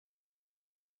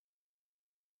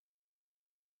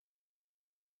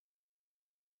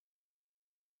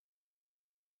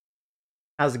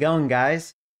How's it going,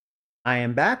 guys? I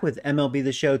am back with MLB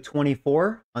The Show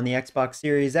 24 on the Xbox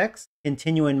Series X,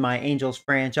 continuing my Angels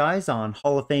franchise on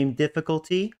Hall of Fame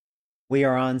difficulty. We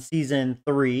are on Season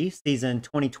 3, Season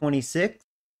 2026.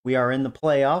 We are in the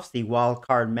playoffs, the wild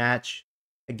card match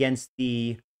against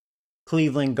the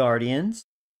Cleveland Guardians.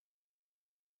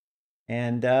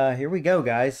 And here we go,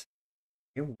 guys.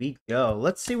 Here we go.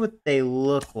 Let's see what they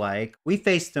look like. We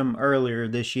faced them earlier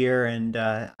this year, and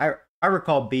I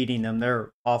recall beating them.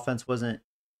 Their offense wasn't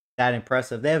that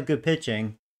impressive. They have good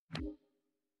pitching,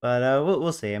 but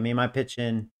we'll see. I mean, my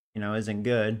pitching, isn't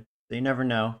good, so you never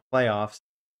know. Playoffs,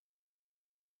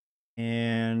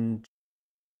 and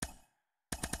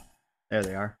there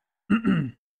they are.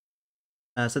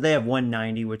 So they have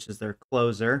 190, which is their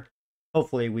closer.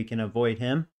 Hopefully, we can avoid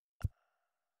him.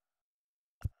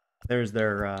 There's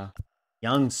their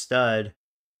young stud,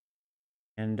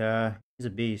 and he's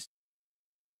a beast.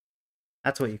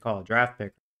 That's what you call a draft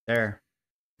pick there.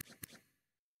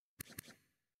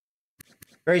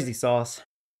 Crazy sauce.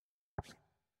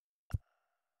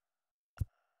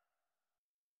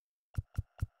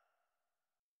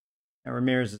 Now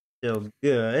Ramirez is still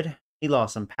good. He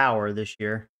lost some power this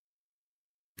year.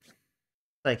 Looks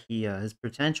like his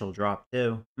potential dropped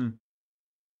too.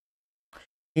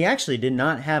 He actually did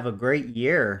not have a great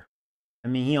year. I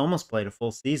mean, he almost played a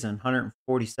full season,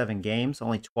 147 games,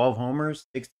 only 12 homers,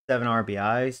 67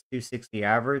 RBIs, 260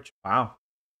 average. Wow.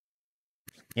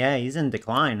 Yeah, he's in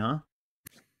decline, huh?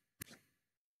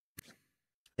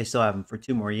 They still have him for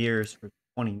 2 more years for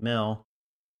 20 mil.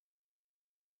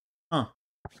 Huh.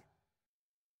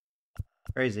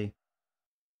 Crazy.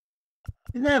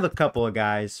 They have a couple of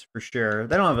guys for sure.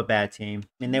 They don't have a bad team. I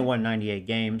mean, they won 98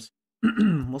 games.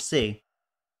 We'll see.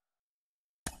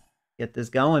 Get this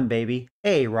going, baby.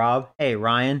 Hey, Rob. Hey,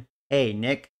 Ryan. Hey,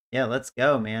 Nick. Yeah, let's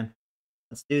go, man.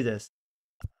 Let's do this.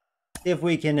 See if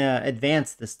we can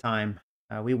advance this time.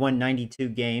 We won 92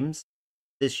 games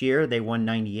this year. They won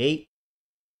 98.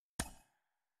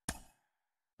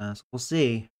 So we'll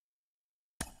see.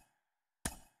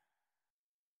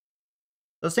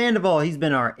 So Sandoval, he's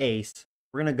been our ace.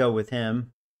 We're going to go with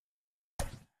him.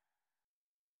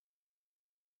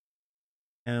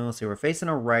 And let's see, we're facing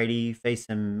a righty,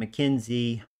 facing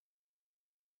McKenzie.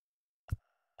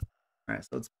 All right,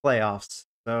 so it's playoffs.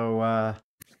 So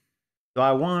do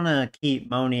I want to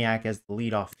keep Moniak as the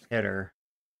leadoff hitter?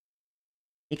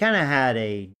 He kind of had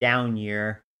a down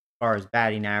year as far as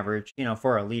batting average,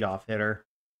 for a leadoff hitter.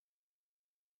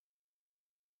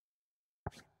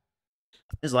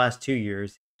 His last 2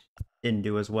 years didn't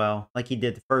do as well, like he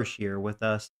did the first year with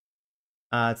us.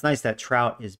 It's nice that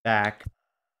Trout is back.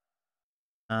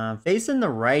 Facing the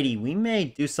righty, we may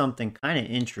do something kind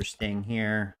of interesting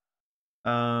here.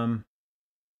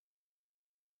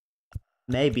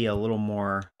 Maybe a little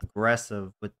more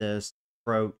aggressive with this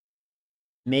approach.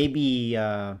 Maybe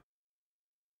well,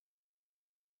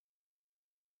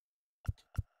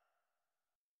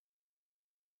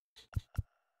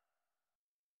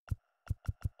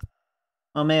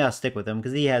 maybe I'll stick with him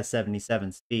because he has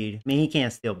 77 speed. I mean, he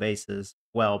can't steal bases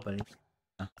well, but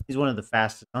he's one of the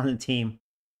fastest on the team.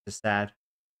 Just sad.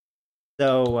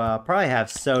 So probably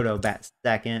have Soto bat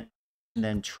second, and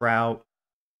then Trout,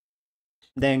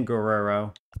 then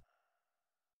Guerrero.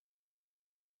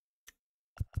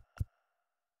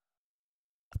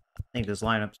 I think this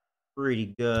lineup's pretty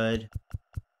good.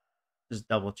 Just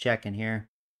double checking here.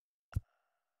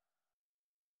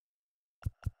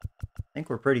 I think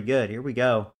we're pretty good. Here we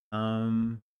go.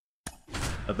 Boom.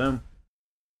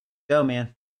 Go,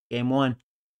 man. Game 1.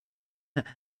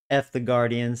 F the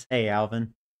Guardians. Hey,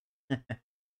 Alvin.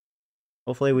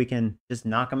 Hopefully we can just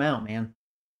knock them out, man.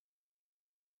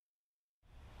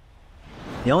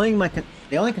 The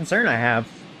only concern I have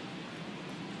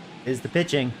is the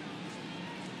pitching.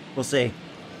 We'll see.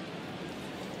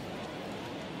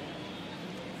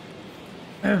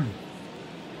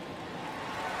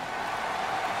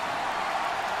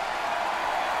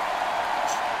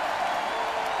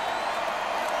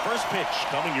 First pitch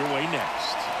coming your way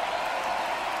next.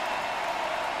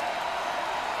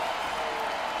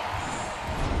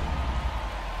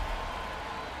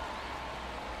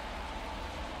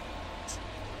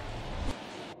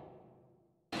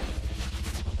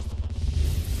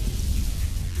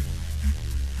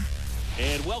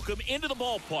 And welcome into the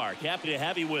ballpark. Happy to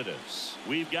have you with us.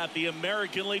 We've got the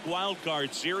American League Wild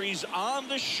Card Series on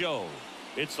the show.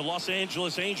 It's the Los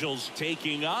Angeles Angels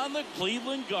taking on the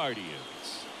Cleveland Guardians.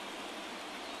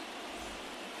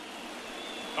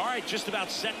 All right, just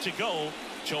about set to go.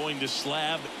 Towing the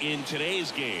slab in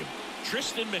today's game,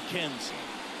 Tristan McKenzie.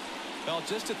 Well,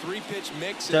 just a 3-pitch mix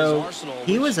in his So arsenal,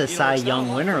 he was a which, Cy it's not Young a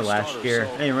lot winner for a last starter, year.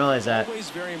 so I didn't realize that. always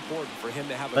very important for him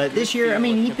to have a But good this year, I feel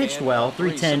mean, and he pitched command well. on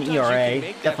 3. 3.10 Sometimes you can ERA. make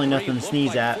that Definitely 3 nothing to look sneeze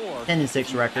like at. 4 10-6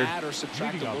 if you record. add or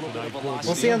subtract a little bit of velocity.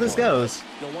 We'll see how this goes.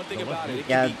 You know, one thing about it,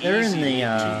 Yeah, can be they're in easy to the,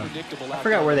 get too predictable I out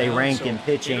forgot there where they on the rank mound, in so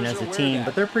pitching hitters as are a aware of team, that.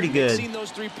 but they're pretty good. Mixing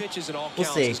those 3 pitches in all We'll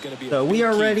counts see. is gonna be a So we big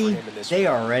are key for ready. him in this They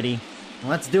one. are ready.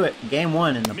 Let's do it. Game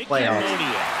 1 in the playoffs.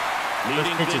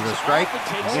 First pitch is a strike.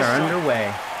 We are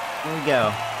underway. Here we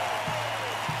go.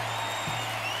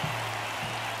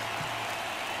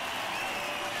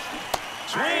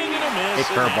 Swing and a miss.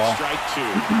 Big curveball. Strike 2.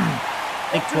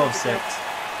 Big 12-6.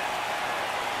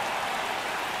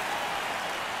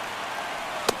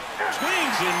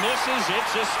 Swings and misses.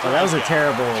 It's a strike. Well, that was a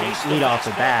terrible Chase the lead off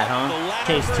the fastball bat, up huh? the ladder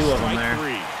Chase for 2 of them strike there.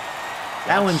 3.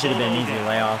 That one should have been easy to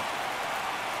lay off.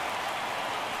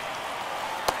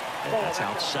 And that's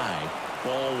outside.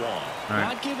 Ball 1.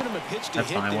 Right. Not giving him a pitch to That's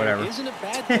hit fine, there whatever. isn't a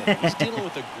bad thing. He's dealing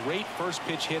with a great first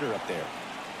pitch hitter up there.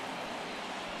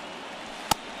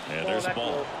 And there's the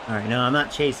ball. All right, no, I'm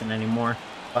not chasing anymore.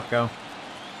 Bucko.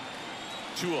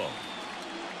 2-0.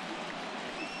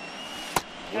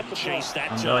 Wouldn't chase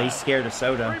that Oh, time. he's scared of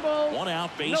soda. 1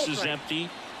 out, bases empty.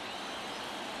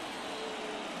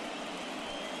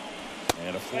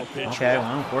 And a 4-pitch Okay,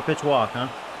 walk. well, 4-pitch walk, huh?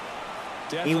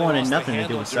 Definitely He wanted lost the nothing to do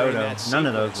handle with during Soto. that None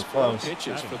of those sequence. were 4 close.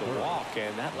 pitches for the walk,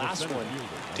 and that last one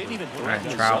didn't even All right, threaten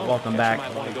the Trout, zone. welcome Catcher back.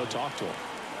 might want to go talk to him.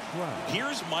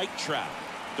 Here's Mike Trout.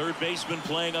 Third baseman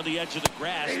playing on the edge of the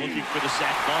grass, looking for the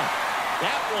sac bunt.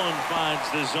 That one finds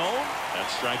the zone.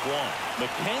 That's strike 1.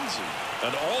 McKenzie,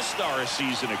 an all-star a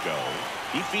season ago.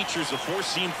 He features a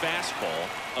 4-seam fastball,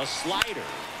 a slider,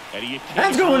 and he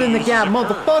That's going in the occasionally gap,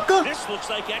 uses a curve. motherfucker. This looks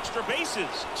like extra bases.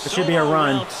 It should be a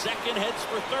run. Around second, heads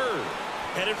for third.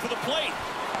 Headed for the plate.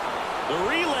 The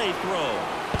relay throw.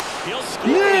 He'll score.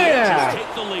 Yeah! The Angels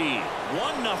take the lead.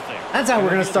 1-0. That's how we're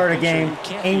going to start a game. You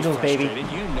can't be Angels, baby.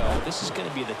 frustrated. You know this is going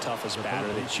to be the toughest batter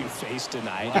that you face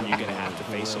tonight, and you're going to have to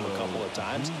face him a couple of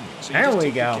times. So you There just we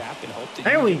tip your go. cap and hope that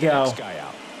There you we get the go. next guy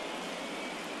out.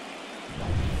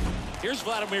 Here's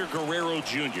Vladimir Guerrero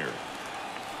Jr.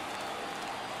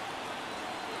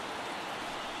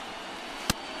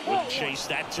 Wouldn't chase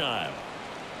that time.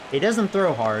 He doesn't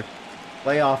throw hard.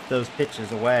 Play off those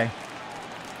pitches away.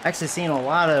 Actually seen a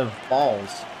lot of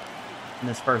balls in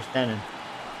this first inning.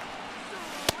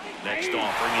 Next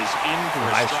offering is in for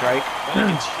a High strike. I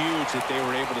think it's huge that they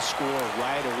were able to score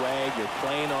right away. You're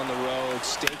playing on the road.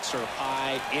 Stakes are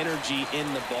high. Energy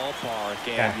in the ballpark.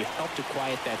 And Okay. you help to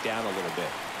quiet that down a little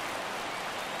bit.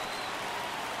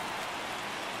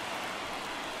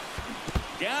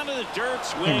 Down to the dirt,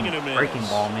 swing and a miss. Breaking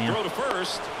ball, man. Throw to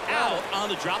first, out on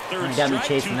the drop, third I got me strike,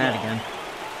 chasing 2 that gone. again.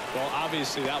 Well,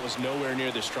 obviously, that was nowhere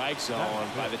near the strike zone.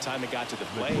 By the time it got to the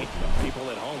plate, people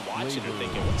at home watching are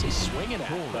thinking, what's he swinging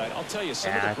at? But I'll tell you,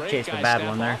 some Yeah, of the great chased the guys bad snap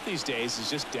one there. off these days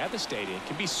is just devastating. It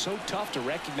can be so tough to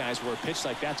recognize where a pitch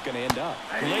like that's going to end up.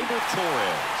 Gleyber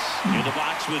Torres in the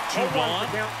box with 2 gone.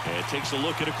 And takes a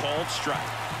look at a called strike.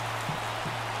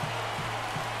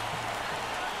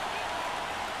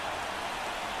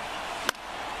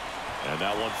 And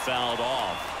that one fouled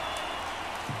off.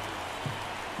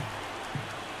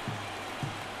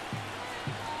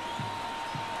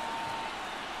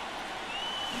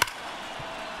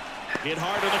 Hit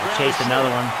hard on the ground. Chased another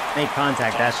one. Made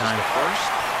contact that time.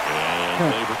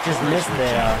 And Gleyber Just Torres missed the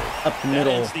retired. up the That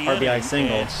middle ends the RBI inning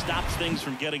single. and stops things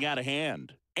from getting out of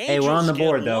hand. Hey, we're on the Angels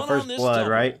board get though. one First on this blood,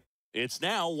 double. right? It's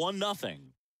now 1-0.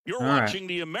 You're All right. watching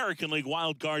the American League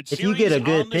Wild Card If Series. you get a on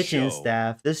good the pitching show.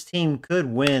 staff, this team could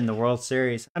win the World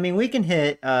Series. I mean, we can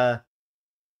hit that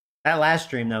last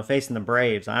stream though, facing the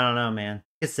Braves. I don't know, man.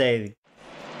 I could say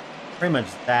pretty much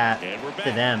that And we're to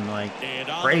back. them. Like And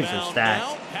on Braves the are mound stacked.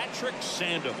 now, Patrick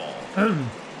Sandoval.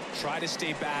 Try to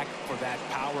stay back for that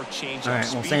power change. All right,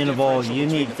 well, Sandoval, you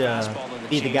need to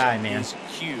be the guy, man.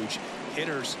 Huge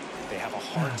hitters. They have a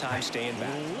hard time staying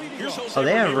back. Here's Jose Oh,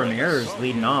 they have Ramirez. Ramirez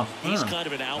leading off. He's Huh. kind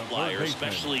of an outlier,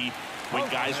 especially when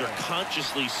guys are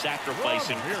consciously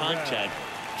sacrificing contact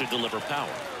to deliver power.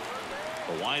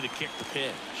 But why to kick the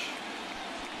pitch?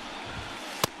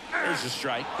 There's a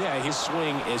strike. Yeah, his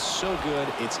swing is so good.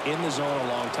 It's in the zone a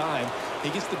long time. He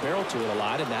gets the barrel to it a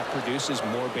lot, and that produces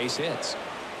more base hits.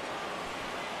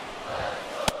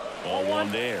 Ball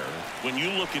 1 there. When you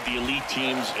look at the elite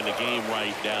teams in the game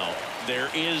right now, there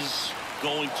is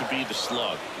going to be the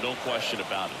slug, no question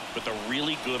about it. But the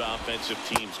really good offensive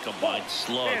teams combine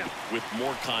slug with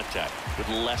more contact, with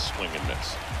less swing and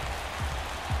miss.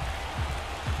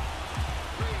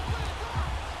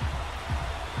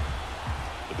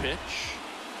 The pitch.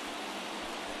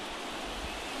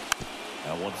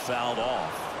 That one fouled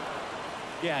off.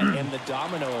 Yeah, and the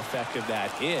domino effect of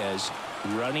that is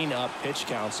running up pitch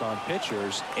counts on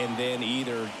pitchers and then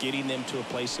either getting them to a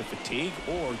place of fatigue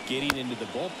or getting into the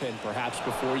bullpen perhaps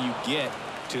before you get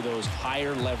to those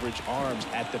higher leverage arms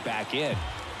at the back end.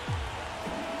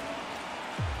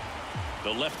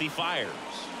 The lefty fires.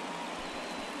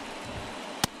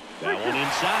 That one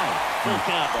inside. Full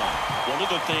count ball. One of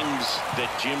the things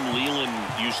that Jim Leland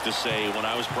used to say when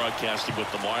I was broadcasting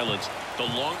with the Marlins, the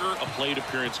longer a plate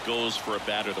appearance goes for a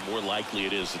batter, the more likely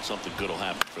it is that something good will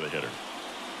happen for the hitter.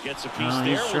 Gets a piece there.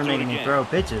 He's sure making me throw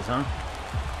pitches, huh?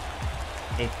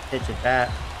 Hate to pitch at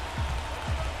that.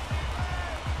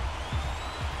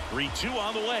 3-2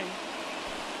 on the way.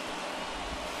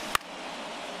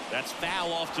 That's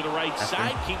foul off to the right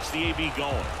side. Keeps the AB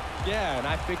going. Yeah, and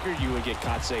I figured you would get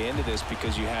Katse into this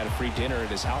because you had a free dinner at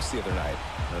his house the other night.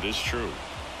 That is true.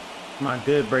 Come on,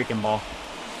 good breaking ball.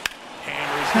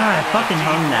 Hammers God, I fucking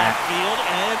hung that.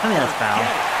 I mean, that's foul.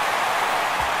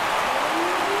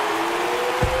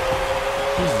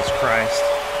 Jesus Christ.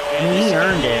 I mean, he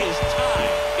earned it.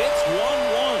 It's 1-1.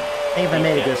 I think if I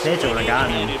made a good pitch, I would have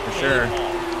gotten him, for sure.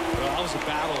 Well, that was a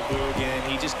battle, Boog,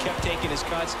 and he just kept taking his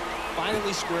cuts.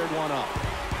 Finally squared one up.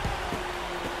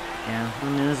 Yeah, I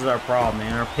mean, this is our problem,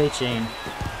 man. Our pitching,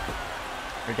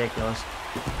 ridiculous.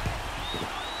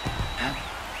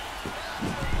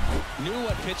 Knew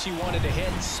what pitch he wanted to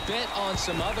hit. Spit on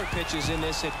some other pitches in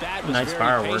this at bat. Was nice very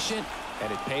fireworks. patient,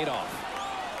 and it paid off.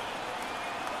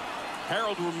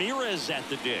 Harold Ramirez at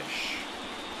the dish.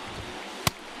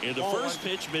 And the first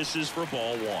pitch misses for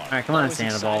ball one. All right, come on,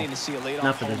 Sandoval.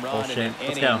 Enough of this bullshit.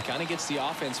 Let's go. Kind of gets the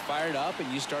offense fired up,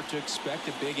 and you start to expect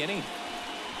a big inning.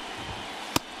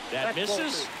 That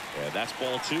misses. Yeah, that's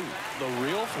ball two. The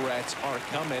real threats are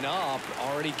coming up.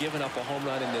 Already given up a home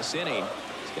run in this inning.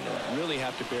 He's going to really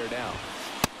have to bear down.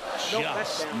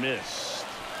 Just missed.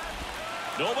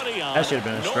 Nobody on. That should have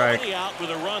been a strike. Nobody out with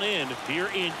a run in here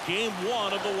in game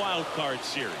one of the wild card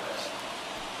series.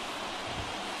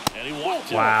 And he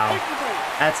walked it. Wow.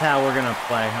 That's how we're going to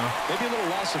play, huh? Maybe a little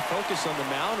loss of focus on the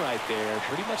mound right there.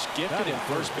 Pretty much gifted in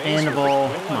first base. And the ball.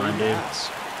 Come on, dude.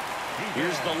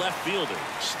 Here's the left fielder,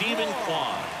 Stephen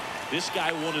Kwan. This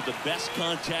guy, one of the best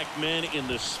contact men in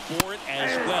the sport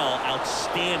as well.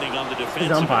 Outstanding on the defensive.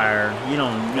 He's umpire. You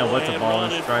don't know what's a ball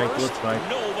or strike looks like.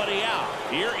 Nobody out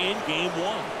here in game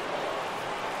one.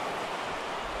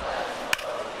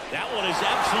 That one is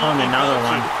absolutely on another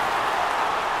one.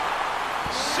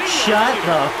 Shut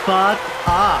the fuck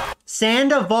up.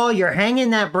 Sandoval, you're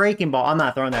hanging that breaking ball. I'm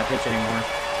not throwing that pitch anymore.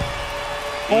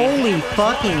 Holy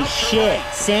fucking shit.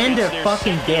 Sander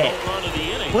fucking dick.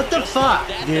 What the fuck,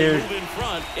 dude?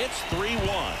 It's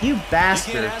 3-1. You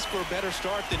bastard. You can't ask for a better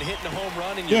start than hitting a home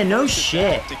run in yeah, no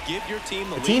shit. To give your team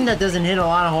the a team that doesn't hit a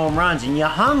lot of home runs, and you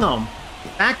hung them.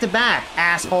 Back to back,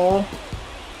 asshole.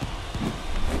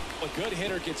 A good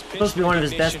hitter gets supposed to be one of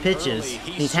his best pitches.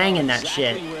 He's hanging that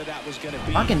shit.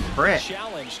 Fucking prick.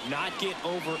 Not get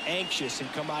over anxious and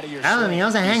come out of your I mean, he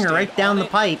was a hanger right down the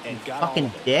pipe, you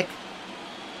fucking dick.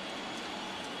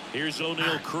 Here's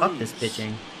O'Neal Cruz. Fuck this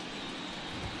pitching.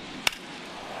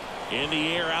 In the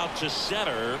air out to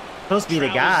center. Supposed to be the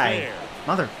guy.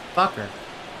 Motherfucker.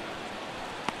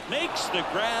 Makes the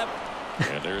grab.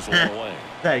 And there's one away.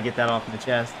 Try to get that off in the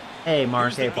chest. Hey,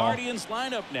 Mark. Hey, Paul. Guardians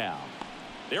lineup now.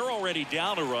 They're already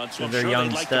down a run, so I'm they're sure young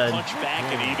they'd like stud. to punch back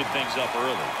and even things up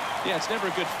early. Yeah, it's never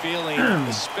a good feeling,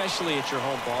 especially at your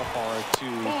home ballpark, to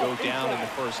go down in the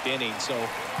first inning. So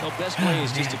the best way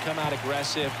is just to come out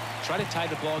aggressive, try to tie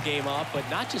the ball game up, but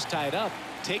not just tie it up,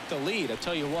 take the lead. I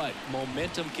tell you what,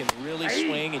 momentum can really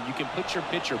swing, and you can put your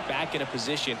pitcher back in a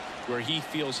position where he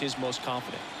feels his most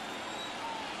confident.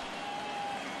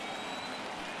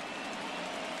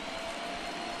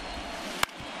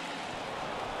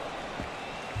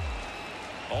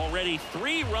 Already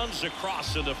 3 runs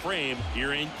across in the frame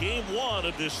here in game one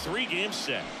of this 3-game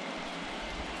set.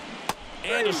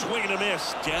 And a swing and a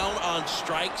miss down on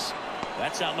strikes.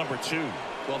 That's out number 2.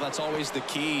 Well, that's always the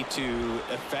key to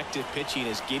effective pitching,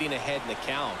 is getting ahead in the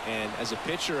count. And as a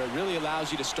pitcher, it really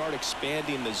allows you to start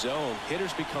expanding the zone.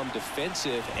 Hitters become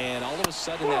defensive, and all of a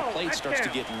sudden that plate starts to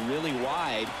get really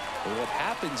wide. And what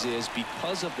happens is,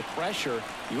 because of the pressure,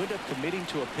 you end up committing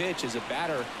to a pitch as a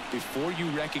batter before you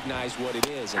recognize what it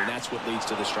is, and that's what leads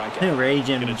to the strikeout.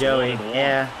 Raging Joey.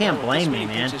 Yeah, can't blame me,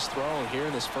 man. Thrown here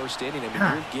in this first inning.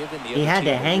 I mean, you're given the he had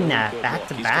to hang really that back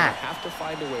to back. Have to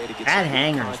find a way to get bad some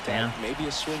hangers, contact, man. Maybe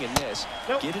a swing and miss.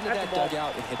 Get into that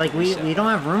dugout and hit like the we reset. don't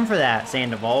have room for that,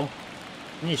 Sandoval.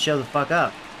 We need to show the fuck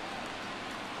up.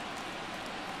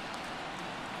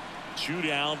 2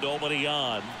 down, nobody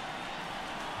on.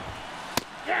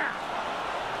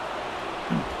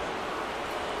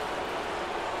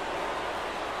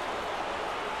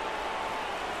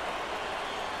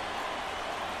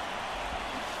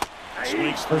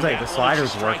 swings through Looks like that the one. It's a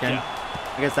slider's working.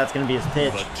 strikeout. I guess that's gonna be his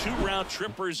pitch. But 2 round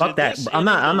trippers. Fuck in that. this I'm inning.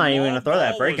 not The even long gonna throw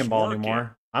that ball breaking was ball working.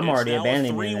 anymore. I'm It's already now a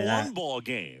abandoning 3-1 that. ball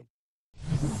game.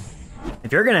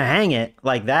 If you're gonna hang it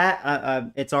like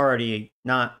that, it's already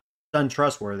not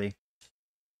untrustworthy.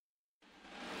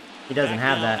 He doesn't Back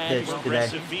have now that at pitch today.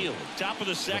 Progressive Field. Top of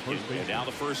the second. And now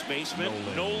the first baseman,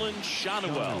 Nolan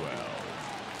Shotwell.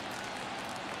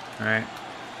 All right.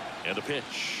 And a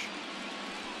pitch.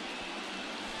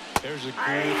 There's a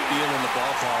great feel in the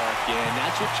ballpark, and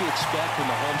that's what you expect when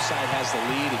the home side has the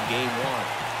lead in game one.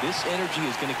 This energy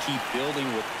is going to keep building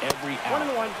with every out.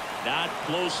 1-1. Not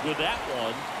close with that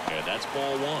one. And that's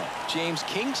ball 1. James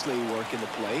Kingsley working the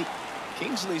plate.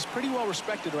 Kingsley's pretty well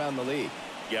respected around the league.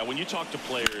 Yeah, when you talk to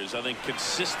players, I think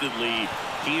consistently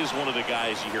he is one of the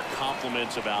guys you hear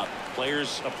compliments about.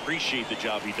 Players appreciate the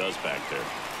job he does back there.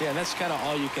 Yeah, and that's kind of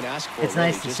all you can ask for. It's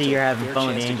nice to see you're having fun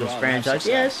with the Angels franchise.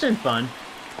 Yeah, it's been fun.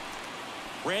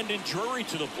 Brandon Drury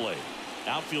to the plate.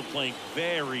 Outfield playing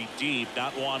very deep,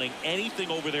 not wanting anything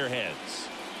over their heads.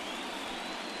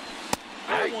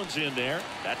 That one's in there.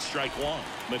 That's strike 1.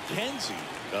 McKenzie,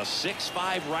 a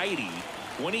 6'5" righty,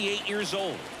 28 years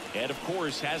old. And, of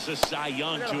course, has a Cy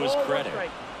Young to his credit.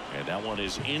 And that one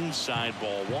is inside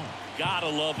ball 1. Gotta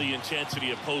love the intensity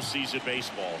of postseason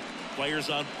baseball. Players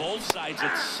on both sides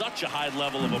at such a high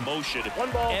level of emotion.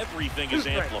 Everything is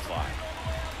amplified.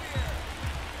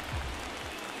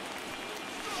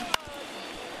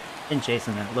 Been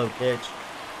chasing that low pitch.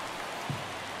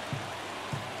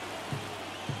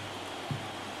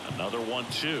 Another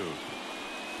 1-2.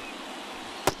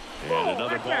 And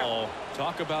another ball.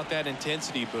 Talk about that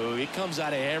intensity, Boo. It comes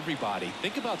out of everybody.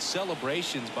 Think about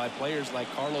celebrations by players like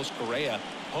Carlos Correa,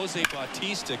 Jose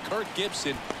Bautista, Kirk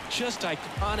Gibson. Just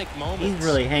iconic moments. He's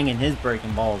really hanging his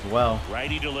breaking ball as well.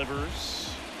 Righty delivers.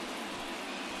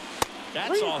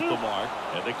 That's off the mark.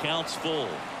 And the count's full.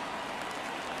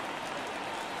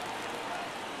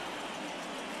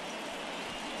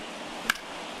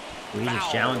 He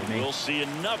just challenged me. We'll see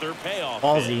another payoff.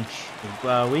 Ballsy.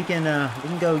 We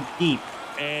can go deep.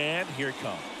 And here it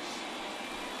comes.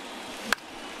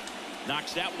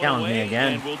 Knocks that one Challenge away, me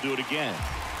again. and we'll do it again.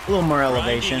 A little more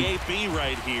elevation. AB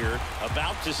right here,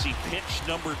 about to see pitch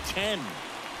number 10.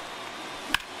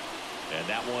 And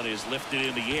that one is lifted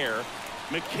in the air.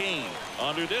 McCain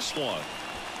under this one.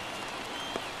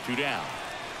 2 down.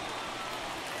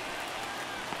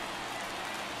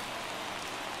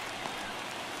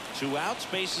 Two outs,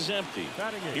 base is empty.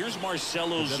 Here's Marcell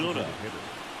Ozuna.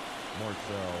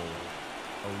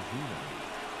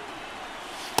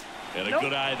 And a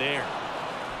good eye there.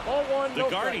 Ball 1. The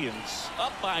Guardians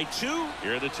up by 2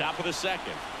 here at the top of the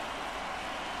second.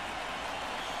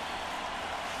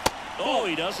 Oh,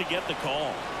 he doesn't get the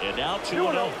call. And now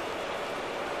 2-0.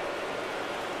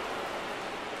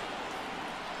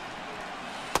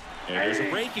 And there's a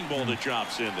breaking ball that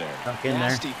drops in there. Tuck in there.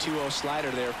 Nasty 2-0 slider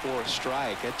there for a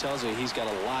strike. That tells you he's got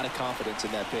a lot of confidence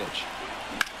in that pitch.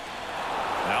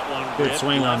 That one Good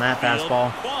swing on that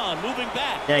fastball. Quan moving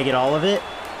back. Did I get all of it?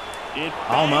 It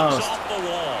Almost. off the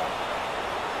wall.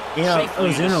 You know, Safely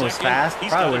in the Ozuna was second. fast. He's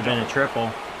Probably got would have been a double.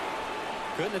 triple.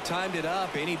 Couldn't have timed it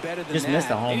up any better than Just that. missed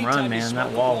a home Anytime run, you man. smoke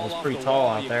That the wall ball was off pretty the tall wall,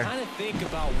 out you there. kinda think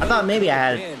about I when thought maybe I you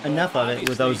had win, but enough of it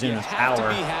with obviously you Ozuna's have to power.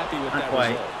 be happy with Not that quite.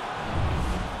 result.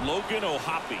 Logan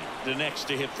O'Hoppe, the next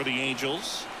to hit for the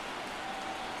Angels.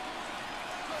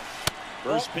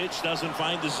 First pitch doesn't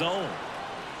find the zone.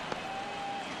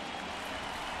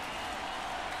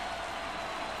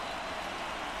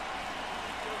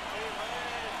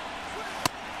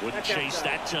 Wouldn't chase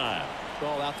that time.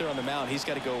 Well, out there on the mound, he's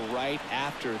got to go right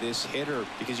after this hitter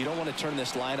because you don't want to turn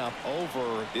this lineup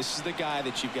over. This is the guy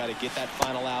that you've got to get that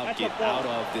final out, get out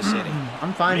of this inning.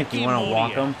 I'm fine if you want to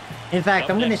walk him. In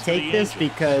fact, I'm going to take this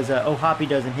because O'Hoppe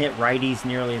doesn't hit righties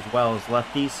nearly as well as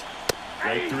lefties.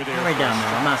 Right through there. Right down there.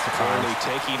 I'm not Early surprised.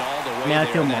 taking all the way I mean, I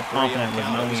there feel in more that 3-0 confident with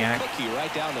count. It was a Moniak. cookie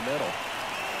right down the middle.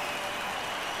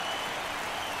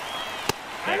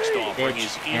 Next offering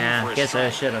is in Yeah, for a guess I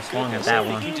strike. should have swung at Goodness, that I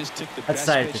think one. he just took the I best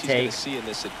decided pitch to he's gonna take. see in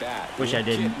this at bat. Wish You I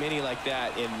don't get didn't. many like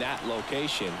that in that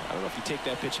location. I don't know if you take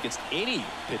that pitch against any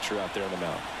pitcher out there on the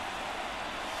mound.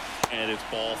 And it's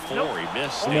ball 4. He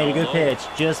missed. He made a good Low. pitch.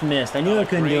 Just missed. I knew I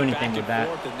couldn't do Great anything back with and that.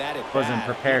 forth in that at Wasn't bat.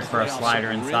 prepared for a Played off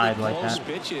slider some inside really like close that.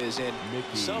 pitches, and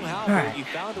somehow All right. you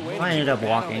found a way to I keep ended the up bat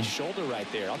on walking. his shoulder right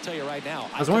there. I'll tell you right now.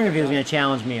 I was wondering if he was going to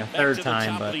challenge me a Back third to the time,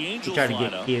 top but of the he Angels tried to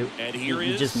get lineup. cute. And here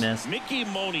He is just missed. Mickey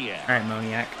Moniak. All right,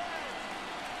 Moniak.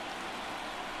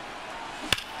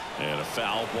 And a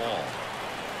foul ball.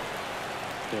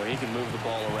 There, he can move the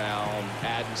ball around,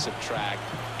 add and subtract,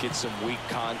 get some weak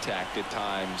contact at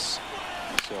times.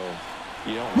 So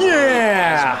You don't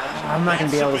Yeah! I'm not going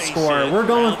to be able to score. We're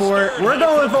going for it. We're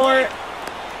going for it.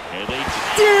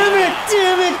 Damn it!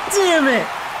 Damn it! Damn it!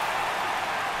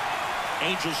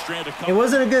 It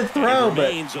wasn't a good throw,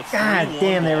 but god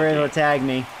damn, they were able to tag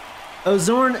me.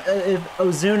 If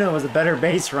Ozuna was a better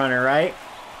base runner, right?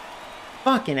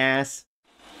 Fucking ass.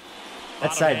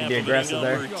 That decided to be aggressive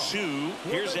there.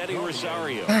 Here's Eddie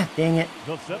Rosario. God dang it.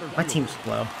 My team's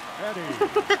slow.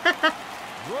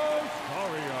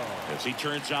 As he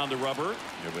turns on the rubber,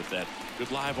 with that good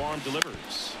live arm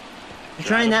delivers. You're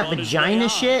trying that vagina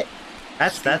shit?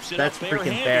 That's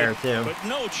freaking fair too. But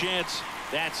no chance.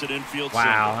 That's an infield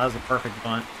wow, that was a perfect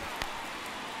bunt.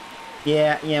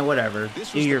 Yeah, whatever.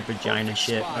 Do your vagina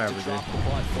shit, whatever, dude.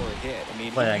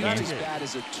 Play that game.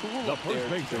 As a tool up there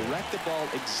to direct the ball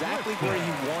exactly where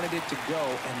he wanted it to go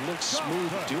and look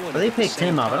smooth doing it. Well, they picked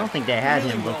him up. I don't think they had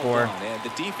him before.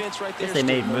 The defense right there. I guess they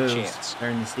made moves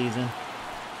during the season.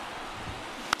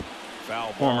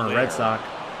 Former Red Sox.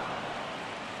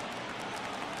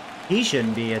 He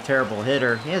shouldn't be a terrible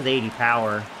hitter. He has 80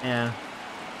 power. Yeah.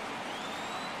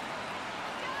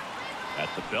 At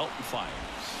the belt and fires.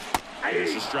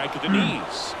 There's a strike at the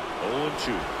knees.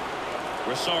 0-2.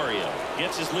 Rosario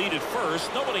gets his lead at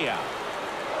first. Nobody out.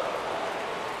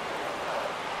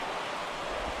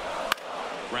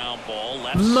 Ground ball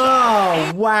left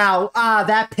side. Wow. Ah,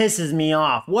 that pisses me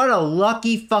off. What a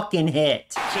lucky fucking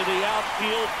hit. To the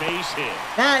outfield, base hit.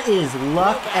 That is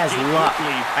luck as luck.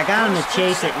 I got him to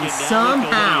chase it, and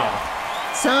somehow,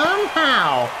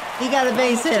 he got a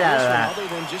base hit out of that.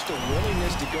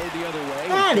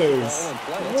 That is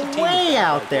way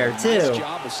out there, too.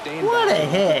 What a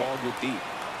hit.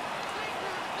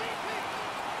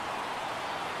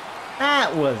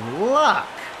 That was luck.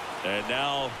 And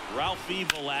now Ralphie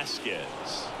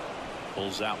Velasquez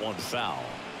pulls that one foul.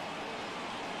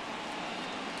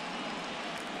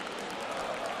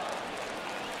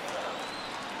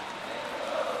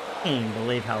 I can't even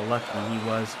believe how lucky he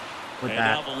was with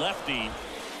that. And now the lefty.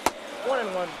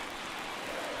 1-1. All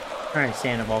right,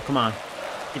 Sandoval, come on.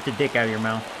 Get the dick out of your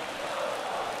mouth.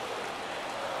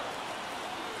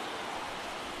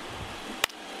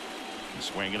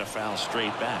 Swinging a foul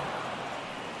straight back.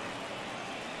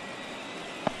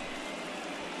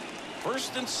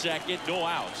 First and second, no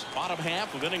outs. Bottom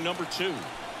half of inning number 2.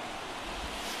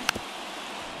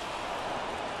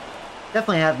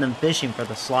 Definitely have them fishing for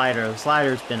the slider. The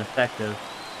slider's been effective.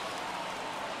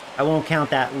 I won't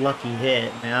count that lucky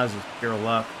hit. Man, that was just pure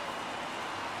luck.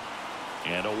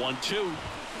 And a 1-2.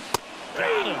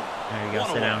 Got him. There you go,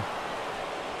 sit down.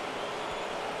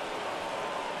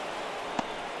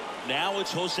 Now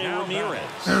it's Jose Ramirez.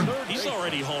 He's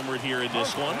already homered here in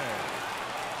this one.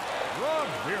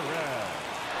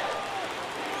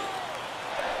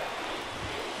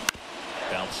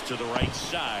 Bounce to the right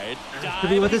side. Could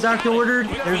be what the doctor ordered.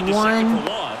 There's one.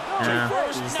 Nah,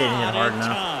 he just didn't hit hard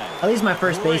enough. At least my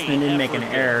first baseman didn't make an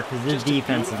error because his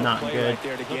defense is not good.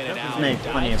 He's made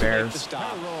plenty of errors.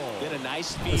 I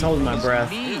was holding my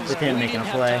breath with him making a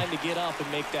play.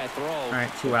 All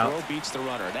right, 2 out.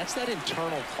 That's that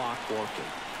internal clock working.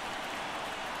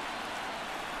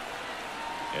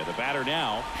 And the batter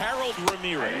now, Harold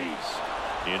Ramirez.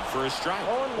 In for a strike.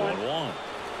 1-1.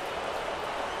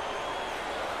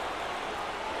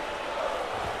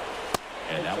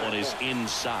 And that one is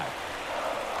inside.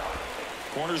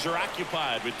 Corners are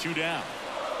occupied with 2 down.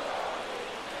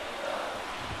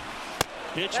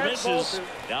 Pitch misses.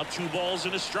 Now 2 balls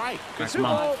and a strike. Good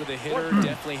spot for the hitter.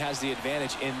 Definitely has the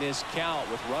advantage in this count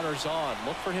with runners on.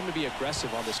 Look for him to be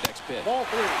aggressive on this next pitch. Ball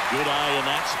 3. Good eye in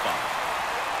that spot.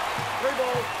 3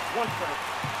 balls, 1 strike.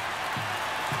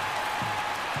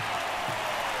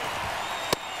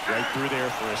 Right through there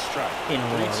for a strike. Getting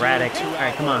a little erratic. All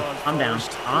right, come on. I'm down.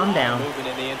 I'm down. Moving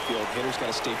in the infield. Hitter's got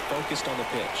to stay focused on the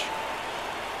pitch.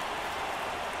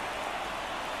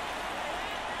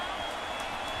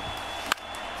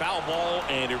 Foul ball,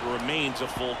 and it remains a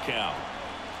full count.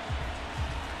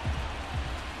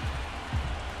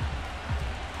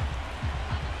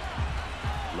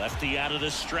 Lefty out of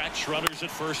the stretch. Runners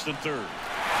at first and third.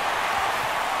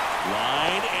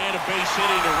 Line and a base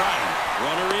hitting to right.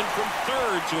 Runner in from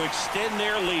third to extend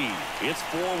their lead. It's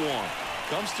 4-1.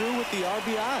 Comes through with the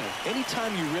RBI.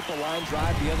 Anytime you rip a line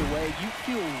drive the other way, you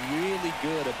feel really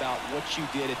good about what you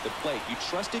did at the plate. You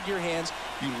trusted your hands,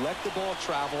 you let the ball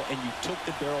travel, and you took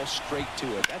the barrel straight to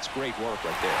it. That's great work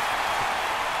right there.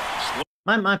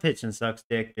 My pitching sucks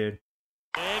dick, dude.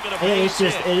 It isn't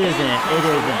this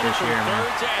year, man.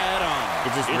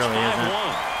 It just really isn't.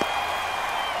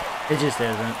 It just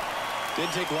isn't.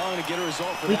 Didn't take long to get a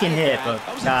result for We that can hit, at but bat.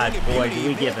 That was a God, thing of boy, beauty. do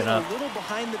we He give may it have up. been a little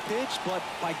behind the pitch, but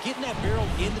by getting that barrel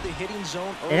into the hitting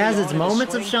zone It has its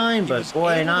moments of shine, but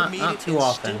boy, not too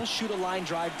often.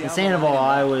 In Sandoval,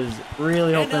 I was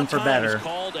really hoping for better.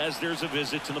 Called as there's a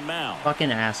visit to the mound. Fucking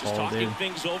asshole, Just talking dude.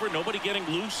 things over, nobody getting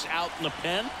loose out in the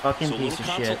pen. Fucking so piece of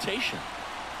shit. consultation.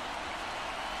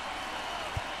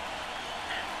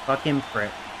 Fucking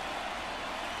prick.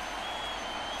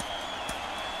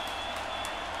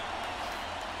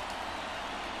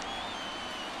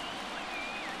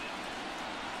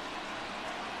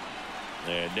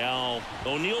 And now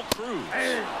O'Neal Cruz.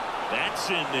 That's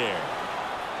in there.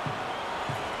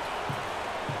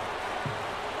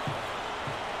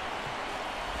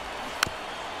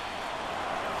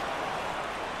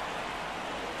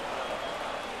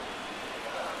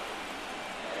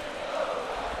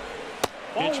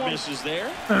 Pitch misses there.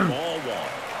 Ball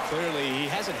one. Clearly, he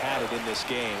hasn't had it in this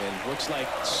game, and looks like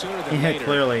sooner than Yeah, later.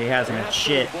 clearly he hasn't had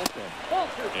shit.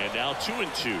 And now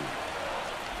 2-2.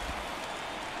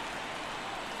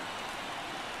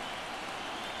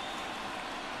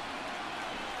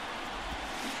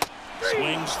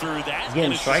 Swings through that. He's getting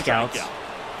and it's a strikeouts.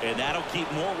 strikeout. And that'll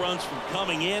keep more runs from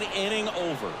coming in, inning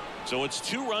over. So it's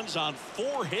 2 runs on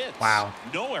 4 hits. Wow.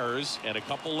 No errors and a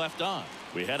couple left on.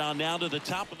 We head on now to the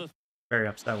top of the Very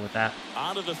upset with that.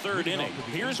 on to the 3rd inning.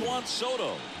 Here's Juan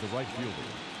Soto. The right fielder,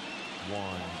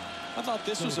 Juan. I thought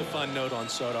this was a fun note on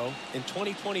Soto. In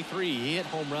 2023, he hit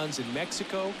home runs in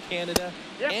Mexico, Canada,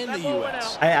 and the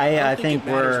U.S. I don't think it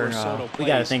matters we're where Soto we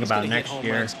got to plays. think He's about gonna hit next home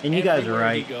year. runs And you guys are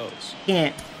everywhere he right. goes.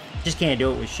 Just can't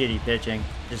do it with shitty pitching.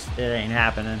 Just it ain't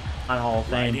happening on Hall of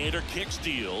Fame. Right-hander kick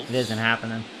steals. It isn't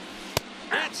happening.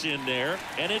 That's in there,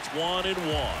 and it's 1-1.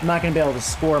 I'm not gonna be able to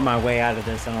score my way out of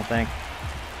this. I don't think.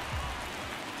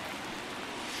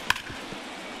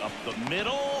 Up the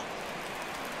middle.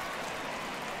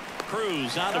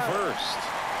 Cruz on to first.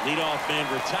 Leadoff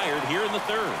man retired here in the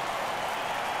 3rd.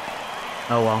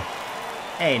 Oh well.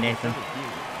 Hey Nathan.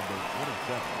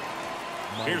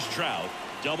 Here's Trout.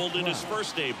 Doubled in his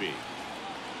first AB.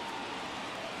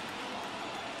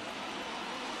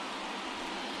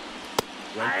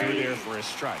 Right through there for a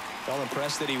strike. Felt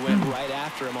impressed that he went right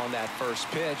after him on that first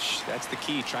pitch. That's the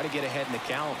key. Try to get ahead in the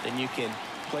count, and you can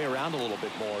play around a little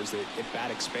bit more as the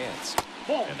at-bat expands.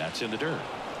 And that's in the dirt.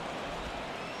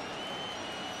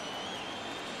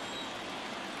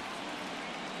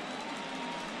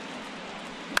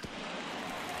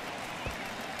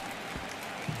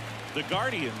 The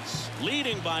Guardians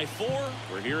leading by 4.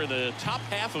 We're here in the top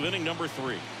half of inning number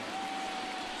 3.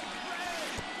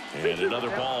 And another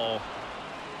ball.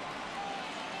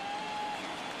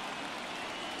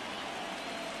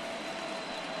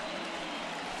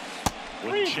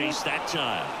 Wouldn't chase that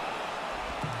time.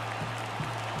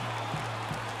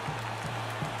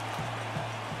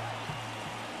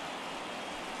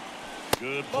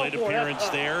 Good plate appearance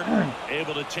there.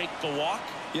 Able to take the walk.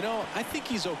 You know, I think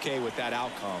he's okay with that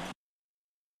outcome.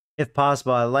 If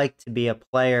possible, I like to be a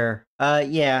player.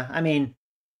 Yeah, I mean,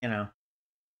 you know,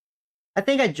 I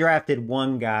think I drafted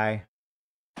one guy.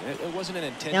 It wasn't an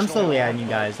intentional. Yeah, I'm slowly walk, adding you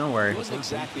guys. Don't worry. He wasn't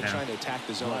exactly trying to attack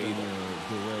the zone either.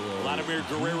 Vladimir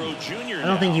Guerrero Jr. I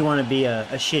don't think you want to be a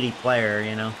shitty player,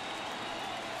 you know.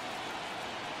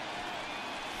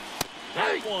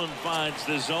 That one finds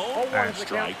the zone. Right.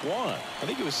 Strike one. I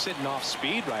think he was sitting off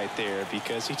speed right there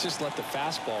because he just let the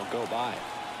fastball go by.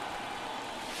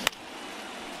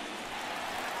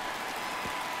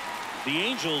 The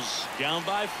Angels down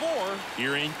by 4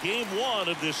 here in game 1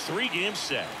 of this 3-game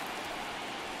set.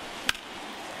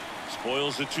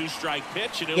 Spoils the 2-strike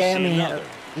pitch, and he'll Yeah, I see mean, another.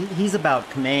 he's about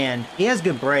command. He has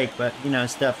good break, but you know,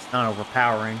 stuff's not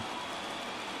overpowering.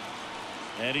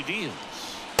 And he deals.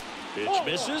 Pitch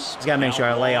misses. Just gotta make sure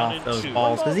I lay Now off 1 those and 2.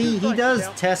 balls because he does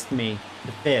test me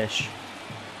to fish.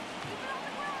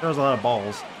 Throws a lot of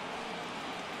balls.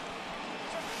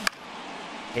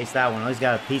 Case that one. He's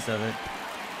got a piece of it.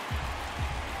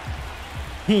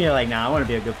 You're like, nah, I want to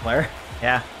be a good player.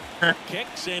 Yeah.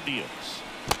 Kicks and deals.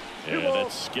 And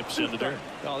that skips in the dirt.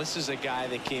 Well, this is a guy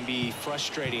that can be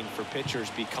frustrating for pitchers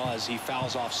because he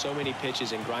fouls off so many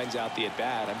pitches and grinds out the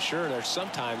at-bat. I'm sure there's some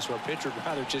times where a pitcher would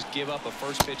rather just give up a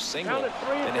first pitch single than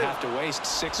have to waste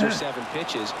 6 or 7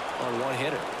 pitches on one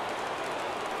hitter.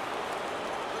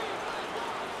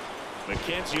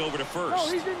 McKenzie over to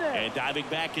first. And diving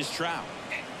back is Trout.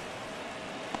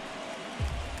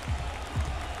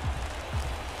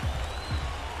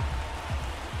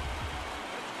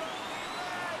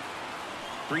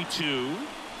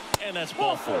 And that's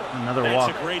ball 4. Another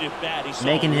That's walk. a great at bat. He saw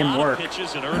Making a him lot work. of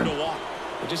pitches and earned a walk.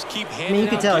 Just keep I mean, you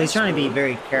can tell he's trying to be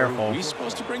very careful. Are we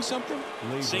supposed to bring something?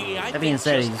 That being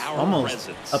said, he's almost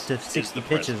up to 60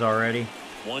 pitches already.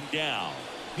 One down.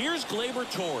 Here's Gleyber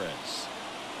Torres.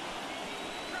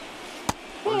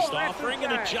 First offering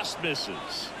and it just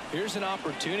misses. Here's an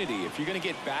opportunity. If you're going to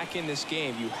get back in this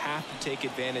game, you have to take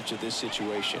advantage of this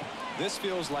situation. This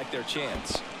feels like their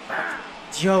chance.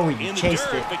 Joey, you chased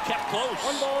it. But kept close.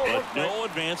 But no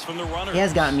advance from the runner. He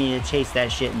has gotten me to chase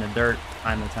that shit in the dirt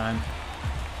time to time.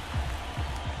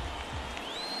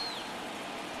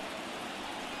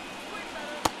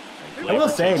 I will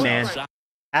say, man,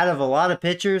 out of a lot of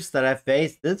pitchers that I've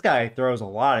faced, this guy throws a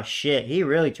lot of shit. He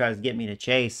really tries to get me to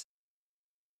chase.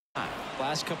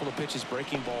 Last couple of pitches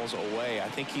breaking balls away. I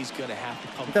think he's going to have to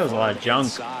pump that was a lot of junk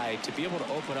inside to be able to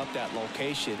open up that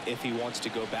location if he wants to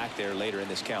go back there later in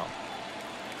this count.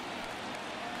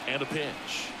 And a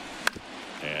pitch.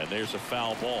 And there's a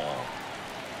foul ball.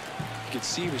 You could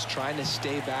see he was trying to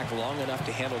stay back long enough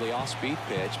to handle the off-speed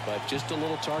pitch, but just a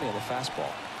little tardy on the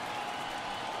fastball.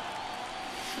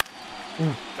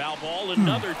 Foul ball,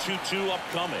 another 2-2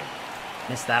 upcoming.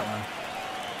 Missed that one.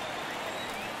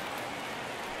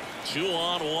 2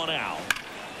 on, 1 out.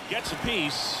 Gets a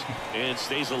piece and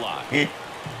stays alive.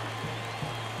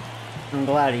 I'm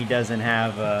glad he doesn't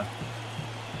have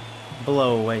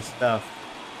blow away stuff.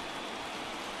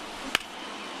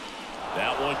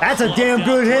 That's a damn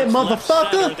good hit,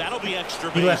 motherfucker.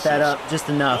 He left that up just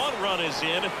enough. One run is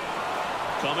in.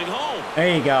 Coming home.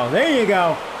 There you go. There you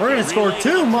go. We're gonna score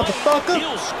 2, motherfucker.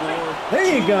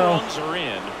 There you go.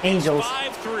 Angels.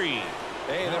 5-3.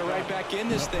 Hey, they're right back in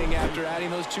this thing after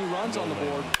adding those 2 runs on the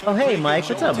board. Oh, hey, Mike.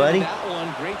 What's up, buddy? That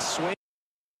one, great swing.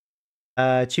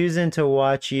 Choosing to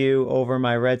watch you over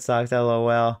my Red Sox,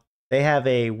 LOL. They have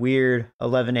a weird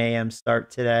 11 a.m. start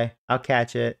today. I'll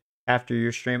catch it after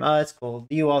your stream. Oh, that's cool.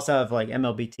 Do you also have like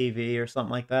MLB TV or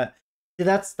something like that? See,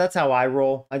 that's how I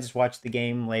roll. I just watch the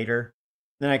game later.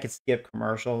 Then I could skip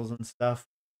commercials and stuff.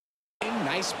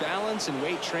 Nice balance and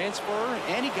weight transfer,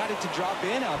 and he got it to drop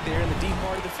in out there in the deep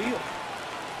part of the field.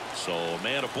 So,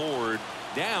 man aboard.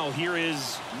 Now, here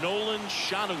is Nolan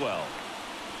Shotwell.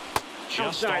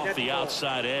 Just off the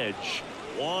outside edge.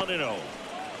 1-0.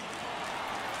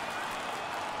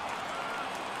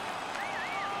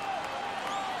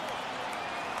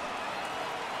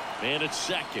 Man at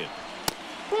second.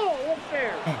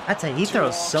 Man, I tell you, he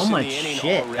throws so much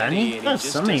shit, doesn't he? He throws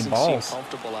so many balls.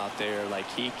 Comfortable out there, like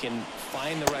he can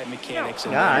find the right mechanics.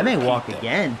 God, I may walk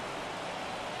again.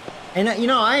 And you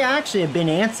know, I actually have been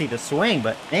antsy to swing,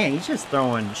 but man, he's just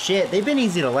throwing shit. They've been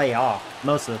easy to lay off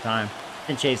most of the time.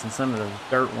 Been chasing some of those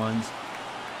dirt ones.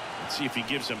 Let's see if he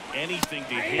gives him anything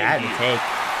to hit. Had to take.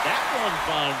 That one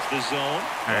finds the zone,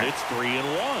 and it's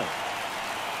 3-1.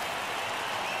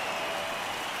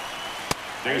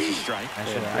 There's a strike. I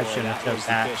should have took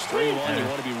that. 3-1. You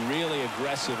want to be really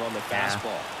aggressive on the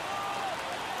fastball.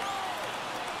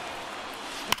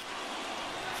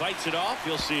 Fights it off.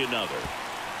 You'll see another.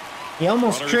 He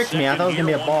almost tricked me. I thought it was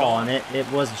gonna be a ball, and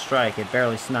it was a strike. It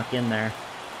barely snuck in there.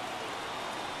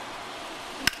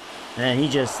 And then he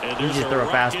just threw a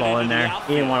fastball in there.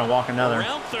 He didn't want to walk another.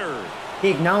 He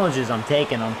acknowledges I'm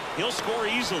taking him. He'll score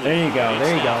easily. There you go.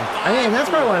 There you go. I mean, that's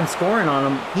probably why I'm scoring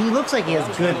on him. He looks like he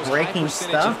has good breaking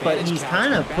stuff, but he's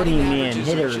kind of putting me in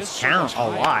hitter's count a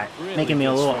lot, making me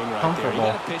a little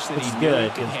uncomfortable, which is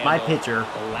good because my pitcher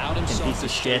is a piece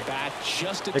of shit.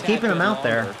 They're keeping him out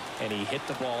there. And he hit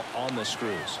the ball on the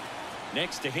screws.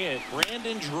 Next to hit,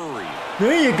 Brandon Drury.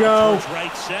 There you go.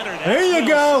 Right center. There you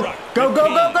go. Go, go,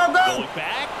 go, go, go.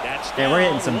 Yeah, we're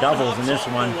hitting some doubles in this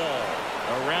one.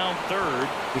 Around third.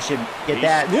 We should get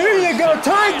that. There you go.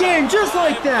 Tie game just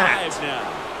like that.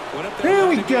 There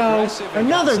we go.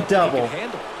 Another double.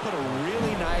 Put a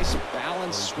really nice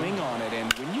balanced swing on it,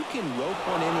 and when you can rope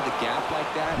one into the gap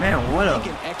like that, man, what a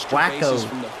wacko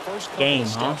game,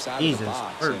 huh? Jesus,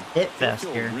 we're hit fest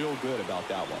here. Real good about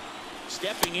that one.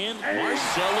 Stepping in,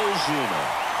 Marcell Ozuna.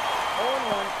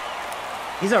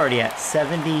 He's already at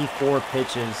 74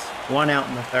 pitches, 1 out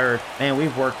in the third. Man,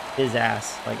 we've worked his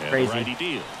ass like crazy. Righty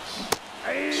deals.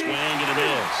 Swing and a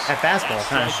miss. That fastball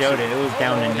kind of showed it. It was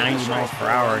down to 90 miles per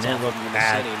hour, and it looked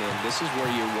bad. This is where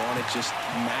you want to just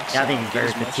max I think he's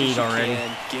very fatigued already.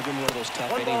 Give him one of those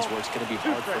tough innings where it's going to be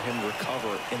hard for him to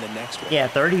recover in the next one. Yeah,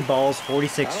 30 balls,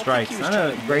 46 strikes. Not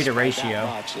a greater ratio.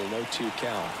 No 2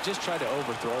 count. Just try to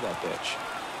overthrow that pitch.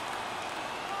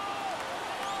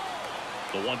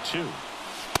 The 1-2.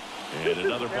 And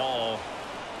another ball.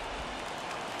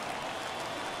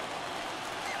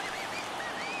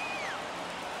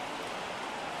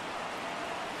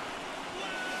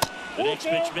 The next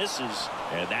pitch misses,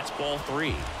 and that's ball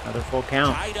 3. Another full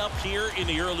count. Tied up here in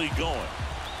the early going.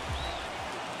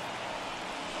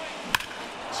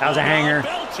 That was a hanger.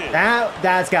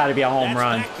 That's got to be a home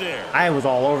run. I was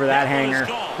all over that hanger.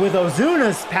 With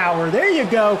Ozuna's power, there you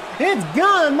go. It's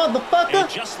gone, motherfucker. And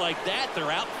just like that,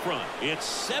 they're out front. It's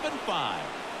 7-5.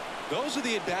 Those are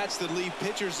the at-bats that leave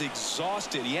pitchers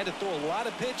exhausted. He had to throw a lot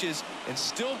of pitches and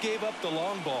still gave up the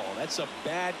long ball. That's a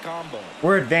bad combo.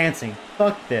 We're advancing.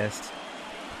 Fuck this.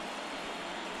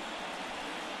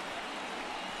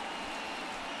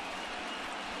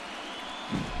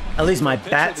 At least my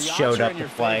bats showed up to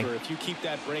play.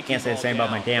 Can't say the same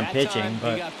about my damn pitching,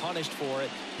 but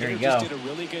there you go. Did a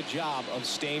really good job of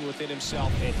staying within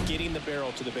himself and getting the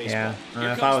barrel to the baseball.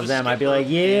 Yeah, if I was them, I'd be like,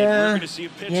 yeah, I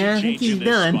think he's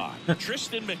done.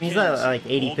 He's at like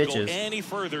 80 pitches. Any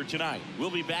further tonight?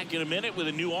 We'll be back in a minute with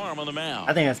a new arm on the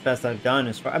mound. I think that's the best I've done.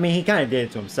 As far, I mean, he kind of did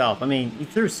it to himself. I mean, he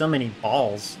threw so many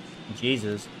balls.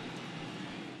 Jesus.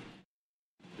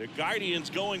 The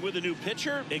Guardians going with a new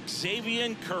pitcher,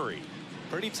 Xavier Curry.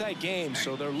 Pretty tight game,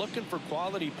 so they're looking for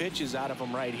quality pitches out of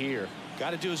him right here. Got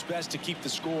to do his best to keep the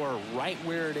score right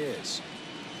where it is.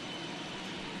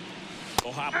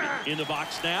 O'Hoppe in the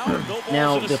box now. No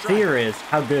now, the fear is,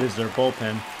 how good is their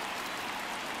bullpen?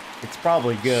 It's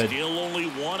probably good. Still only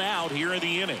one out here in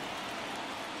the inning.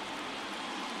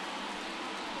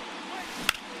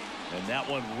 And that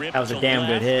one ripped. That was a damn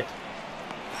good hit.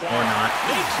 Or not.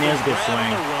 He has a good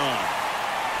swing.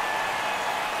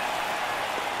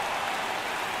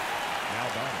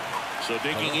 So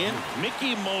digging in,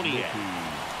 Mickey Moniak.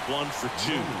 1 for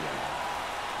 2.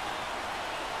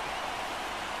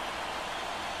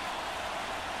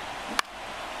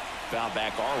 Foul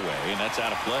back our way, and that's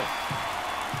out of play.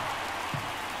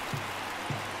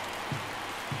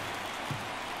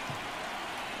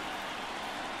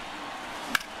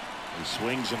 He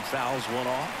swings and fouls one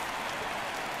off.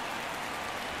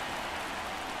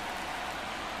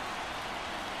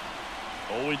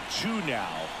 Oh, 2 now.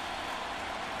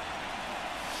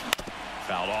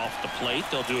 Fouled off the plate.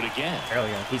 They'll do it again.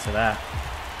 Barely got a piece of that.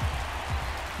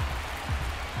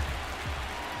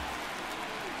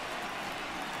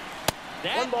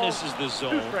 That misses the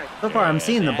zone. So far, I'm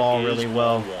seeing the ball really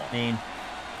well. I mean,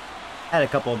 had a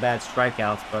couple of bad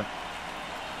strikeouts, but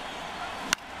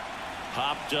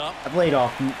popped up. I've laid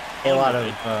off a lot of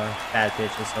bad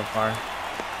pitches so far.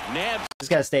 Just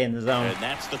gotta stay in the zone. And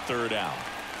that's the 3rd out.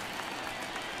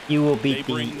 You will beat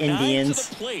the Indians. To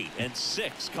the plate and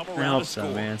 6 come I around hope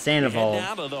so, man. Sandoval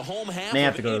may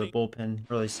have to go to the bullpen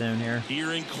really soon here.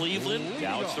 Here in Cleveland,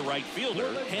 now it's the right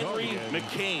fielder, Henry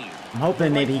McCain. I'm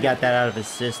hoping maybe he got that out of his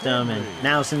system, and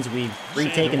now since we've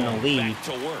retaken the lead,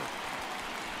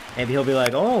 maybe he'll be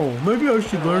like, oh, maybe I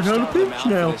should learn how to pitch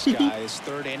now.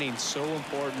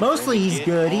 Mostly he's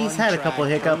good. He's had a couple of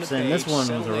hiccups, and this one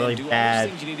was a really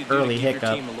bad early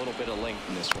hiccup.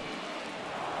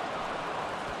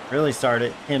 Really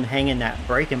started him hanging that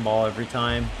breaking ball every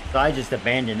time. So I just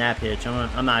abandoned that pitch.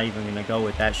 I'm not even going to go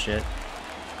with that shit.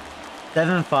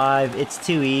 7-5. It's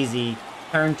too easy.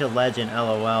 Turn to legend.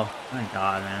 LOL. My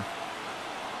God, man.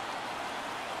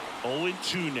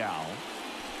 0-2 now.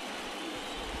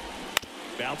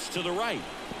 Bounce to the right.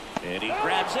 And he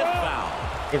grabs it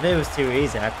foul. If it was too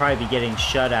easy, I'd probably be getting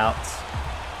shutouts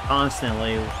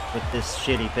constantly with this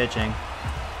shitty pitching.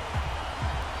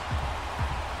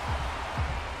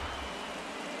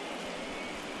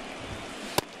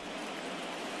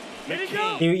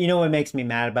 You know what makes me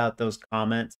mad about those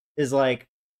comments is like,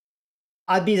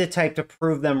 I'd be the type to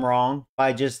prove them wrong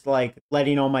by just like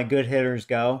letting all my good hitters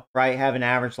go, right? Have an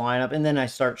average lineup, and then I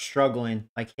start struggling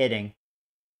like hitting.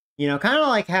 You know, kind of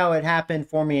like how it happened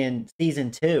for me in season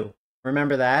 2.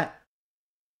 Remember that?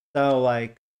 So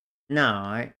like,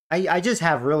 no, I just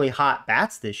have really hot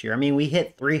bats this year. I mean, we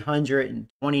hit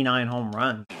 329 home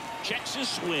runs. Checks his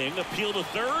swing, appeal to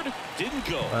third, didn't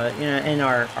go. But you know, and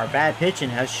our bad pitching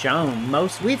has shown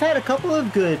we've had a couple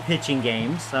of good pitching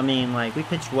games. I mean, like we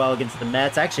pitched well against the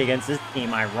Mets, actually against this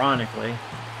team, ironically.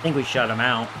 I think we shut them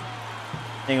out.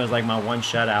 I think it was like my one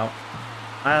shutout.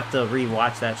 I have to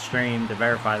re-watch that stream to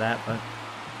verify that, but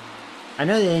I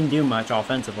know they didn't do much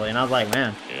offensively, and I was like,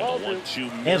 man,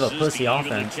 they have a pussy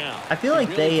offense. I feel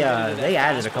like they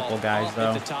added a couple of guys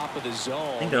though. I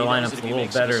think their lineup's a little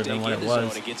better than what it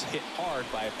was. It gets hit hard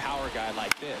by a power guy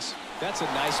like this. That's a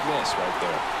nice miss right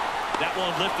there. That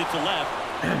one lifted to left.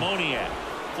 Moniak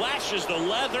flashes the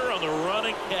leather on the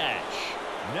running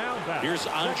catch. Here's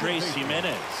Andres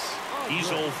Jimenez. He's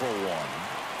 0 for 1.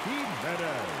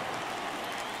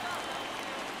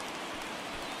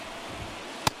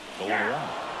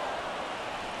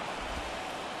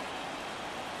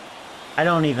 I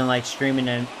don't even like streaming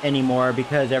anymore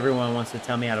because everyone wants to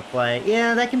tell me how to play.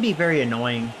 Yeah, that can be very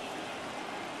annoying.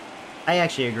 I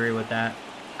actually agree with that.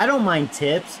 I don't mind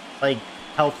tips, like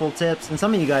helpful tips, and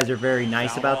some of you guys are very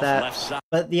nice about that.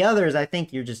 But the others, I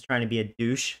think you're just trying to be a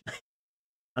douche.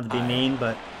 Not to be mean,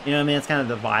 but you know what I mean? It's kind of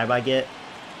the vibe I get.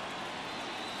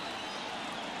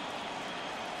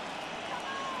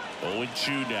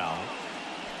 0-2 now.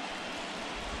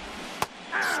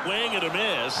 Swing and a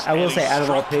miss. I will say, out of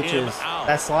all pitches,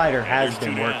 that slider has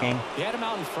been working.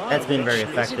 That's been very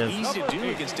effective. It's easy to do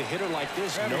against a hitter like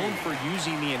this, known for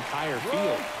using the entire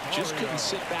field. Just couldn't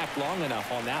sit back long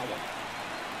enough on that one.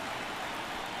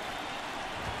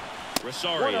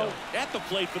 Rosario at the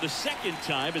plate for the second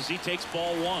time as he takes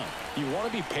ball one. You want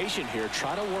to be patient here.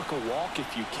 Try to work a walk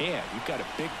if you can. You've got a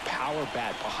big power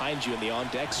bat behind you in the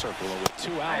on-deck circle. And with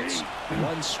 2 outs,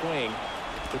 1 swing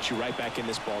puts you right back in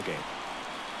this ball game.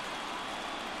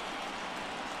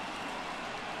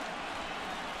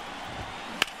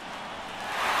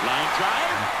 Line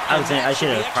drive. I was saying I should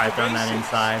have probably thrown that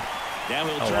inside. Now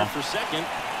he'll turn for second.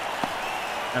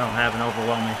 I don't have an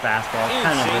overwhelming fastball. It's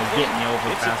kind of a get me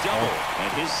over fastball.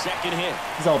 And his second hit.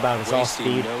 He's all about his off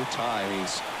speed. No time.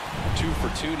 He's 2 for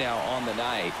 2 now on the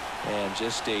night, and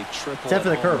just a triple. Except for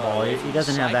the curveball, he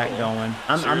doesn't have that going.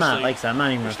 I'm not, like I said, I'm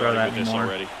not even gonna throw that anymore.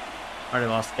 Already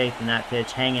lost faith in that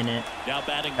pitch, hanging it. Now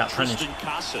batting got punished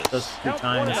those 2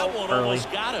 times early.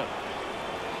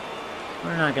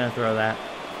 We're not gonna throw that.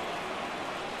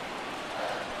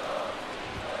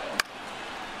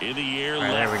 In the air,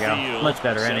 right, there we go. Field, much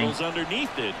better inning.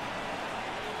 Underneath it.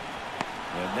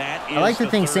 And that is I like to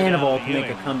think Sandoval can make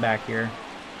a inning. comeback here.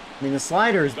 I mean, the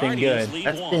slider has been good.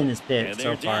 That's been his pitch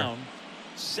so far.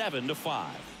 7-5.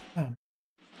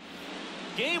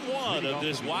 Game 1 of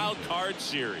this wild card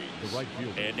series.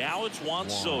 And now it's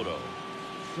Juan Soto.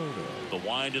 The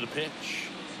wind of the pitch.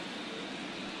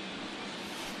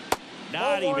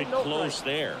 Not even close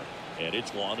there. And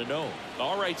it's 1-0.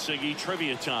 All right, Siggy,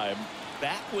 trivia time.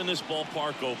 Back when this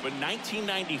ballpark opened,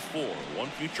 1994, one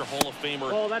future Hall of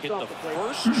Famer hit the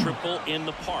first triple in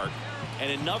the park,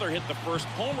 and another hit the first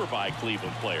homer by a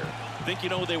Cleveland player. Think you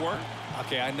know who they were?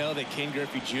 Okay, I know that Ken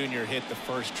Griffey Jr. hit the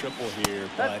first triple here,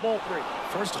 but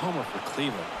first homer for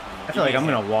Cleveland. I feel like I'm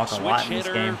going to walk a lot in this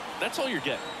game. That's all you're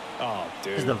getting. Oh,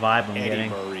 dude. This is the vibe I'm Eddie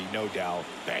getting. Murray, no doubt.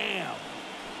 Bam!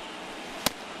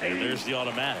 And there's the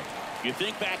automatic. You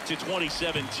think back to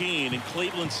 2017, and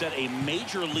Cleveland set a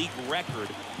major league record.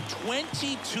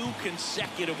 22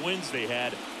 consecutive wins they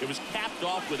had. It was capped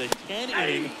off with a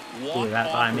 10-inning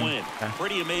walk-off win. Okay.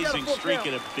 Pretty amazing streak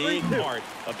and a big part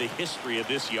of the history of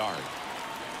this yard.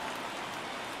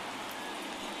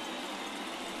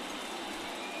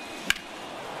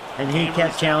 And he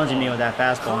kept challenging me with that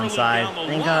fastball inside. I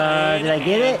think, did I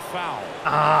get it?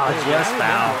 Ah, just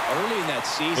foul. Early in that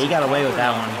season, he got away with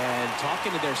that one. And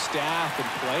talking to their staff and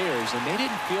players, and they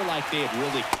didn't feel like they had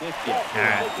really clicked yet. All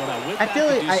right. I feel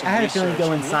like I had a feeling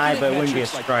go inside, but it wouldn't be a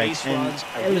strike. And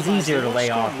it was easier to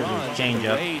lay off because it was a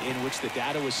changeup. In which the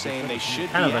data was saying they should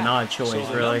kind of an odd choice, so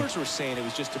the really. numbers were saying it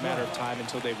was just a matter of time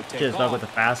until they would take Just off. stuck with the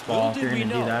fastball if you're going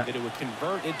to do that. It would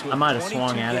convert into a I might have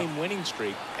swung at it. 22-game winning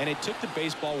streak, and it took the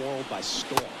baseball world by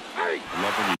storm.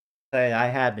 I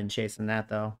have been chasing that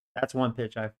though. That's one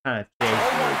pitch I've kind of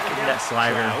chased. That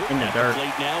slider in the dirt.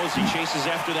 Late now as he chases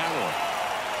after that one.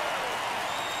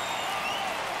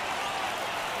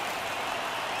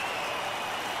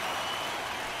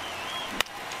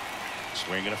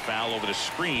 Swinging a foul over the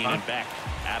screen and back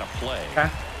out of play. Okay.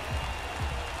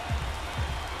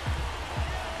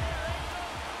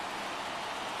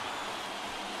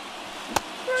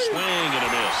 Swing and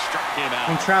a miss. Struck him out.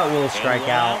 And Trout will strike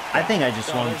out. I think I just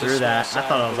swung through that. I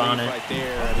thought I was on it.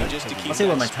 Let's see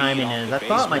what my timing is. I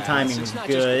thought my timing was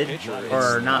good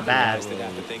or not bad.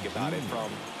 Have to think about it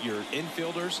from your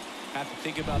infielders. Have to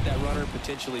think about that runner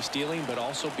potentially stealing, but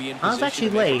also be in position. I was actually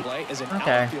to make a late. play. As an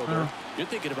Okay. outfielder, you're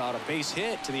thinking about a base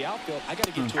hit to the outfield. I got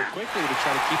to get to it quickly to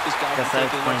try to keep this guy from Guess that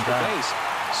taking an explains extra that. base.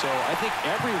 So I think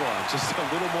everyone just a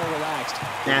little more relaxed.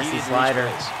 Nasty slider.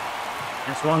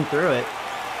 I swung through it.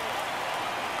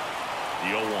 The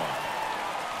 0-1.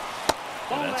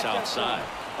 And that's outside.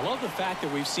 I love the fact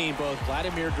that we've seen both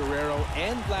Vladimir Guerrero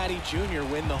and Vladdy Jr.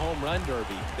 win the home run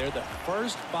derby. They're the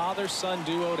first father-son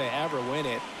duo to ever win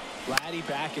it. Vladdy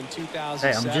back in 2007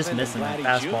 Hey, I'm just missing and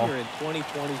that Vladdy fastball. Jr. in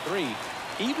 2023.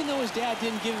 Even though his dad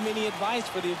didn't give him any advice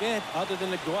for the event other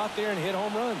than to go out there and hit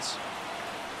home runs.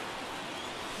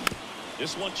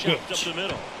 This one chopped up the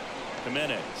middle.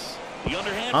 Jimenez. The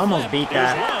underhand Almost flip. beat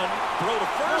There's that. one. Throw to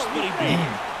first, but he beat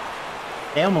it.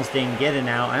 They almost didn't get it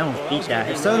out. I almost beat that.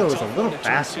 If Soto was a little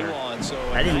faster,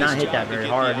 I did not hit that very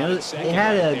hard. It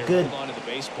had a good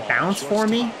bounce for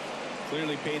me.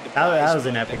 That was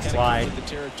an epic slide.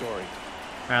 All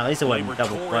right, at least it wasn't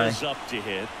double play. Up to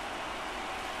hit.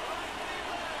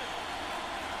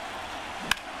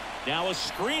 Now a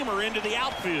screamer into the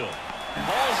outfield.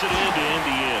 Hauls it into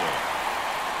Indiana.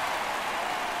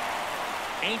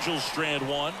 Angels strand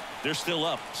one. They're still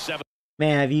up 7.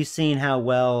 Man, have you seen how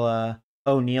well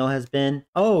O'Neal has been?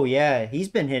 Oh, yeah. He's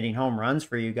been hitting home runs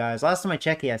for you guys. Last time I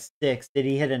checked, he has 6. Did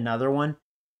he hit another one?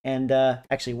 And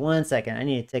actually, 1 second. I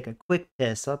need to take a quick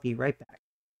piss. I'll be right back.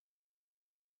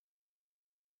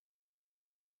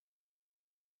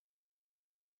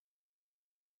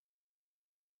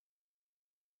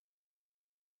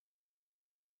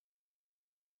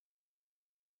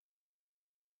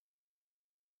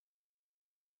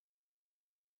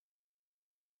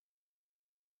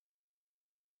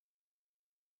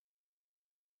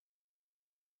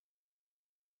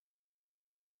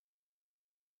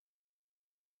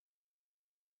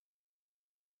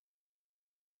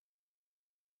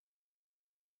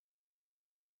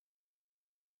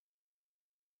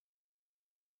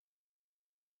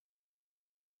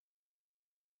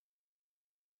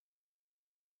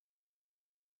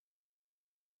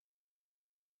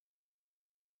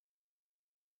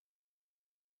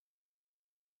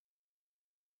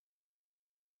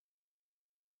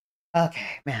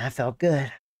 Okay, man, that felt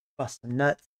good. Bust some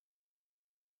nuts.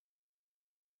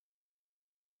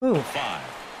 Ooh. 5.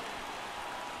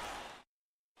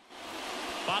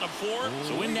 Bottom 4.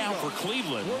 So in now for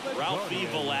Cleveland, Ralphie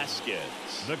Velasquez.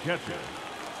 The catcher,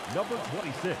 number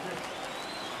 26.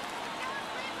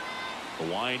 The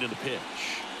wind and the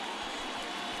pitch.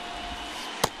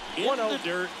 In the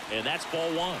dirt, and that's ball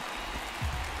 1.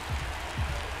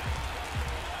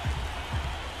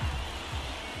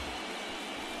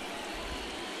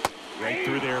 Right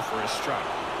through there for a strike.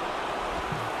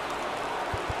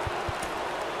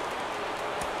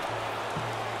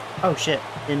 Oh, shit.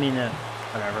 Didn't mean to.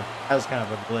 Whatever. That was kind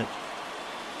of a glitch.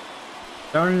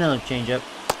 Throwing another changeup.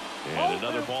 And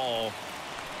another ball.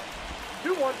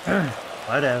 2-1.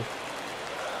 Whatever.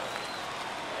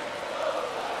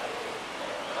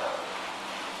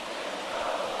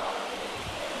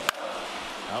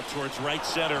 Out towards right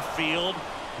center field.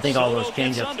 I think all those Soto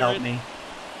gets changeups under helped it. me.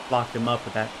 Locked him up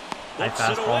with that high Looks it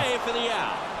fastball. away for the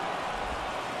out.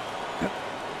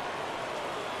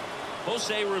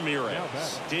 Jose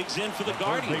Ramirez digs in for the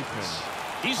Guardians.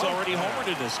 He's already homered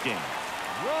in this game.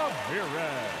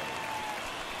 Ramirez.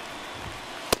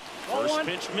 First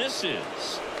pitch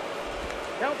misses.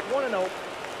 Count 1-0.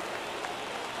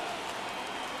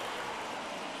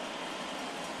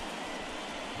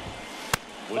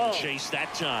 Wouldn't chase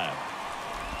that time.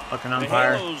 Fucking The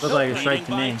umpire. Halos Looked like a strike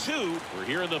leading to by me. 2. We're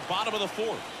here in the bottom of the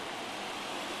 4th.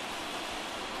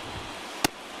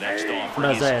 Next off, I'm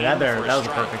gonna say, that was a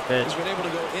perfect pitch. He's been able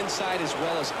to go inside as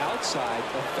well as outside,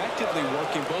 effectively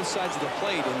working both sides of the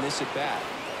plate in this at-bat.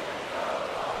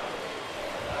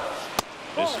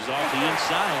 This is off the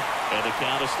inside, and the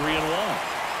count is 3-1.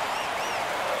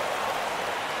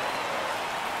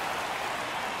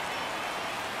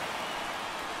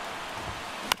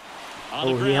 On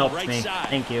the Oh, he ground, helped right me. side.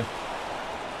 Thank you.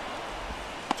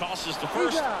 Tosses to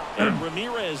first, and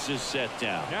Ramirez is set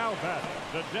down. Now batting,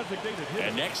 the designated hitter.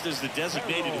 And next is the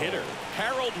designated hitter,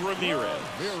 Harold Ramirez.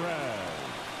 Ramirez.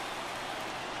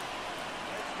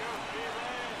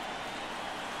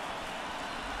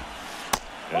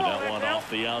 And that one off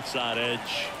the outside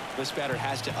edge. This batter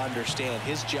has to understand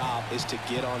his job is to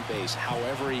get on base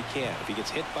however he can. If he gets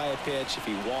hit by a pitch, if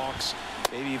he walks,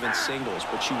 maybe even singles,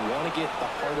 but you want to get the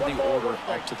heart of the order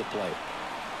up to the plate.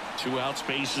 2 outs,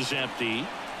 base is empty.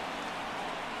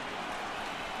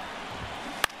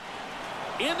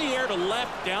 In the air to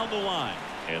left, down the line,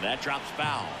 and that drops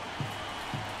foul.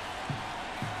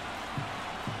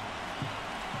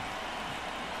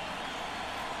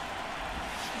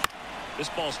 This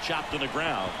ball's chopped to the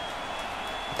ground.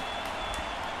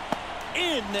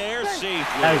 In there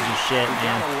safely. That was just shit, You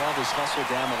man. gotta love his hustle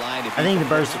down the line. If I he think the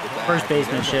can first get to the first bag,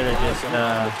 baseman should have just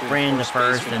ran to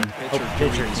first and hope the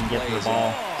pitcher can get to the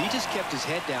ball. He just kept his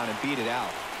head down and beat it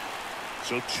out.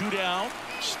 So 2 down.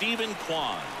 Stephen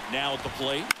Kwan now at the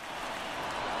plate.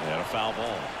 And a foul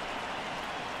ball.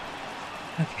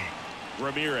 Okay.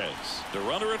 Ramirez, the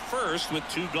runner at first with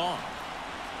 2 gone.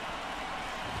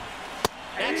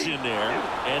 That's in there,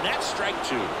 and that's strike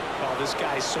 2. Oh, this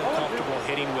guy's so comfortable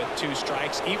hitting with 2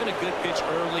 strikes. Even a good pitch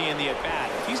early in the at-bat.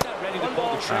 If he's not ready to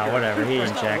pull the trigger, Whatever. He he's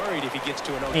didn't not check. worried if he gets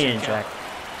to an 0-2 He didn't count. check.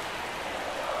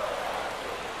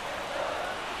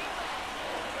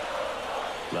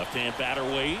 Left-hand batter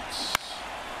waits.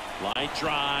 Line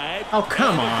drive. Oh,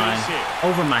 come and a on. base hit.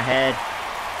 Over my head.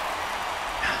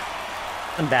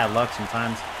 Some bad luck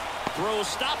sometimes. Throw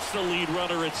stops the lead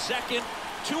runner at second.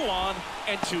 2 on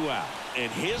and 2 out.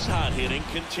 And his hot hitting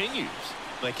continues.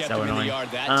 They kept So him in annoying. the yard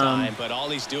that time, but all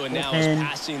he's doing now is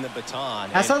passing the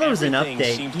baton. I saw there was an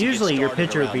Everything seems update. to Usually get your started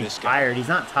pitcher would around be this guy. tired. He's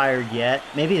not tired yet.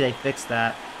 Maybe they fixed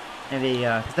that. Maybe,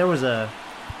 because there was an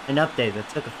update that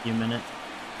took a few minutes.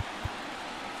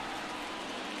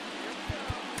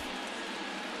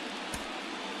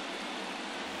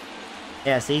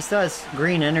 Yeah, see, he still has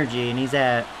green energy, and he's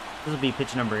at, this will be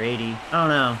pitch number 80. I don't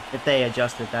know if they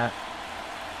adjusted that.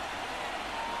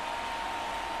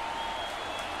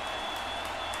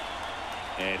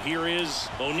 And here is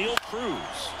O'Neal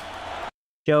Cruz.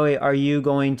 Joey, are you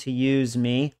going to use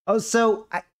me? Oh, so,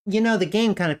 the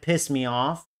game kind of pissed me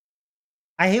off.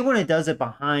 I hate when it does it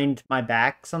behind my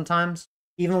back sometimes.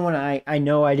 Even when I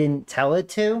know I didn't tell it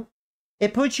to.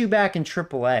 It puts you back in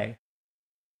AAA.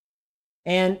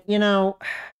 And, you know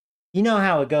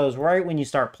how it goes. Right when you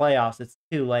start playoffs, it's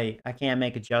too late. I can't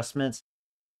make adjustments.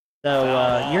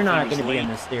 So, you're not going to be in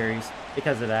this series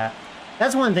because of that.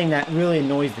 That's one thing that really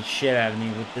annoys the shit out of me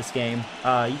with this game.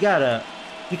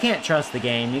 You can't trust the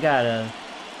game. You gotta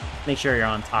make sure you're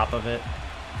on top of it.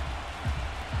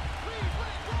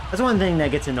 That's one thing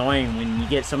that gets annoying when you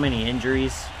get so many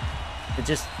injuries. It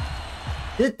just...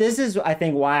 This is, I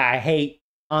think, why I hate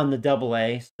on the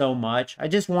AA so much. I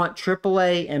just want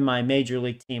AAA in my major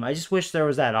league team. I just wish there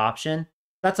was that option.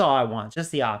 That's all I want, just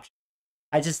the option.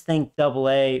 I just think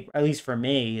AA, at least for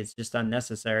me, is just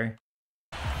unnecessary.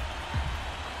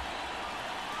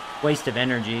 Waste of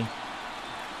energy.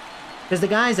 Because the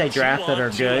guys I draft that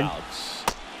are good,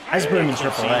 I just put them in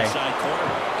AAA. A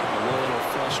little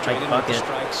frustrated with the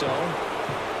strike zone.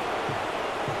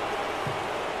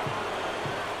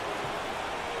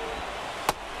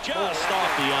 Just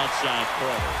off the outside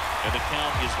corner. And the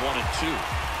count is 1-2.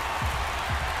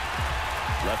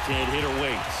 Left-hand hitter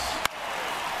waits.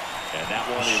 And that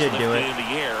one is lifted in the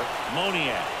air.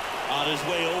 Moniak on his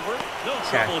way over. No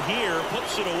trouble here.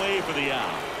 Puts it away for the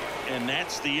out. And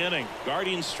that's the inning.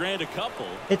 Guardians strand a couple.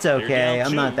 It's okay.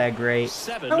 I'm not that great.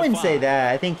 I wouldn't say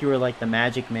that. I think you were like the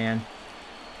Magic Man.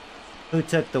 Who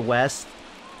took the West?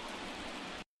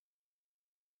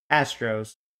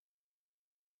 Astros.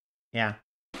 Yeah.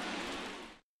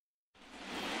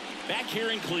 Back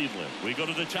here in Cleveland, we go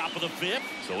to the top of the fifth.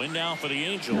 So in now for the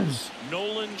Angels,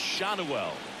 Nolan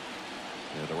Shotwell.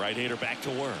 The right-hander back to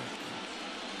work.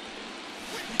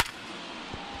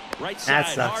 Right side,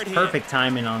 that sucks. Perfect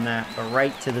timing on that, but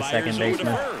right to the second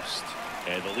baseman.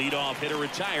 And the leadoff hitter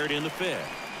retired in the fifth.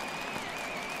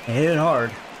 He hit it hard.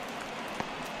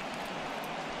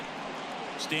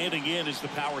 Standing in is the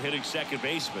power-hitting second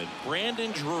baseman,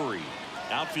 Brandon Drury.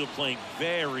 Outfield playing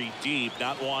very deep,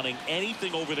 not wanting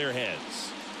anything over their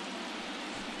heads.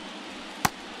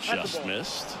 Just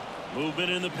missed.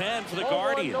 Movement in the pen for the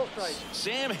Guardians.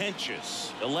 Sam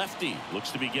Hentges, a lefty,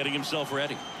 looks to be getting himself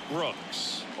ready.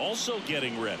 Brooks also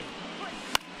getting ready.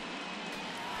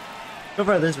 So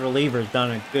far, this reliever's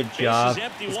done a good job.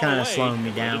 It's kind of slowing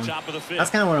me down. That's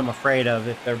kind of what I'm afraid of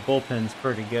if their bullpen's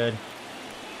pretty good.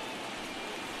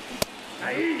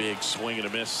 Big swing and a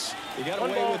miss. He got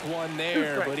away with one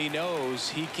there, but he knows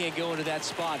he can't go into that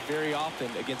spot very often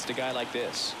against a guy like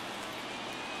this.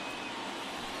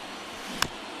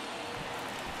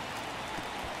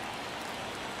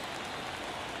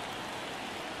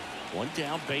 One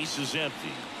down, base is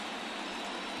empty.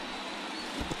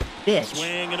 Bitch.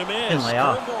 Swing and a miss.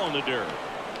 Curveball in the dirt.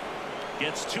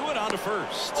 Gets to it on to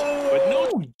first. But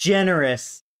no.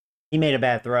 Generous. He made a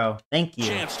bad throw. Thank you.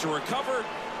 Chance to recover.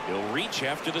 He'll reach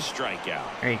after the strikeout.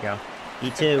 There you go.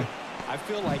 E2. I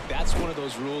feel like that's one of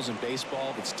those rules in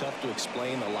baseball that's tough to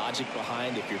explain the logic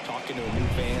behind if you're talking to a new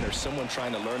fan or someone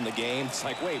trying to learn the game. It's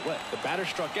like, wait, what? The batter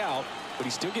struck out, but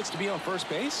he still gets to be on first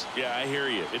base? Yeah, I hear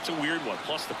you. It's a weird one.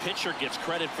 Plus, the pitcher gets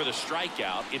credit for the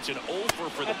strikeout. It's an over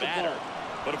for the batter.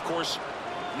 But, of course,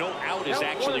 no out is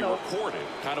actually recorded.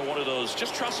 Kind of one of those,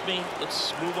 just trust me,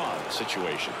 let's move on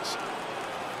situations.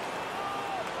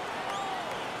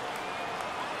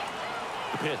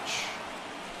 The pitch.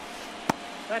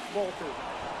 That's ball two.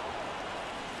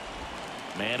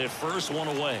 Man at first, one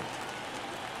away.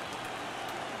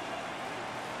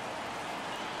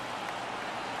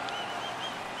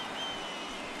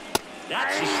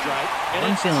 That's a strike. And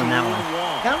I'm feeling that one.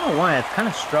 2-1. I don't know why. I've kind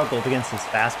of struggled against his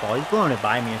fastball. He's blown it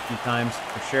by me a few times,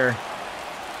 for sure.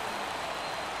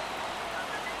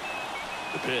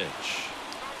 The pitch.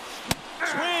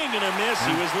 Swing and a miss.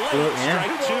 He was late.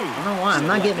 Strike two. I don't know why. I'm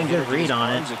not getting a good read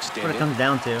on it. That's what it comes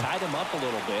down to. Tied him up a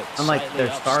little bit. Unlike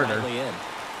their starter.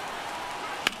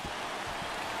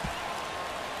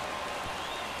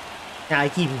 Yeah, he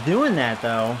keeps doing that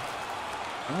though.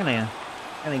 I'm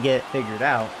gonna get it figured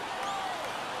out.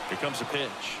 Here comes a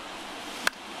pitch.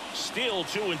 Still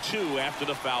 2-2 after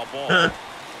the foul ball.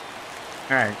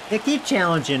 Alright, they keep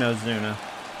challenging Ozuna.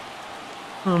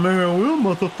 Oh man, will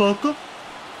motherfucker.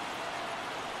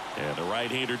 And the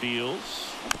right-hander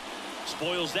deals.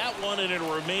 Spoils that one, and it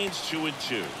remains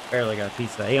 2-2. Barely got a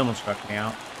piece of that. He almost struck me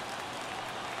out.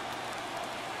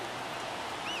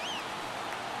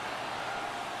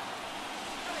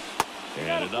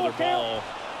 And another ball.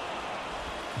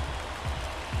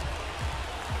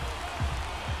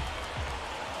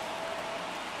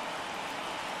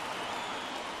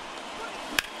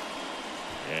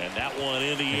 And that one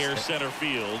in the air center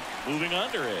field. Moving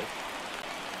under it.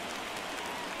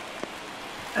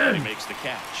 And he makes the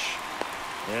catch.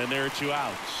 And there are 2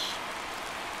 outs.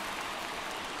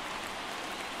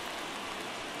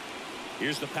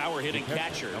 Here's the power hitting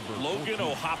catcher, Logan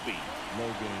O'Hoppe.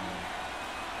 Logan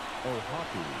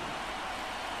O'Hoppe.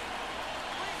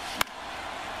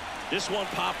 This one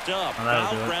popped up. Oh,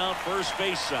 that'll do Foul it. ground, first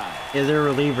base side. Yeah, their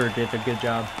reliever did a good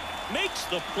job. Makes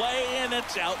the play, and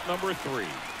it's out number 3.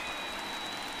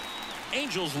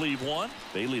 Angels leave one.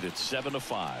 They lead at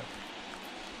 7-5.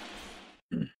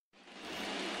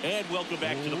 And welcome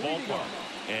back to the ballpark.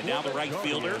 And now the right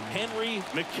fielder, Henry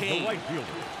The McCain. right fielder,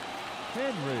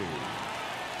 Henry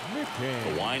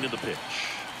McCain. The wind of the pitch.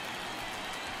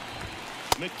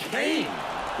 McCain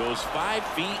goes 5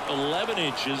 feet 11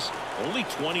 inches, only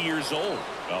 20 years old.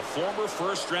 A former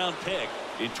first-round pick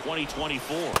in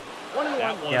 2024.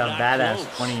 That one Yeah, not badass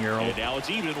close. 20-year-old. And now it's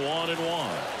even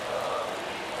 1-1.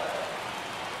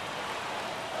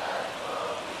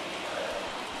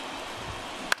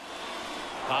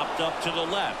 Popped up to the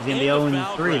left. He's gonna be In the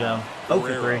 0-3 foul though. ground. 0-3.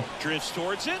 Guerrero drifts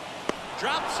towards it,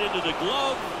 drops into the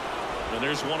glove, and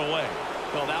there's one away.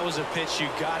 Well, that was a pitch you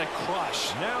got to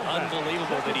crush. Now back.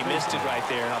 Unbelievable that he missed it right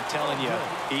there. And I'm telling you,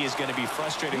 he is going to be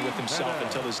frustrated with himself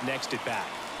until his next at bat.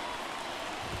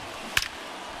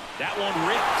 That one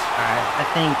ripped. Alright, I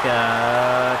think,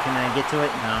 can I get to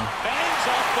it? No. Bangs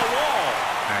off the wall.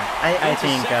 Alright, I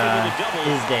think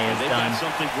his day is done.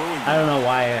 I don't know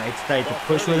why I decided to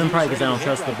push with him, probably because I don't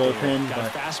trust the bullpen, Got a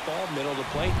but, fastball, middle of the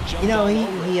plate, you know, jumped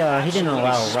all over it. he didn't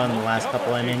allow a Absolutely run the last smoked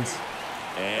couple it. innings.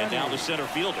 And now the center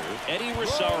fielder, Eddie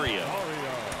Rosario.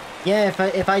 Yeah,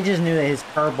 if I just knew that his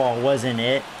curveball wasn't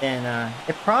it, then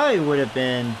it probably would have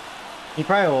been, he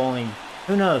probably only,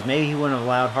 who knows, maybe he wouldn't have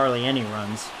allowed hardly any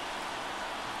runs.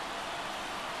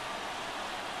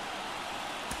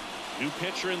 New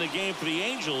pitcher in the game for the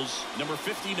Angels, number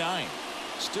 59.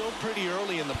 Still pretty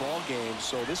early in the ball game,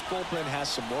 so this bullpen has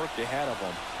some work ahead of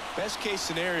them. Best case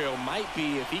scenario might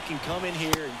be if he can come in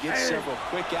here and get several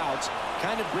quick outs,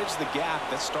 kind of bridge the gap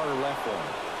that starter left for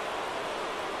him.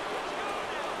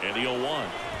 And the 0-1.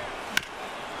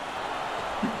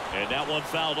 And that one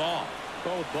fouled off.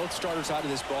 Well, with both starters out of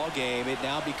this ball game, it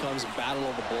now becomes a battle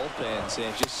of the bullpens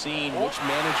and just seeing which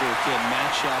manager can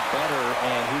match up better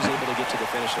and who's able to get to the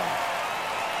finish line.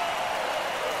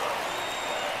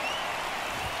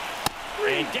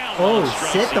 Oh,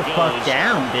 sit the fuck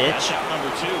down, bitch.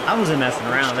 I wasn't messing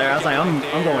around there. I was like, I'm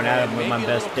going at him with my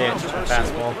best pitch,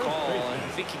 fastball.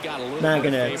 Not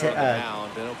gonna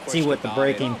see what the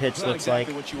breaking pitch looks like.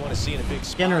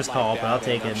 Generous call, but I'll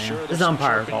take it, man. This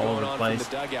umpire's all over the place.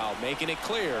 Making it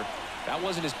clear that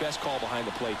wasn't his best call behind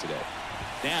the plate today.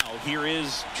 Now here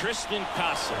is Tristan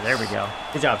Casas. There we go.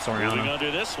 Good job, Moving Soriano.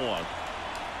 under this one.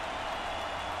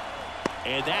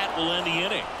 And that will end the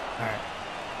inning. All right,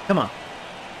 come on.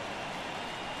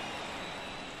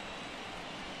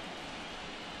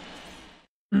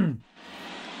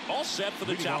 All set for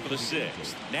the top of the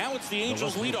 6th. Now it's the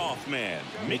Angels leadoff man,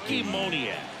 Mickey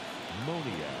Moniak.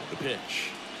 The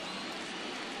pitch.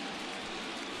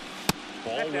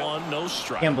 Ball 1, no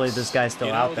strikes. Can't believe this guy's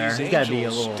still out there. He's got to be a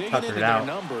little tuckered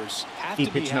out. He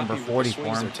pitched number 40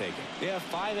 for him. They have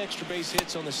 5 extra base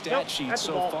hits on the stat sheet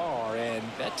so far, and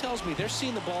that tells me they're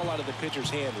seeing the ball out of the pitcher's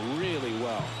hand really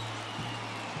well.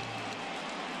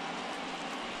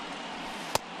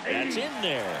 That's in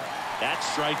there. That's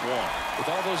strike 1. With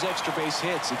all those extra base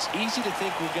hits, it's easy to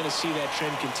think we're going to see that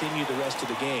trend continue the rest of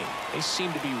the game. They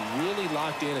seem to be really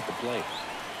locked in at the plate.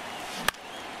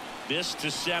 This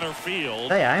to center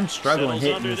field. Hey, I'm struggling Settles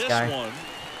hitting under this guy. One.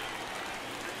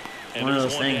 And One of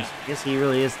there's those one things. down. I guess he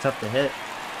really is tough to hit.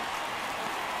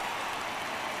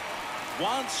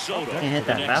 Juan Soto. Can't hit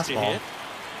for the that next to fastball. hit.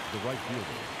 The right fielder,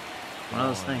 One of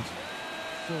those things.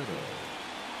 Soto.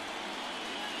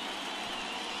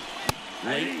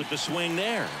 Late with the swing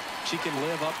there. She can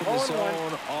live up in the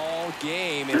zone all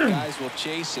game if guys will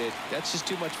chase it. That's just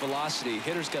too much velocity.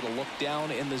 Hitter's got to look down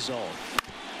in the zone.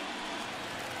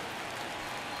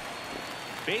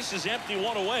 Base is empty,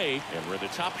 one away, and we're at the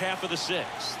top half of the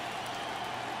 6th.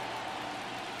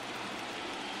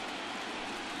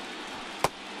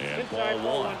 And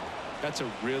ball one. That's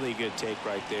a really good take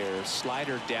right there.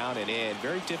 Slider down and in.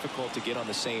 Very difficult to get on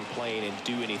the same plane and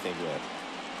do anything with.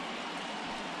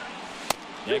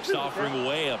 Next offering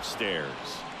way upstairs.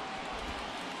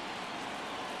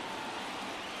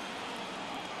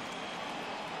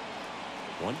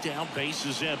 One down, base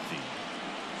is empty.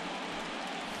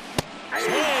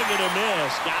 Swing and a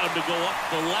miss. Got him to go up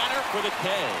the ladder for the K.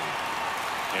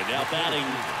 And now batting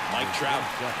Mike Trout.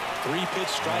 3-pitch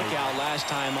strikeout last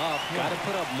time up. Got to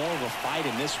put up more of a fight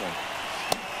in this one.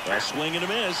 A swing and a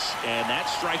miss, and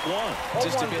that's strike one.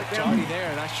 Just a bit tardy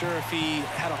there. Not sure if he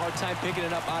had a hard time picking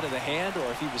it up out of the hand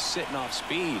or if he was sitting off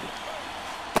speed.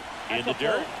 In the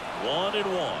dirt,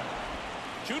 1-1.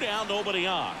 2 down, nobody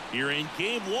on. Here in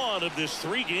game 1 of this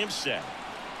 3-game set.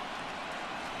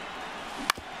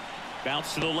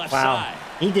 Bounce to the left side.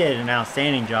 He did an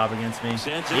outstanding job against me.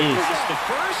 Sends it over just the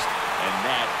first, and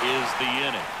that is the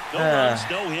inning. No runs,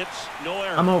 no hits, no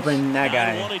errors. I'm hoping that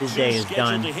guy, his day is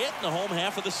done. To hit in the home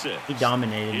half of the 6th. He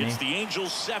dominated me. It's the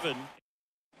Angels 7.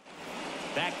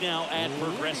 Back now at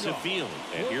Progressive Field.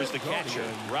 And here's the catcher,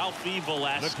 Ralphie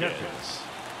Velasquez.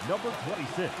 Number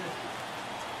 26.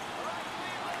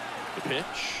 The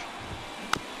pitch.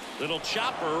 Little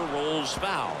chopper rolls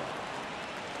foul.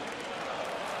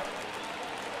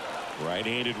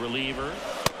 Right-handed reliever.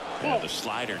 And the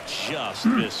slider just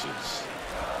misses.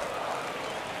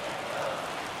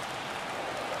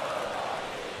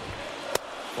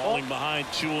 Falling behind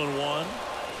 2-1.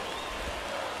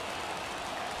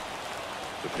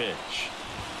 The pitch.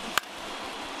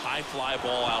 High fly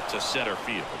ball out to center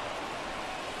field.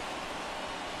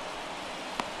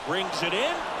 Brings it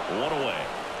in. 1 away.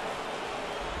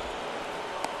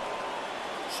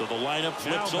 So the lineup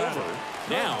flips over.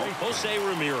 Now, Jose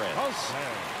Ramirez.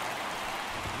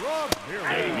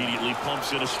 And immediately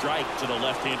pumps in a strike to the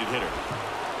left-handed hitter.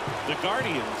 The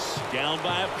Guardians down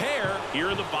by a pair here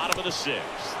in the bottom of the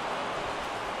 6th.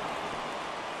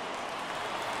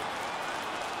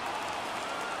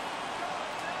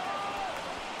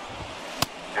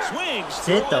 Swings.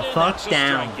 Sit the fuck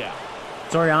down.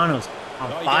 Soriano's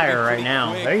on fire right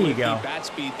now. There you go. Bat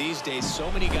speed these days.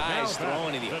 So many guys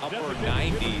throwing in the upper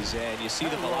 90s, and you see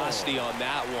the velocity on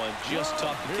that one. Just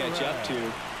tough to catch up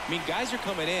to. I mean, guys are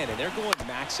coming in, and they're going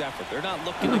max effort. They're not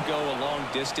looking to go a long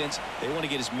distance. They want to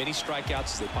get as many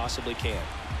strikeouts as they possibly can.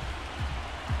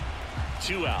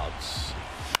 2 outs.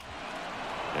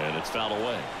 And it's fouled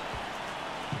away.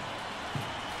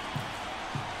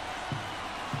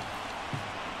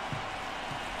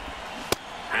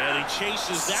 And he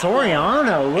chases that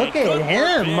Soriano, look at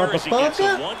him,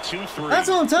 motherfucker. 1-2-3. That's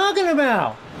what I'm talking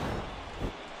about.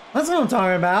 That's what I'm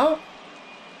talking about.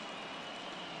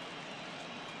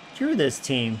 Screw this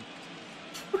team.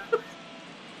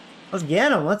 Let's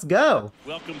get him. Let's go.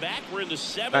 Welcome back. We're in the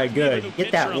 7th. All right, good.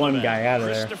 Get that one guy out of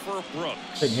there.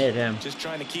 Couldn't hit him. Just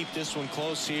trying to keep this one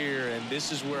close here, and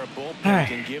this is where a bullpen All right.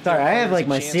 can give. Sorry, I have like a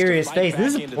my chance serious to face. fight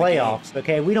This is back into the playoffs, game.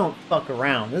 okay? We don't fuck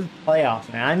around. This is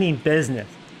playoffs, man. I mean business,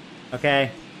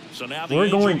 okay? So now We're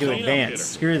going to Angel advance. hitter,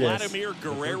 Screw this. Vladimir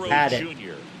Guerrero Had it.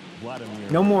 Jr.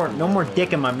 No more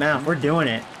dick in my mouth. We're doing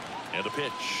it. And the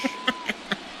pitch.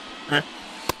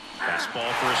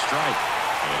 Fastball for a strike.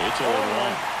 And it's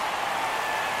 0-1.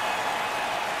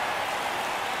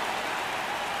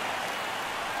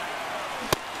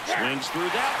 Swings through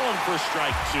that one for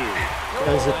strike 2. It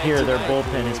does appear their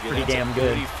bullpen is pretty damn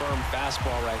good. Pretty firm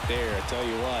fastball right there. I tell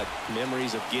you what,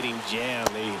 memories of getting jammed,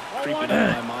 they creeping into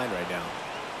my mind right now.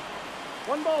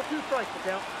 1 ball, 2 strikes to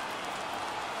count.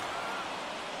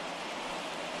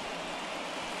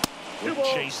 Wouldn't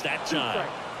chase that time.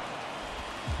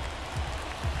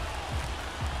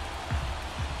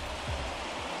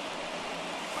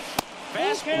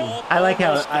 Fastball. I like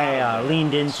how I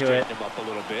leaned into it. Straighten him up a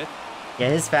little bit. Yeah,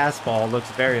 his fastball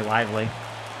looks very lively.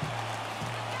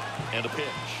 And a pitch.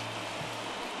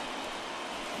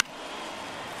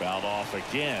 Fouled off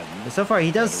again. But so far,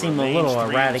 he does seem a little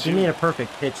erratic. He made a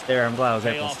perfect pitch there. I'm glad I was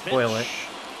able to Payoff spoil it. pitch.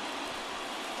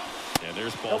 And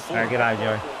there's ball All 4. right, good eye,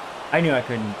 Joey. I knew I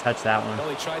couldn't touch that one. Well,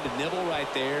 he tried to nibble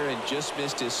right there and just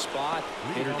missed his spot.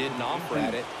 Hitter didn't offer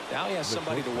at it. Now he has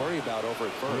somebody to worry about over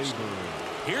at first.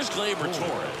 Here's Gleyber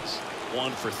Torres.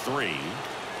 1 for 3.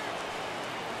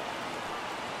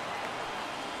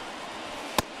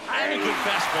 And a good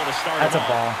fastball to start. That's a him off.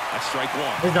 ball. That's strike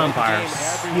 1. His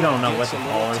umpires, you don't know what's a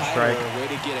ball or strike. Way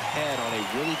to get ahead on a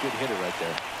really good hitter right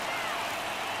there.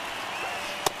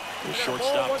 The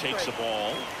shortstop takes the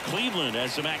ball. Cleveland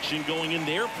has some action going in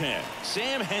their pen.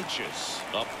 Sam Hentges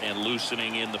up and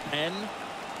loosening in the pen.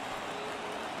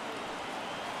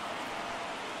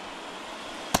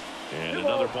 And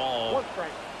another ball. 1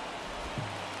 strike.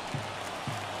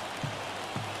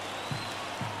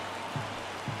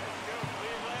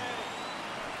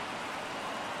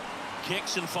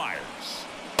 kicks and fires.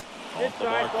 Good Off the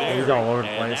side mark ball. there. He's all over the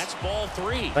And place. that's ball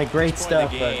 3. Like great This point in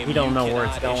stuff, the but game, you don't know where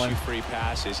cannot it's going. issue free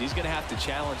passes. He's going to have to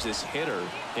challenge this hitter.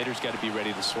 Hitter's got to be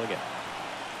ready to swing it.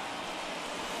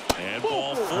 And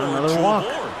ball 4. Another to walk.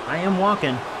 aboard. I am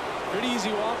walking. Pretty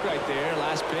easy walk right there.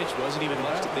 Last pitch wasn't even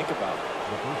much to think about.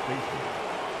 The first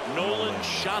baseman. Nolan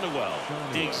Shotwell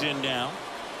digs in now.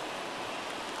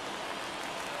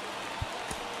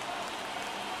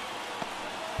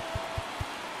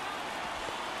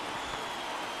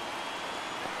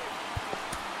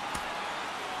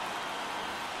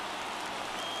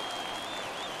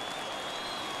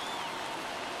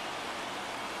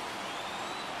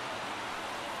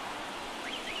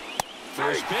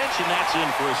 First pitch, and that's in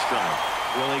for a strike.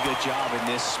 Really good job in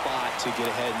this spot to get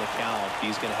ahead in the count.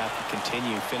 He's going to have to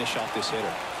continue, finish off this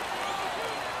hitter.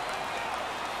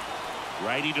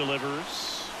 Righty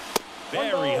delivers.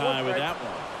 Very high with that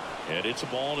one. And it's a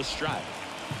ball and a strike.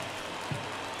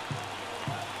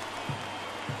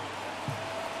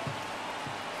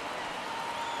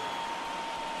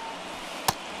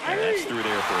 And that's through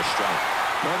there for a strike.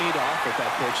 No need to offer that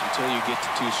pitch until you get to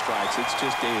 2 strikes. It's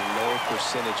just a low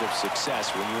percentage of success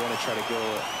when you want to try to go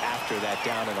after that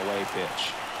down and away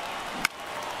pitch.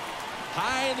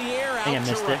 High in the air, out I think I to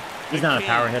missed it. right. He's not a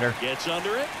power McCann hitter. Gets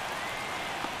under it.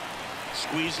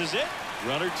 Squeezes it.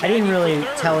 Runner I didn't tagging really for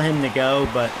third. tell him to go,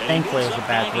 but And he thankfully it moves was a up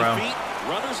bad 90 throw. feet.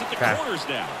 Runners at the Okay. corners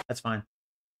now. That's fine.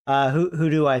 Who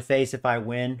do I face if I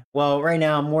win? Well, right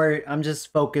now I'm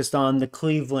just focused on the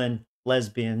Cleveland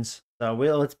Lesbians. So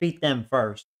let's beat them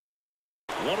first.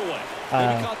 One away.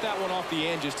 Maybe caught that one off the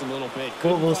end just a little bit.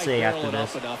 We'll Couldn't quite see barrel after it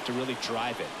up this. enough to really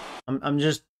drive it. I'm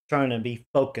just trying to be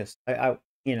focused. I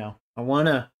want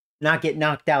to not get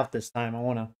knocked out this time. I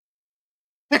want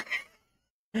to.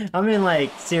 I'm in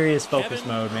like serious focus Kevin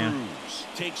mode, man. Cruz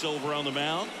takes over on the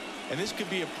mound. And this could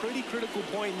be a pretty critical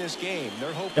point in this game.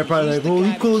 They're hoping They're probably he's like, "Well, the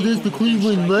he guy to called keep us them the within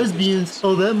Cleveland striking Lesbians." distance.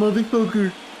 Oh, that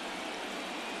motherfucker.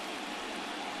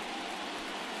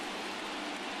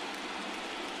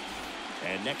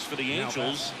 And next for the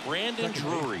Angels, Brandon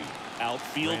Drury.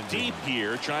 Outfield deep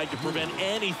here, trying to prevent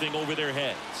anything over their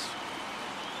heads.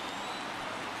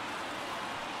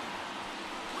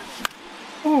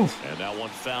 Oof. And that one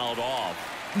fouled off.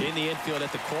 In the infield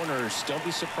at the corners, don't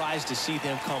be surprised to see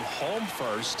them come home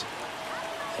first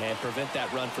and prevent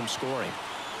that run from scoring.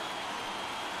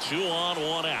 2 on,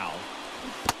 1 out.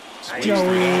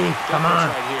 Joey, come on.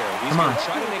 Right here. He's Come going on. to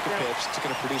try to make a pitch that's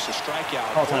going to produce a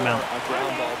strikeout Call or timeout. a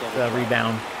ground ball double The play.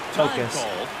 rebound. Time Focus.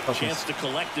 called. Focus. Chance to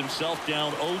collect himself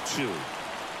down 0-2.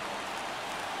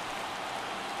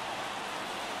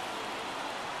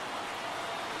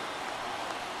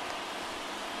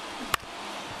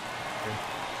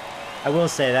 I will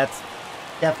say that's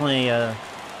definitely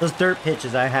those dirt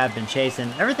pitches I have been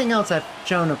chasing. Everything else I've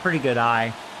shown a pretty good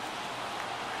eye.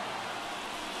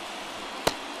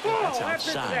 That's that pitch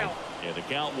is outside. out. Yeah, the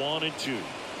count 1-2.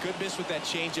 Good miss with that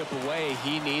changeup away.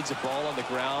 He needs a ball on the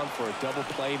ground for a double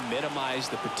play, minimize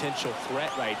the potential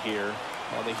threat right here.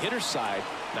 On the hitter's side,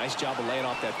 nice job of laying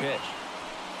off that pitch.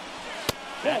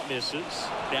 That misses.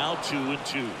 Now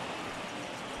 2-2.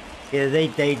 Yeah,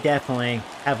 they definitely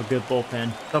have a good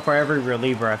bullpen. So far, every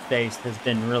reliever I've faced has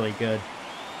been really good.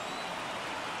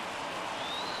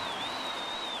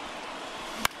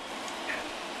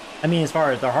 I mean, as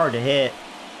far as they're hard to hit,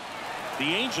 The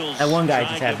Angels That one guy trying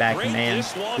just had to back break command,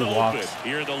 this one 2 open walks.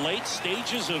 here in the late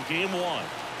stages of game 1.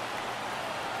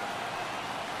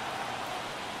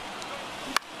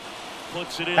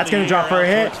 Puts it in That's the gonna drop air for a out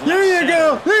hit. towards There left you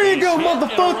go. center. There you He's go, hit, and a run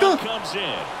motherfucker. comes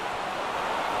in.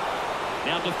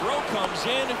 Now the throw comes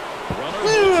in. Runner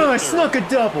Ooh, I moves at snuck third. a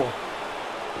double.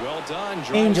 Well done.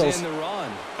 Drives Angels. in the run.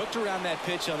 Hooked around that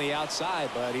pitch on the outside,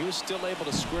 but he was still able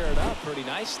to square it up pretty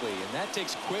nicely. And that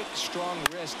takes quick, strong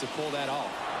wrist to pull that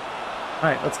off. All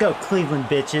right, let's go, Cleveland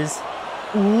bitches.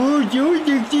 Ooh, George,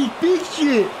 this big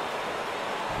shit.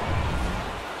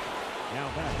 Now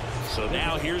back. So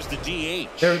now here's the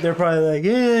DH. They're probably like, it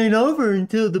ain't over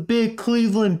until the big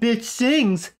Cleveland bitch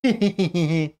sings.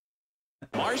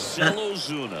 Marcell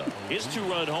Ozuna. His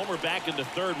 2-run homer back into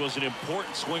third was an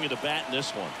important swing of the bat in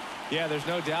this one. Yeah, there's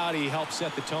no doubt he helped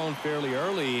set the tone fairly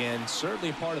early, and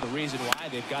certainly part of the reason why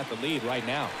they've got the lead right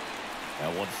now.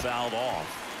 That one fouled off.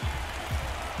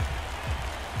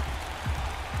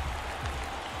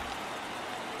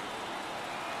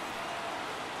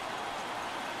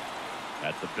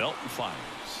 At the belt and fires.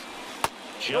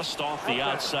 Just off the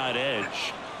outside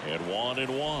edge. And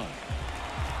 1-1.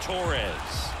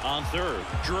 Torres on third.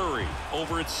 Drury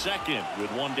over at second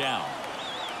with 1 down.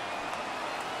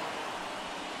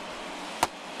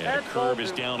 And the curve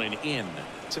is down and in.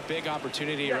 It's a big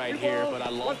opportunity right here, but I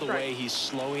love the way he's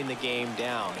slowing the game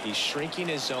down. He's shrinking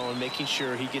his zone, making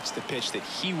sure he gets the pitch that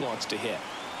he wants to hit.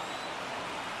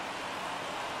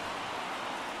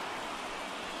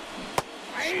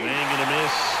 Swing and a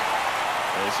miss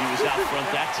as he was out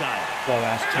front that time. Slow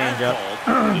ass changeup.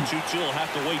 The 2-2 will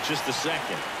have to wait just a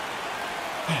second.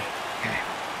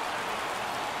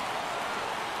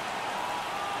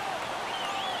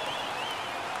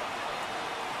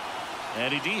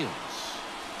 And he deals.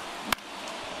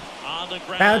 On the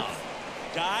ground.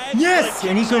 Yes!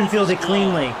 And he couldn't field it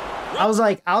cleanly. I was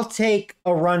like, I'll take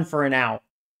a run for an out.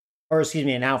 Or excuse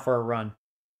me, an out for a run.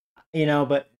 You know,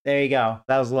 but there you go.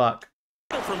 That was luck.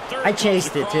 I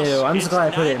chased it too. I'm just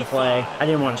glad I put it in play. I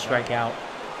didn't want to strike out.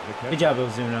 Good job,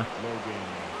 Ozuna.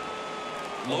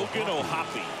 Logan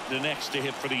O'Hoppe, the next to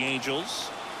hit for the Angels.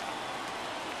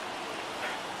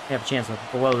 You have a chance to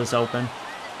blow this open.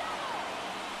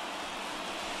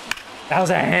 That was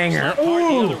a hanger.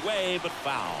 Ooh. The other way, but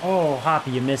foul. Oh,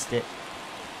 Hoppy, you missed it.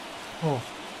 Oh.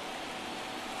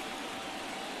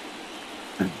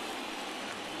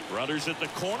 Runners at the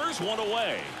corners, one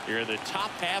away. Here in the top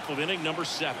half of inning number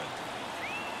 7.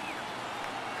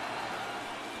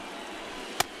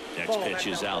 Next pitch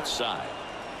is outside.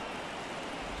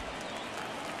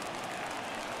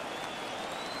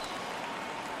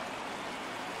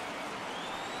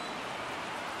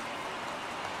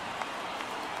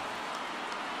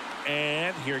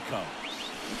 And here it comes.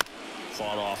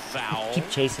 Fought off foul. Keep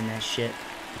chasing that shit.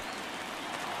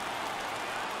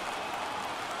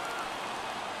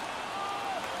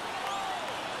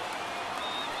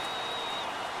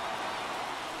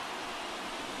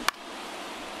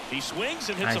 He swings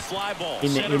and hits a fly ball. He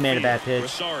made a bad pitch.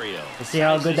 Rosario. You see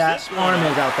how good that arm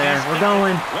is out there. We're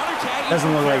going.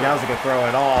 Doesn't look like that was a good throw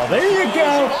at all. There you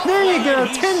go. There you go.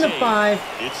 10-5.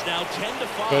 It's now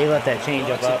 10-5. Yeah, he left that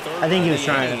changeup up. I think he was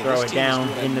trying to throw it down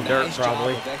in the dirt,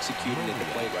 probably. All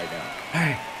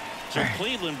right. So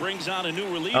Cleveland brings on a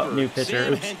new reliever. Oh, new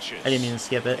pitcher. Oops. I didn't mean to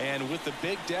skip it. And with the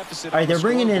big deficit, all right, they're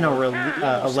bringing in a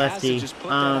lefty.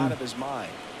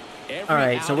 All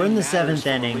right, so we're in the 7th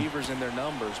inning. In their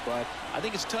numbers, but I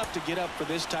think it's tough to get up for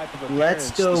this type of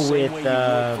let's go with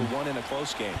one in a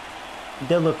close game.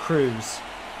 De La Cruz.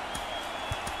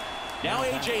 Now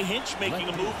A.J. Hinch making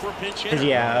a move for a pinch hitter.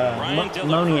 Yeah,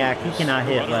 Moniak, he cannot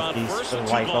hit lefties for the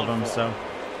life of him. So,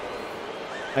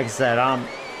 like I said,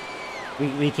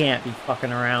 we can't be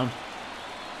fucking around.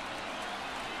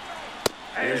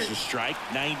 There's the strike,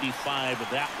 95 of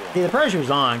that one. See, the pressure's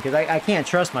on because I can't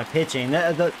trust my pitching.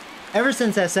 Ever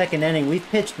since that 2nd inning, we've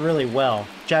pitched really well.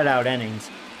 Shutout innings.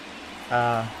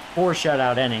 4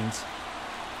 shutout innings.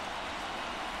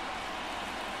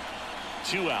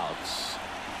 2 outs.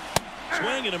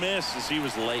 Swing and a miss as he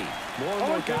was late. More and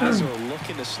more guys are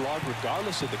looking to slug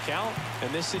regardless of the count.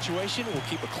 In this situation, we'll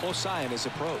keep a close eye on his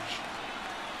approach.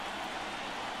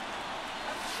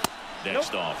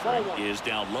 Next offering is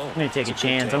down low. I'm going to take a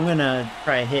chance. I'm going to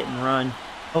try a hit and run.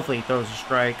 Hopefully he throws a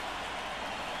strike.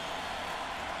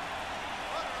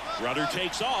 Rudder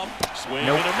takes off. Swing and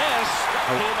a miss.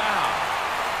 Struck him out.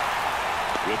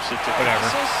 Whips it to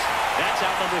Casas. That's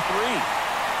out number 3.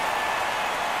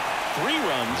 3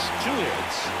 runs, 2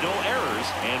 hits, no errors,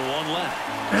 and 1 left.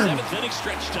 7th inning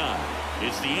stretch time.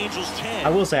 It's the Angels 10. I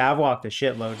will say I've walked a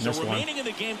shitload in this one. Remaining in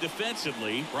the game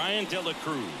defensively, Brian De La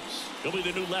Cruz. He'll be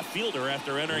the new left fielder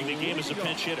after entering the game as a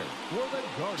pinch hitter.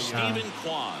 Stephen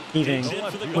Kwan. Stephen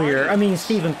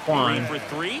Kwan. 3 for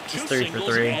 3. He's 3 for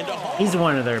 3. He's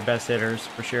one of their best hitters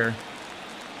for sure.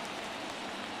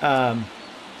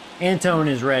 Antone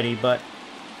is ready, but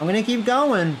I'm gonna keep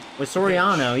going with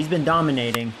Soriano. He's been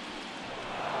dominating.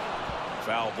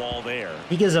 Foul ball there.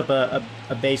 He gives up a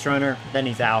base runner, then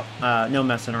he's out. No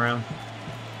messing around.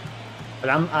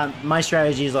 But my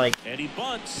strategy is like,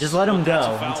 just let them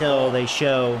go until they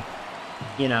show,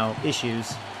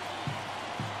 issues.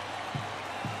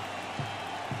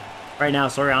 Right now,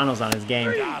 Soriano's on his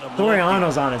game.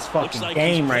 Soriano's on his fucking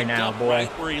game right now, boy. Right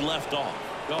where he left off.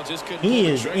 Well, just he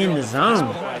is in the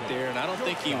zone right there, and I don't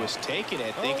think he was taking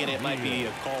it, thinking it might be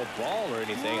a called ball or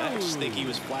anything. I just think he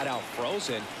was flat out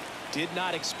frozen. Did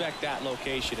not expect that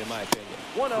location, in my opinion.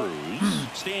 Cruz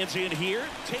stands in here,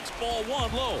 takes ball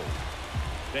 1 low.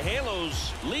 The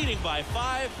Halos leading by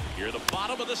 5. Here at the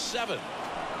bottom of the 7th.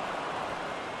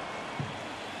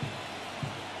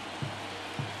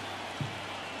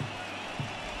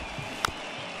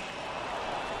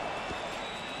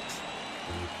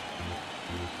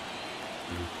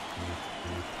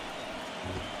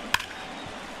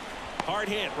 Hard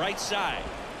hit, right side.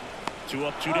 2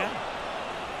 up, 2 down.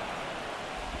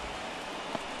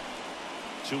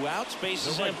 2 outs,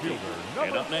 bases The right empty. fielder, And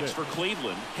number up next 6. for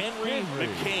Cleveland, Henry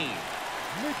McCain.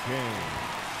 McCain.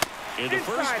 And the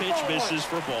first pitch misses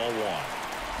for ball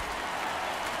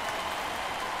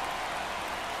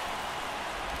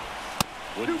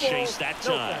 1. Wouldn't chase that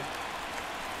time.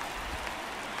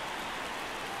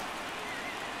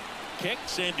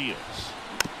 Kicks and deals.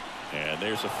 And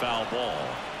there's a foul ball.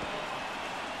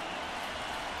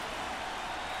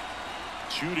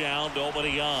 2 down,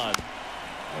 nobody on.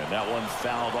 And that one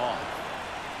fouled off.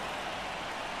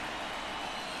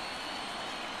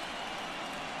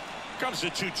 Comes a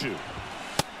 2-2.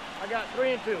 I got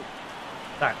 3 and 2.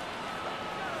 Sorry.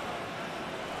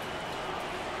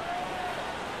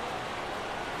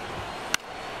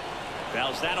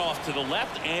 Fouls that off to the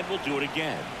left, and we'll do it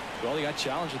again. Well, he got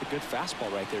challenged with a good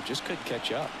fastball right there. Just couldn't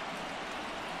catch up.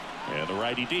 And the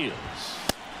righty deals.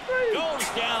 Goes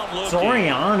down looking.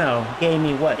 Soriano gave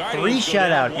me, what, 3 Guardians go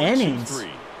down shutout 1, 2, innings? 3.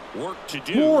 Work to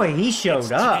do. Boy, he showed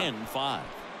It's up. 10-5.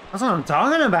 That's what I'm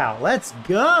talking about. Let's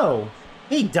go.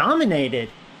 He dominated.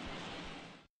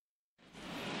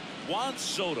 Juan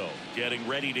Soto getting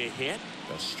ready to hit.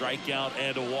 A strikeout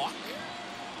and a walk.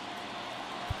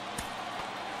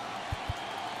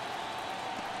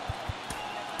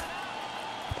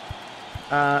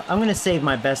 I'm going to save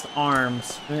my best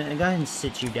arms. Go ahead and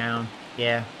sit you down.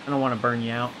 Yeah, I don't want to burn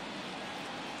you out.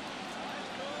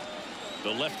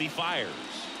 The lefty fires.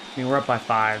 I mean, we're up by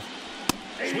 5.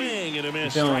 Swing and a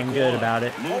miss. Feeling Strike good 1. about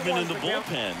it. Moving in the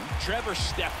bullpen. Trevor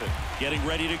Steffen getting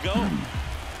ready to go.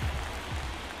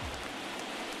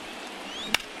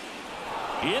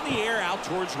 In the air out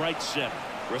towards right center.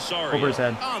 Rosario Over his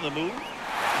head. on the move.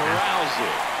 Corrals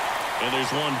it. And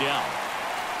there's 1 down.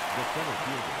 The center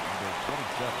fielder, number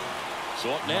 27.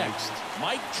 So up next,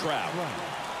 Mike Trout.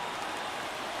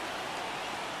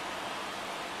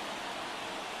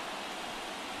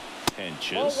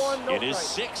 Pinches. Ball 1, no In his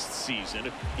strike. 6th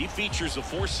season, he features a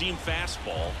 4-seam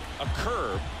fastball, a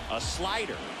curve, a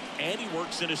slider, and he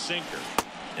works in a sinker.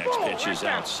 Next Ball, pitch right is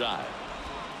down. outside.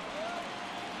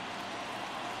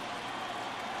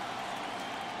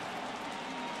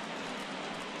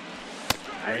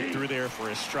 Right through there for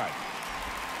a strike.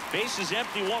 Base is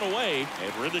empty, 1 away,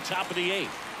 and we're in the top of the 8th.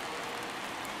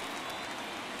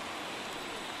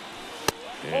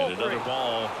 And another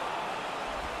ball.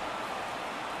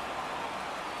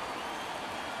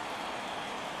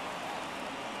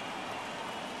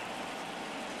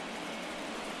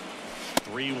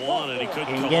 And he couldn't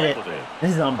Didn't come get up it. with it.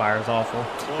 This umpire's awful.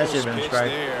 That should have been a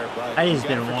strike. I just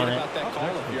didn't want it. About that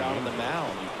call if you're out on the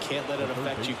mound. You can't let it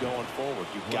affect you going forward.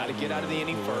 You've got to get out of the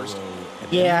inning first.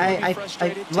 And then Yeah, if you wanna be I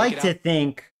frustrated, take like it to out.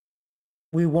 think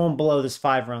we won't blow this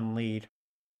 5-run lead.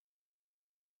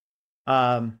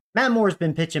 Matt Moore's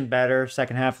been pitching better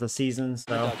second half of the season,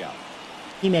 so Dugout.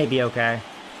 he may be okay.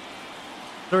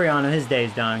 Soriano, his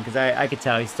day's done because I could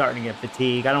tell he's starting to get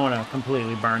fatigued. I don't want to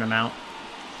completely burn him out.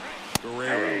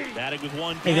 Guerrero batting with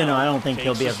 1 down. Even though I don't think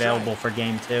he'll Takes be a strike. available for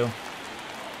game 2.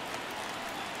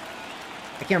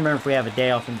 I can't remember if we have a day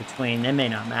off in between. It may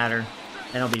not matter.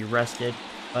 Then he'll be rested.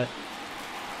 But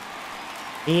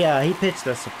he pitched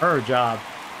a superb job.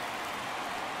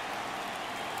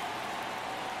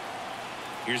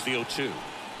 Here's the 0-2.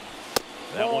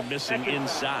 That one missing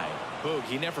inside. Boog,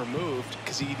 he never moved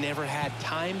because he never had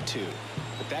time to.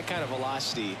 With that kind of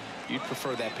velocity, you'd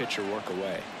prefer that pitcher work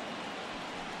away.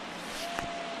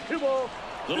 2 balls.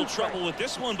 Little trouble with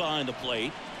this one behind the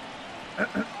plate.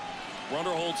 Runner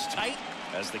holds tight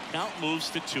as the count moves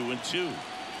to 2-2.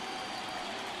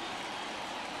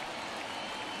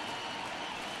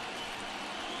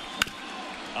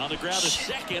 On the ground, a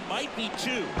second, might be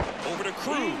 2. Over to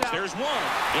Cruz. There's 1.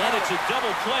 And it's a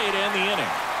double play to end the inning.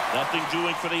 Nothing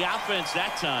doing for the offense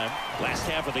that time. Last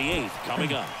half of the 8th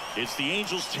coming up. It's the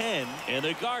Angels 10 and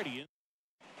the Guardians.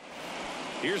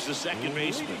 Here's the second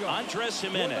baseman, Andres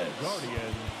Jimenez.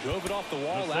 Guardian. Drove it off the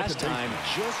wall The last second time.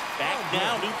 baseman. Just Back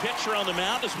now, new pitcher on the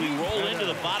mound as we roll into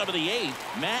the bottom of the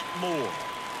 8th, Matt Moore.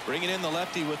 bringing in the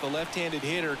lefty with the left-handed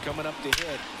hitter coming up to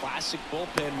hit. Classic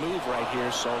bullpen move right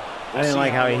here. So I didn't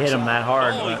like how he hit him that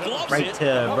hard, Oh, he but gloves right it.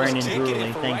 to Brandon Taking it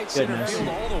Drewley, for thank right center goodness. field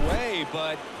all the way,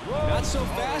 but not so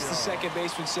fast, the second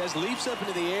baseman says. Leaps up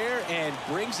into the air and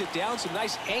brings it down. Some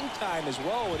nice hang time as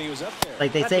well when he was up there.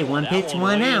 Like they say, one That pitch, one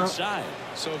one way out. inside.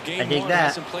 So I game dig one that.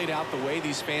 hasn't played out the way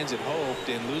these fans had hoped,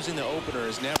 and losing the opener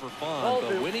is never fun.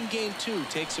 But winning game 2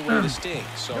 takes away the sting.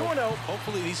 So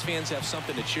hopefully these fans have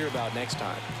something to cheer about next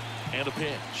time. And a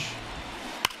pitch.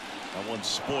 That one's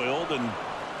spoiled, and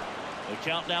the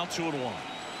count now 2-1.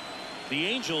 The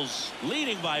Angels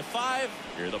leading by 5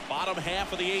 here the bottom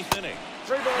half of the 8th inning.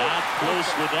 Not close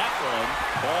with that one.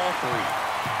 Ball 3.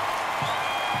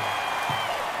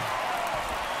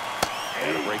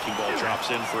 breaking ball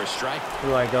drops in for a strike. Who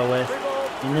do I go with?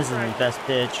 And this is his best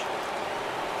pitch.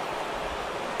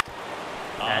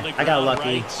 Okay, I got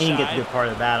lucky. He didn't get the good part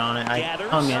of the bat on it. I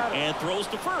hung it. And throws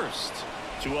to first.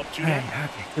 2 up, 2 down.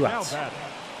 Okay, 2 outs.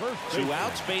 2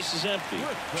 outs, base is empty.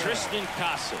 Tristan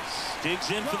Casas digs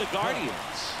in for the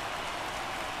Guardians.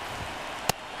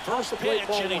 First pitch,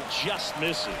 and he just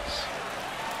misses.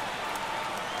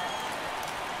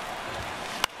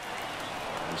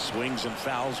 He swings and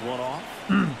fouls one off.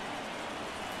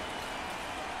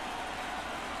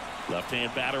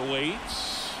 Left-hand batter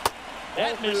waits.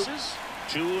 That misses.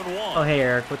 2-1. Oh, hey,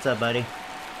 Eric. What's up, buddy? And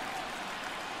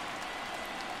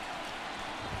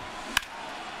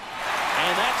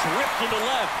that's ripped into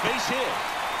left. Base hit.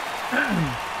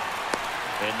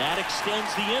 And that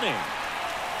extends the inning.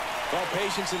 Well,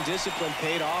 patience and discipline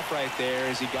paid off right there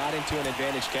as he got into an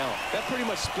advantage count. That pretty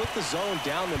much split the zone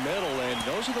down the middle, and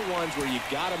those are the ones where you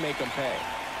got to make them pay.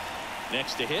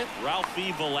 Next to hit,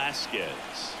 Ralphie Velasquez.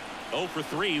 0 for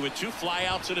 3 with 2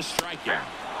 flyouts and a strikeout.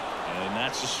 And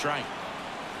that's a strike.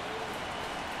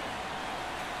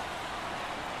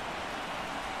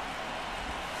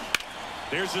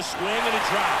 There's a swing and a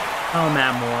drive. Oh,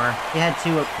 Matt Moore. He had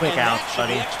 2 quick outs,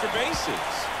 buddy. Extra bases.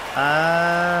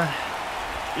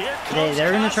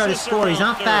 They're going to try to score. He's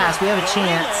not fast. We have a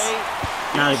chance.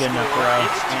 Not a good enough throw.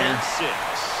 Yeah.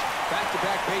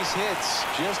 Back-to-back base hits.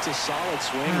 Just a solid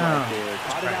swing right there.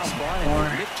 Caught it out front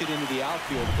and ripped it into the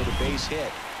outfield for the base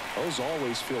hit. Those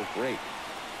always feel great.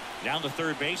 Down to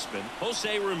third baseman,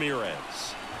 Jose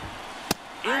Ramirez.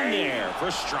 In there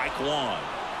for strike 1.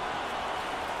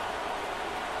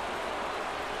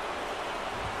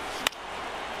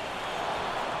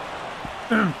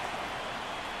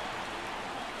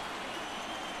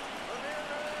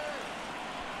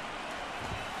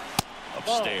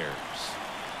 Upstairs.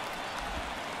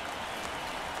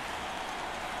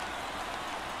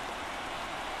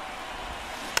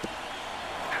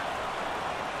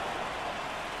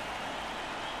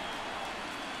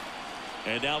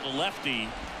 And now the lefty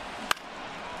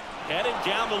headed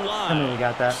down the line. I mean, you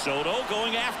got that. Soto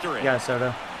going after it. You got it,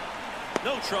 Soto.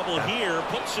 No trouble here.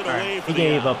 Puts it away for He the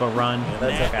gave out. up a run.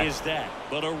 That's That okay. is that.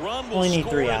 But a run will Only need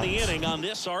score 3 in the outs. inning on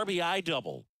this RBI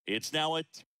double. It's now at.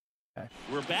 Okay.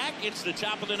 We're back. It's the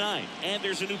top of the 9th, and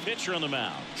there's a new pitcher on the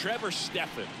mound, Trevor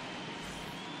Steffen.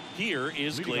 Here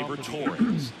is Leading Gleyber off the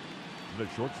Torres. The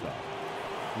shortstop,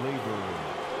 Gleyber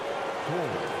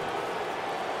Torres.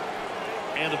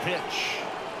 And the pitch.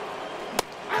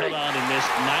 Cut on and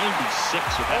missed 96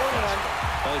 with that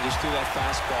fastball. Well, he just threw that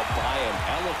fastball by him,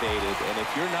 elevated, and if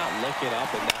you're not looking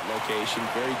up in that location,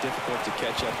 very difficult to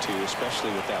catch up to,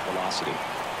 especially with that velocity.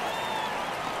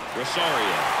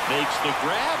 Rosario makes the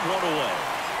grab, 1 away.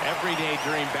 Every day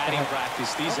during batting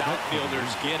practice, these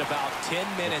outfielders get about 10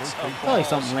 minutes of felt like balls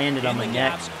something landed on in my the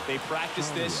neck. gaps. They practice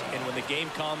this, and when the game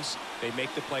comes, they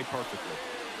make the play perfectly.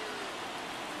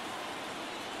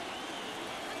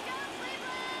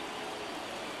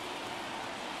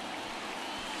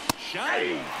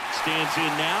 Shiny stands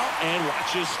in now and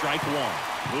watches strike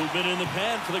 1. Movement in the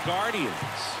pen for the Guardians.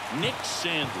 Nick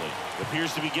Sandlin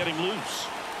appears to be getting loose.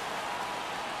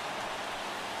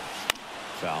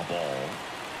 Foul ball.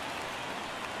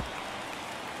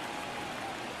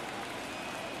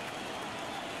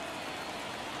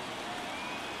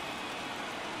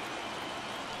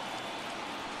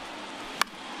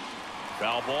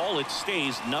 Foul ball. It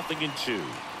stays 0-2.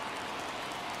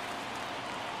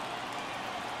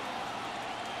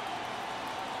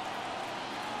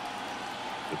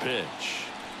 The pitch.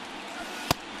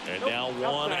 And now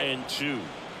 1-2.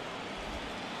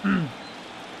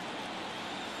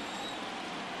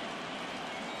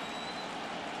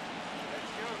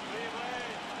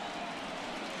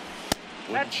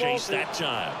 Wouldn't chase that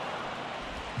time.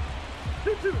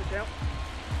 2-2, count.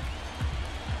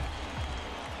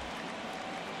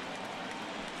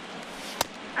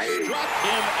 Struck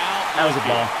him out. That was a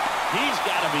ball. He's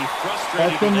got to be frustrated.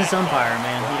 That's been with this that umpire,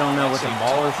 man. You don't know what's a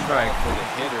ball or strike. For the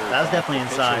hitter, That was definitely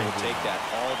the pitcher inside. will take that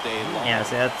all day long. Yeah,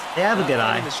 see, they have a good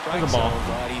eye. Not in the It strike was a ball. zone,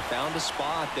 but he found a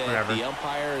spot that Whatever. the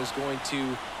umpire is going to,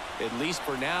 at least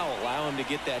for now, allow him to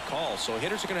get that call. So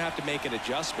hitters are going to have to make an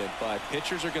adjustment, but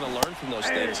pitchers are going to learn from those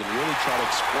things and really try to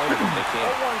exploit it if they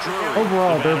can.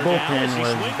 Overall, their The batter now bullpen as he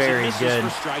was swings and very misses good.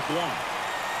 for strike 1.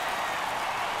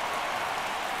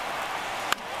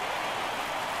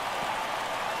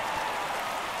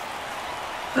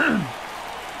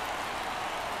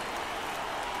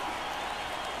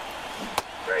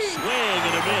 Swing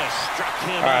and a miss. Struck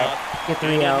him All right, out. get 3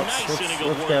 And a outs. nice Let's inning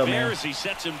of work go, there man. as he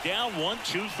sets him down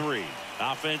 1-2-3.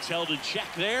 Offense held in check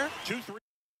there. 2-3.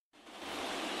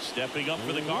 Stepping up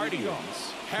for the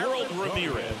Guardians, Harold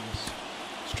Ramirez.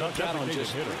 Struck out on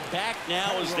just Back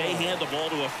now as they hand the ball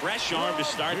to a fresh arm to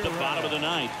start the bottom of the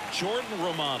ninth, Jordan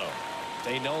Romano.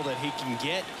 They know that he can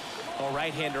get a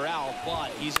right-hander out, but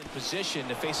he's in position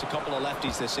to face a couple of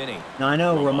lefties this inning. Now, I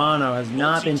know Romano has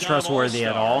not been trustworthy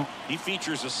at all. He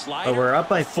features a slider, but we're up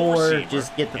by 4.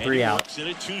 Just get the 3 out.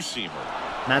 And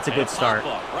that's a good start.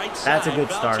 That's a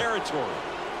good start.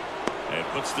 And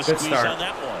puts the good squeeze start on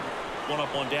that one. 1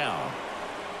 up, 1 down.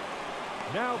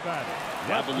 Now batting.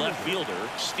 Now the left fielder,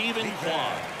 Stephen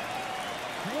Kwan.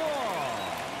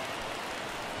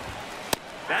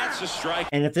 That's a strike.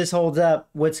 And if this holds up,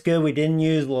 what's good? We didn't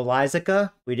use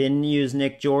Loizaga. We didn't use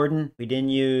Nick Jordan. We didn't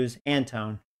use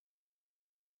Antone.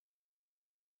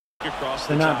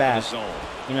 They're not bad.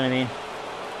 You know what I mean?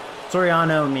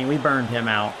 Soriano, I mean, we burned him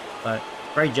out, but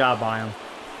great job by him.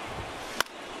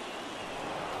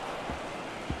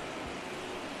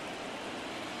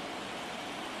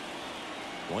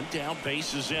 One down,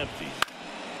 base is empty.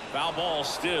 Foul ball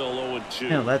still 0-2.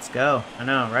 Yeah, let's go. I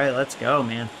know, right? Let's go,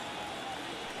 man.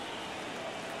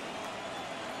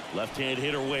 Left-hand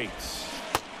hitter waits.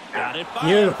 Got it.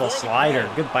 Beautiful slider.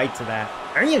 Good bite to that.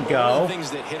 There you go. One of the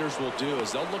things that hitters will do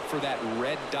is they'll look for that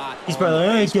red dot. He's probably like,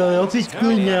 all right, Joey, I'll pitch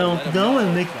good now. No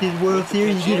one make the World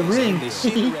Series and get a ring. They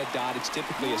see the red dot, it's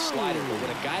typically a slider, but when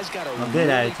a guy's got a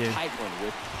really tight one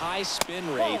with high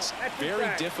spin rates, very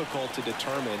difficult to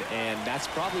determine, and that's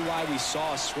probably why we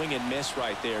saw a swing and miss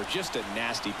right there. Just a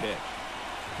nasty pick.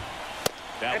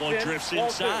 That one drifts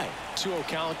inside. 2-0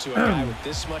 count to a guy with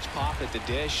this much pop at the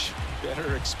dish.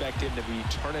 Better expect him to be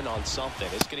turning on something.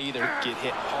 It's going to either get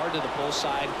hit hard to the pull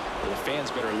side, or the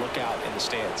fans better look out in the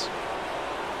stands.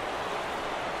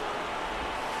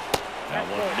 That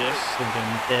one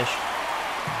Fish.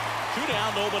 2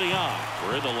 down, nobody on.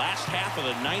 We're in the last half of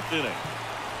the 9th inning.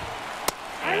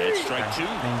 And it's strike 2.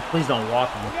 I mean, please don't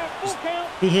walk him. Just,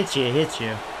 he hits you, he hits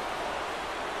you.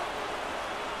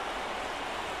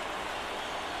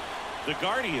 The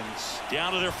Guardians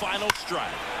down to their final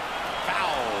strike.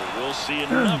 Foul. We'll see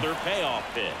another payoff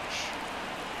pitch.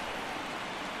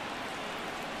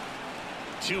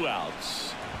 2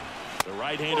 outs. The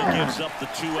right-hander gives up the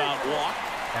 2-out walk.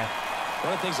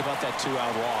 One of the things about that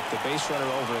 2-out walk, the base runner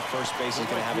over at first base is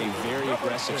going to have a very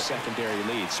aggressive secondary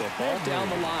lead. So a ball down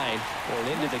the line or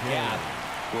into the gap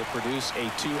will produce a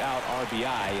 2-out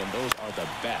RBI, and those are the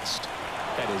best.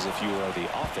 That is if you are the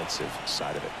offensive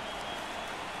side of it.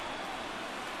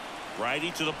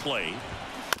 Righty to the plate.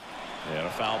 And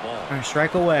a foul ball. All right,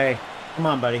 strike away. Come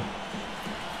on, buddy.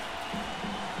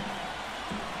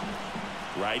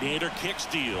 Right-hander kicks,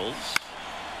 deals.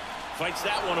 Fights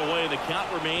that one away. The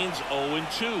count remains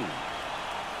 0-2.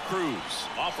 Cruz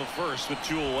off of first with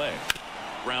 2 away.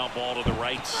 Ground ball to the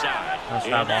right side.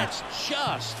 And that's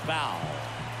just foul.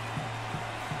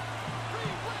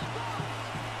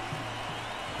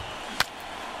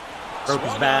 Broke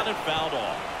his bat. And fouled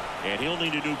off. And he'll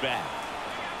need a new bat.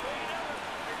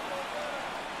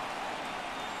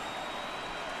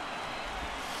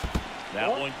 That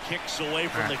one kicks away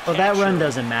from the catcher. Well, that run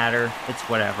doesn't matter. It's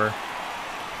whatever.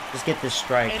 Just get this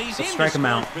strike. And he's Let's strike him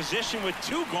out. Position with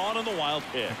 2 gone on the wild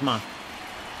pitch. Come on.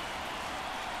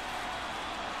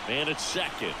 Man at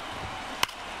second.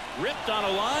 Ripped on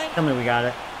a line. Tell me we got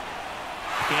it.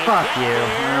 Fuck you.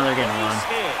 Now they're getting one.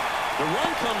 The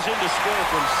run comes in to score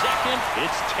from second.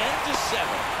 It's 10-7.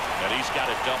 And he's got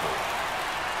a double.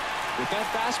 With that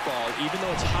fastball, even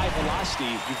though it's high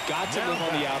velocity, you've got to live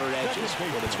on the outer edges.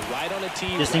 When it's right on a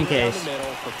tee, just in case. Down the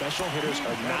middle, professional hitters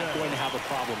are not going to have a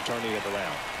problem turning it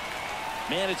around.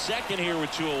 Man at second here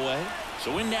with 2 away.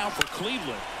 So in now for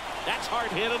Cleveland. That's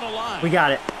hard hit on the line. We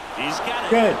got it. He's got it.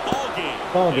 Good.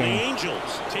 Ball game. The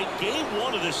Angels take game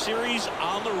 1 of the series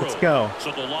on the road. Let's go.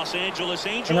 So the Los Angeles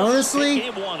Angels and honestly,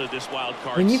 take game 1 of this wild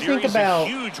card when you series, think about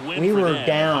we were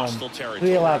down,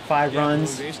 we allowed 5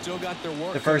 runs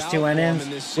the first 2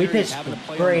 innings. We pitched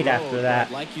great after that.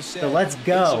 So let's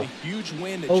go.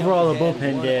 Overall, the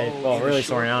bullpen did, well, really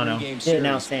Soriano did an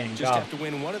outstanding job.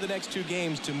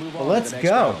 Well, let's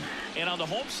go. And on the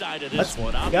home side of this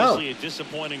one, obviously a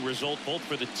disappointing result both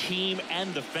for the team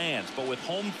and the fans. But with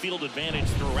home field advantage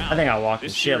throughout, I think I walked a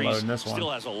shitload in this one. Still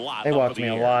has a lot. They walked me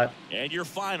a lot. And your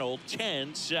final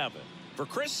 10-7. For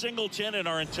Chris Singleton and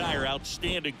our entire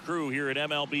outstanding crew here at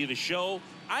MLB The Show,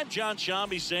 I'm John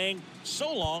Shambi saying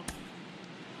so long.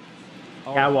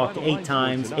 Yeah, I walked 8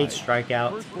 times, 8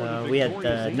 strikeouts. We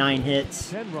had 9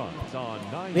 hits.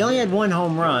 We only had 1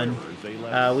 home run.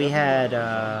 We had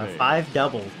 5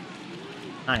 doubles.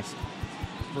 Nice.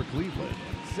 For Cleveland,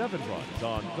 7 runs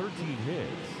on 13 hits.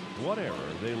 1 error.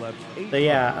 They left 8. So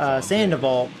yeah,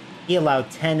 Sandoval, he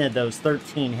allowed 10 of those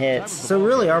 13 hits. So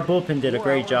really, our bullpen did a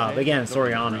great job. Again,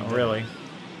 Soriano, really.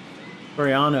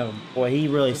 Soriano, boy, he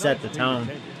really set the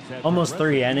tone. Almost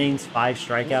 3 innings, 5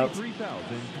 strikeouts.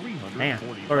 Man,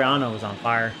 Soriano was on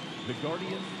fire. The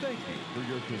Guardians thank you for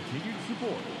your continued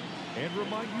support and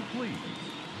remind you please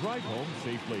drive home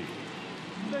safely.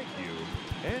 Thank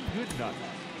you and good night.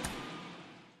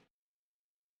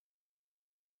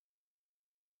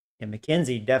 And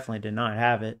McKenzie definitely did not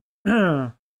have it.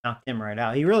 Knocked him right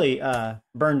out. He really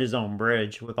burned his own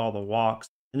bridge with all the walks.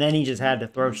 And then he just had to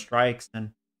throw strikes,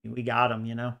 and we got him,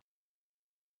 you know.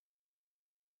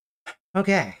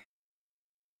 Okay.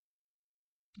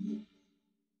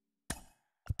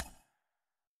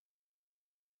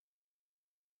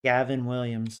 Gavin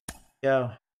Williams.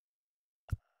 Go.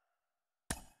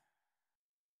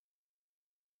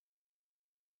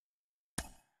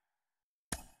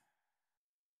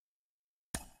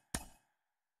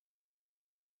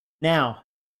 Now,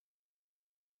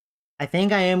 I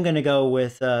think I am going to go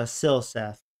with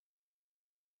Silseth.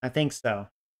 I think so.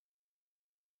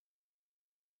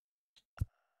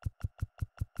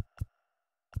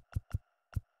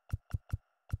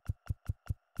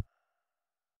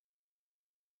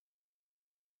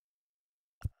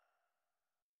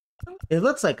 It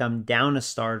looks like I'm down a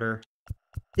starter.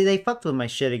 See, they fucked with my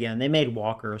shit again. They made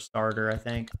Walker a starter, I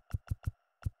think.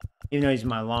 Even though he's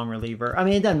my long reliever. I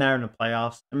mean, it doesn't matter in the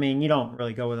playoffs. I mean, you don't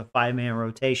really go with a 5-man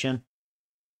rotation.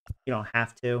 You don't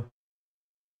have to.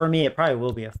 For me, it probably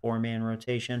will be a 4-man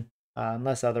rotation.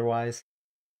 Unless otherwise.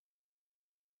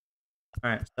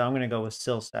 Alright, so I'm going to go with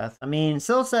Silseth. I mean,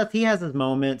 Silseth, he has his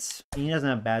moments. He doesn't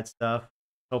have bad stuff.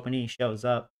 Hoping he shows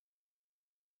up.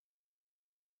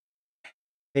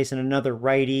 Facing another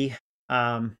righty.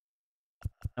 I'm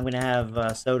going to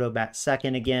have Soto bat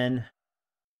second again.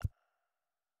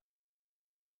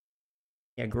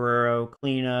 Yeah, Guerrero,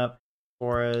 cleanup.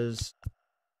 Torres.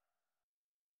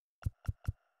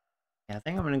 Yeah, I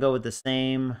think I'm going to go with the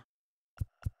same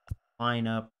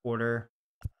lineup order.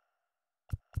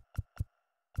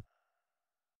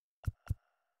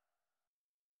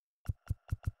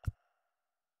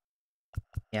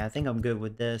 Yeah, I think I'm good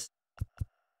with this.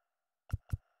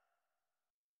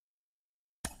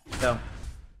 Go.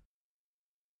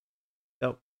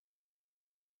 Go.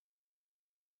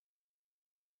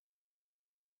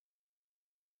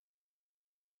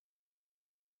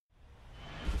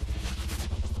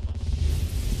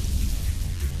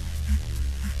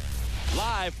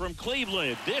 Live from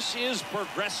Cleveland, this is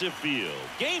Progressive Field.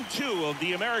 Game 2 of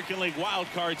the American League Wild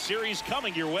Card Series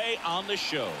coming your way on the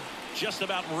show. Just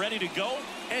about ready to go.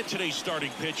 And today's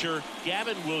starting pitcher,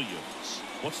 Gavin Williams.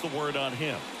 What's the word on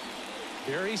him?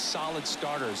 Very solid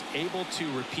starters, able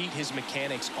to repeat his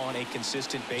mechanics on a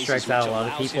consistent basis, Strikes out a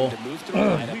lot of people. him to move through the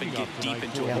lineup and get deep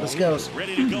into Yeah, a let's go.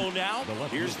 Ready to go now?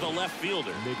 Here's the left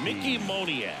fielder, Mickey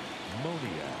Moniak.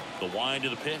 The wind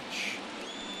of the pitch.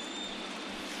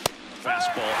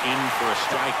 Fastball in for a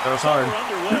strike. That was hard. We're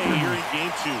underway here in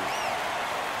game 2.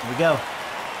 Here we go.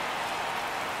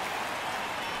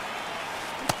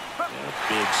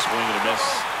 Big swing and a miss.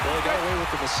 Well, he got away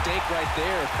with the mistake right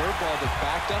there. Curveball that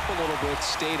backed up a little bit,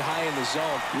 stayed high in the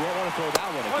zone. You won't want to throw that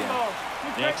one again.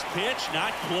 Next pitch,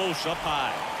 not close, up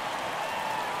high.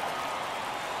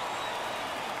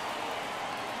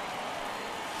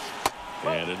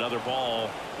 And another ball.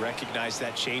 Recognize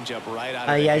that changeup right out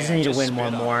of the Yeah, I hand, just need to win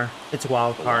one more. It's a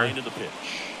wild The card. line of the pitch.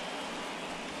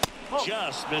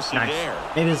 Just missing Nice. there.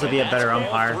 Maybe this will be a better And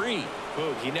that's ball umpire. 3.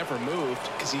 Boog, he never moved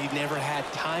because he never had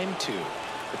time to.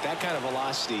 With that kind of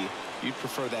velocity, you'd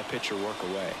prefer that pitcher work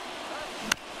away.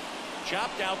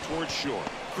 Chopped out towards short.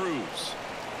 Cruz.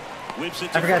 Whips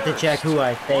it to I forgot to first. check who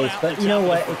I One face, out, but it's you know out to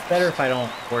what? the It's better if I don't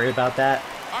worry about that.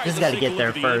 All right, Just let's got to take a get there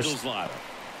look at the first. Angels lineup.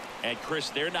 And Chris,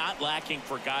 they're not lacking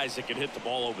for guys that can hit the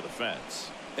ball over the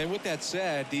fence. And with that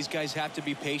said, these guys have to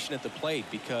be patient at the plate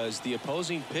because the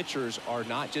opposing pitchers are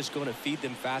not just going to feed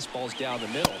them fastballs down the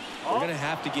middle. They're going to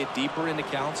have to get deeper into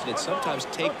counts and sometimes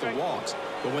take the walks.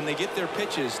 But when they get their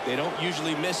pitches, they don't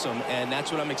usually miss them, and that's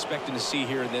what I'm expecting to see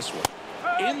here in this one.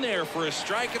 In there for a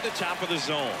strike at the top of the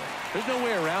zone. There's no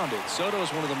way around it. Soto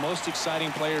is one of the most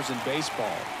exciting players in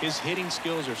baseball. His hitting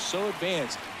skills are so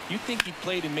advanced, you'd think he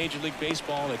played in Major League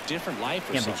Baseball in a different life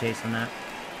or Can't be something. chasing that.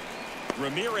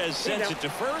 Ramirez sends it to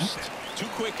first. Too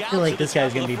quick out. I feel like to the this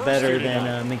guy's top going of to the be first better here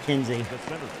than tonight. McKenzie.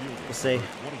 We'll see.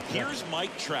 Here's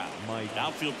Mike Trout.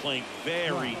 Outfield playing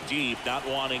very deep, not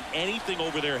wanting anything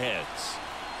over their heads.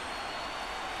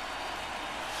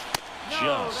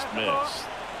 Just missed.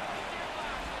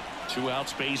 2 out,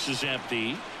 space is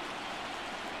empty.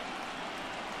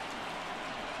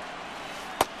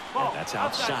 And that's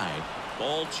outside.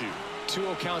 Ball 2.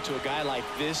 2-0 count to a guy like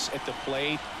this at the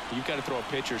plate, you've got to throw a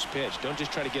pitcher's pitch. Don't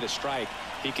just try to get a strike.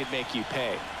 He could make you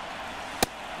pay.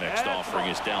 Next offering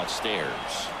is downstairs.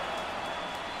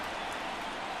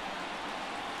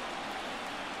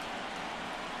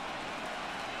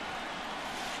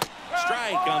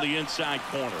 Strike on the inside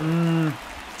corner.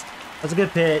 That's a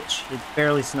good pitch. It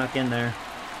barely snuck in there.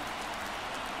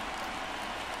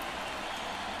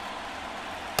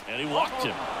 And he walked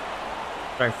him.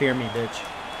 Sorry, fear me, bitch.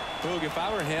 Boog, if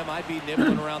I were him, I'd be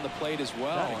nibbling around the plate as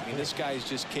well. I mean, this guy is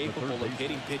just capable of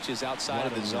hitting pitches outside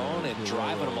of the zone and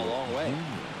driving them a long way.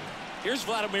 Here's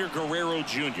Vladimir Guerrero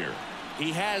Jr.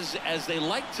 He has, as they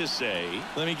like to say...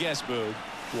 Let me guess, Boog.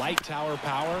 Light tower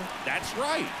power? That's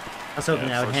right. I was hoping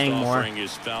that would hang more. First offering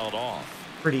is fouled off.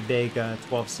 Pretty big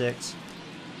 12-6.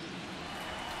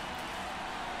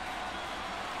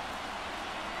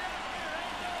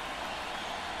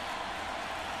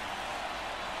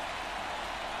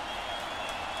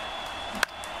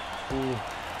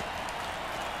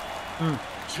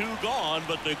 Two gone,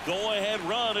 but the go-ahead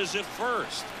run is at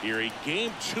first. Here in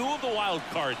Game 2 of the Wild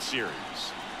Card Series.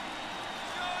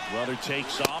 Runner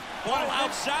takes off. Ball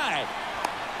outside.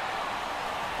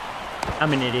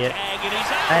 I'm an idiot.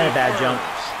 I had a bad jump.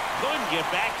 Couldn't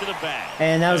get back to the bag.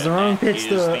 And that was the wrong pitch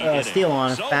to steal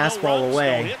on. So Fastball no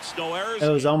away. runs, no hits, no errors. It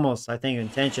was almost, I think,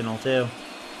 intentional too.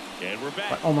 And we're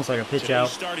back. Almost like a pitch Today's out.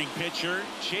 Starting pitcher,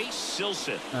 Chase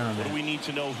Silseth. Oh, what do we need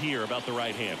to know here about the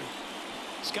right-hander?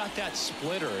 He's got that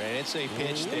splitter, and it's a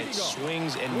pitch that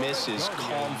swings and misses,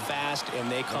 come fast,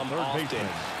 and they come often.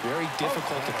 Very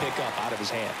difficult to pick up out of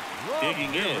his hand.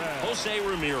 Digging in, Jose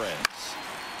Ramirez.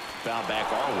 Foul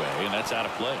back our way, and that's out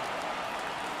of play.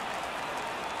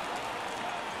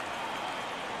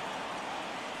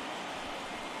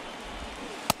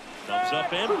 Comes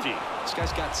up empty. This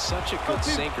guy's got such a good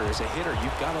sinker. As a hitter,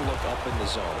 you've got to look up in the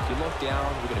zone. If you look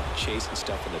down, you're going to be chasing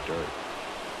stuff in the dirt.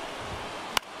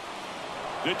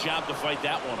 Good job to fight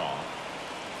that one off.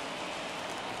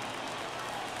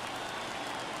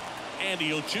 And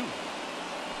the 0-2.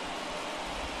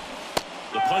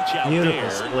 The punch out Beautiful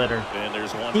there. splitter. And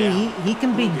there's one down. He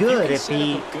can be good if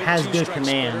he has good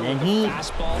command, and he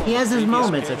has his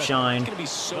moments of shine.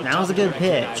 Now's a good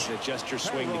pitch. Adjust your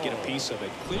swing to get a piece of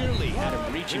it. Clearly had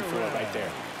him reaching for it right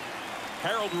there.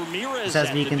 Harold Ramirez Just has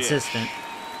to be at the consistent. dish.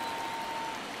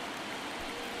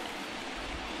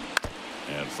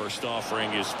 And first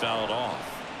offering is fouled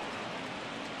off.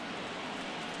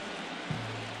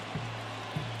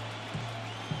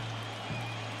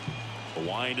 A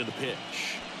wind of the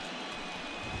pitch.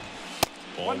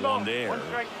 Ball one there.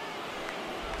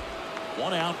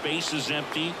 One out, base is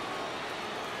empty.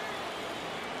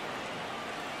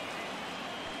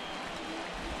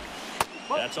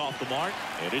 That's off the mark,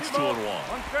 and it's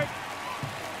 2-1.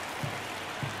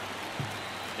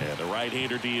 And the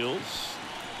right-hander deals.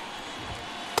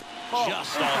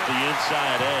 Just off the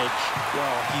inside edge.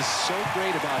 Well, he's so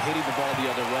great about hitting the ball the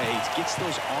other way. He gets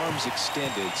those arms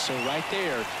extended. So right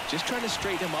there, just trying to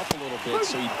straighten him up a little bit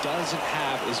so he doesn't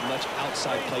have as much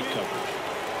outside plate coverage.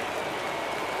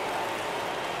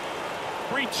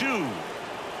 3-2.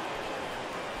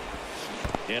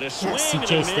 And a swing Yes, he and a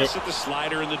chased miss it. at the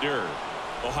slider in the dirt.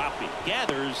 Ohapi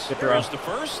gathers. Good throw. There's the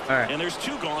first, All right. and there's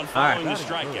two gone following All the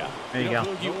strikeout. There you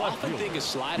go. You often think of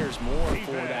sliders more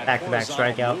for that Back-to-back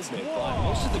horizontal strikeouts. movement, but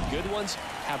most of the good ones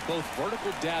have both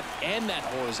vertical depth and that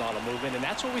horizontal movement, and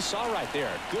that's what we saw right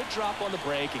there. Good drop on the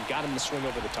break and got him to swing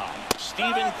over the top.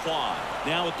 Stephen Kwan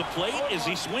now at the plate as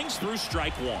he swings through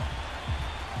strike one.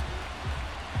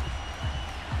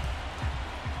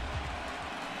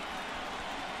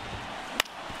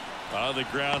 On the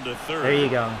ground to third. There you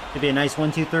go. Could be a nice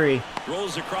 1-2-3.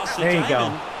 Rolls across the There you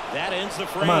diamond. go. That ends the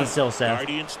frame. Come on, Silseth.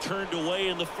 Guardians turned away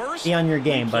in the first. Be on your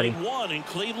game, We buddy. played one in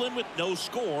Cleveland with no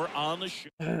score on the show.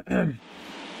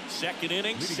 Second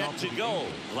inning set to go.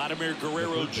 Vladimir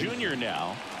Guerrero Jr.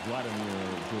 now. Vladimir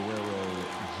Guerrero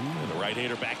And the Jr.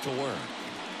 right-hander back to work.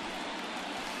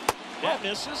 That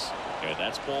misses. And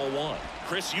that's ball one.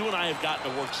 Chris, you and I have gotten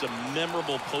to work some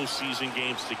memorable postseason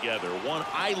games together. One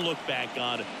I look back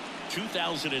on,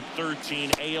 2013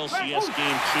 ALCS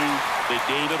Game 2, the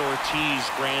David Ortiz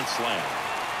Grand Slam.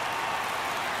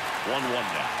 1-1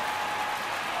 now.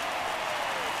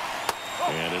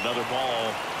 And another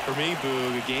ball. For me,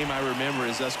 Boog, a game I remember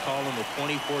is us calling the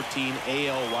 2014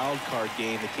 AL wildcard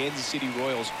game. The Kansas City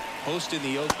Royals hosting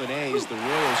the Oakland A's. The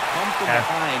Royals come from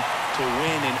behind to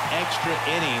win in extra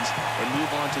innings and move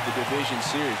on to the division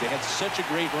series. They had such a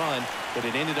great run, but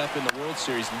it ended up in the World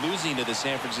Series losing to the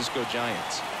San Francisco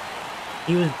Giants.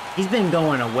 He's been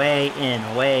going away in.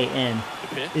 The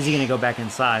pitch. Is he going to go back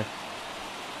inside?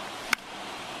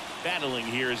 battling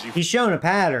here as He's showing a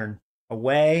pattern.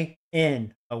 Away,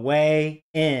 in, away,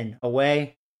 in,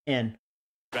 away, in.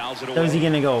 fouls it away. So is he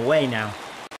going to go away now?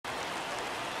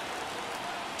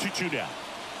 2-2 down.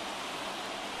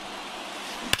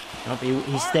 Nope,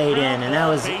 he stayed in, and that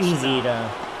was easy to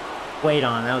wait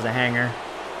on. That was a hanger.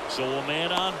 So a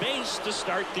man on base to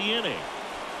start the inning.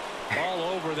 All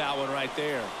over that one right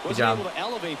there. Good Wasn't job. able to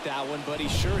elevate that one, but he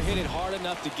sure hit it hard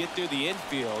enough to get through the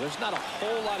infield. There's not a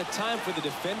whole lot of time for the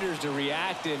defenders to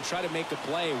react and try to make a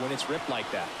play when it's ripped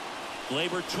like that.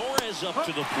 Gleyber Torres up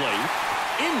to the plate.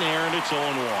 In there, and it's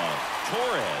 0-1.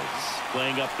 Torres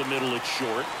playing up the middle at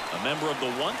short. A member of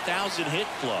the 1,000 hit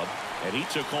club. And he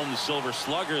took home the Silver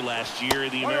Slugger last year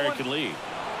in the American League.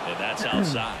 And that's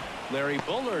outside. Larry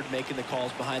Bullard making the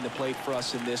calls behind the plate for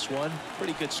us in this one.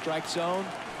 Pretty good strike zone.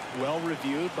 Well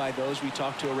reviewed by those we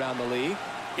talk to around the league.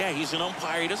 Yeah, he's an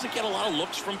umpire. He doesn't get a lot of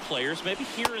looks from players, maybe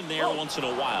here and there once in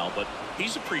a while, but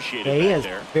he's appreciated Yeah, he back has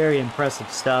there. very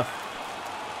impressive stuff.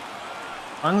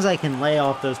 As long as I can lay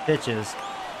off those pitches,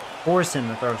 force him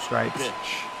to throw strikes. Pitch.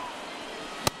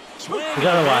 Swing Because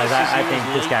otherwise, and a miss I as he think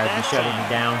was this late guy would that be shutting me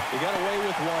time. down. He got away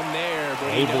with one there,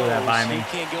 but He blew that by me. he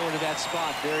can't go into that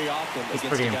spot very often. It's against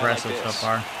pretty a guy impressive like so this.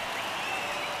 far.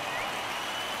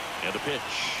 And a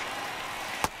pitch.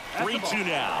 3-2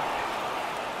 now.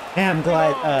 Yeah, I'm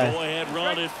glad. Go ahead,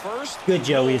 run at first. Good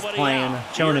Joey's Nobody playing,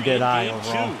 out. showing a Here good in eye game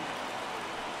overall. 2.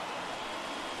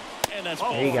 And that's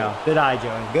There you ball go. Good eye,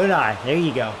 Joey. Good eye. There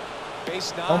you go.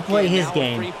 Base Don't play knock, his now a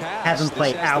game. free pass. Have him This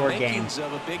play has the our makings game.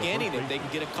 of a big inning if they can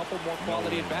get a couple more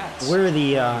quality at bats. We're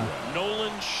the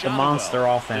Nolan the monster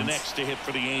Shadowell, offense. The next to hit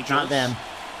for the Angels. not them.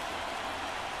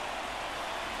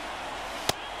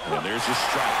 And there's a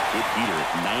strike. Good beater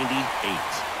at 98.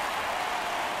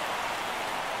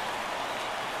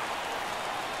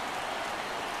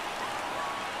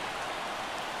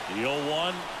 The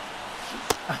 0-1.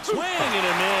 Swing and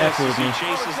a miss That fooled as he me.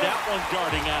 chases that one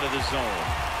darting out of the zone.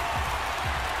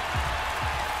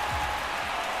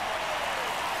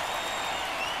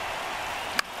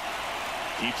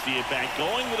 Keeps the at-bat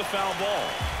going with a foul ball.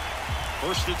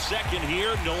 First and second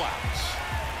here, no outs.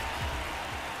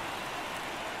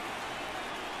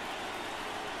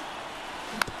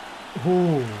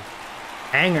 Ooh,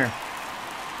 hanger.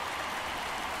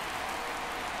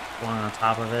 One on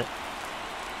top of it.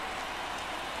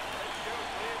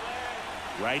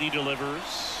 Righty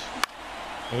delivers.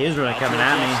 He was really coming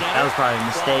at me. That was probably a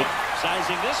mistake.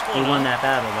 Sizing this We one won up. that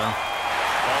battle though.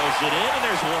 Calls it in, and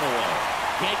there's one away.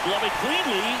 Can't glove it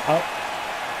cleanly. Oh,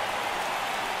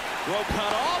 Throw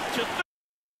cut off to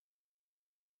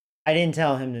I didn't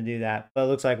tell him to do that, but it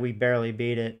looks like we barely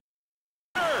beat it.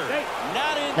 third.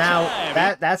 Not in Now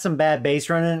time. that's some bad base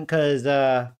running because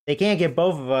they can't get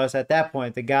both of us at that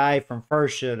point. The guy from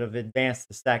first should have advanced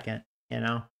to second, you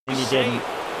know, and he didn't.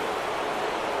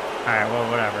 All right, well,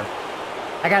 whatever.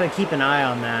 I got to keep an eye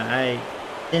on that. I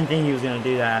didn't think he was going to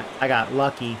do that. I got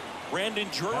lucky. Brandon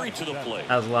Drury to the plate.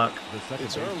 That was luck.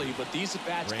 It's early, but these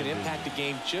at-bats can impact the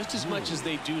game just as much as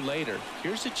they do later.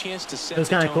 Here's a chance to set It was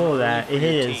the kind of tone cool early that for it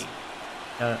your hit his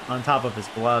team. on top of his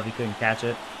glove. He couldn't catch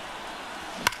it.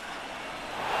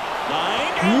 Line,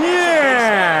 and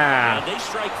Yeah! and they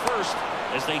strike first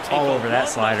as they take All a over that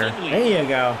 1-0 slider. lead. There you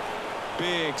go.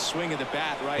 Big swing of the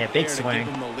bat right Yeah, big there swing.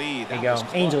 to give them the lead. There you That go. was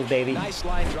clutch. Angels, baby. Nice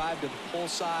line drive to the pull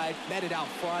side, met it out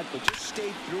front, but just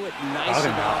stayed through it nice Talking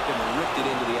enough and ripped it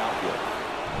into the outfield.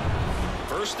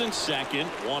 First and second,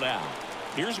 one out.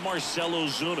 Here's Marcelo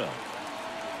Zuna.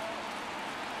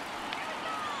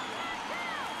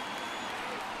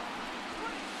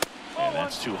 And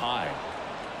that's too high.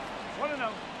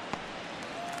 1-0.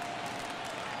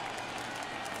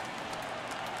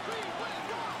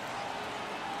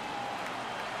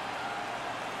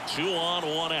 Two on,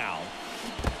 one out.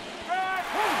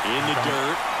 In the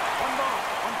dirt. 1 ball,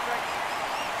 1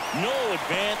 strike. No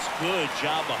advance. Good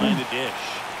job behind the dish.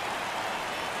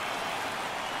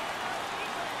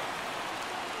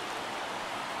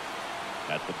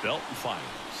 At the belt and fires.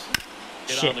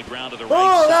 Hit Shit. on the ground to the Oh,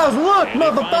 right that side. was luck, And it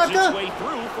finds motherfucker. its way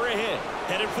through for a hit.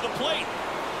 Headed for the plate.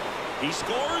 He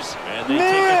scores, and they take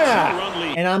a Yeah. 2-run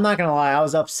lead. And I'm not going to lie. I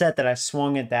was upset that I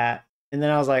swung at that. And then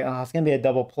I was like, oh, it's going to be a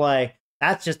double play.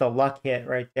 That's just a luck hit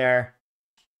right there.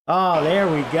 Oh, there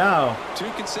we go. 2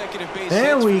 consecutive base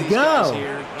There hits for we these guys go.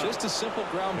 here. Just a simple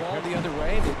ground ball the other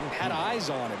way. They had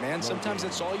eyes on it, man. Sometimes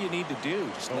that's all you need to do.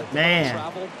 Just let the Man.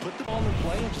 ball travel, put the ball in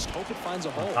play, and just hope it finds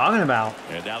a hole. Talking about.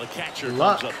 And now the catcher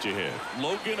Luck. comes up to him.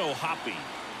 Logan O'Hoppe.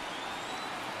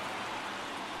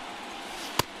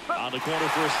 On the corner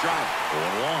for a strike.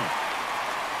 0-1.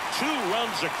 2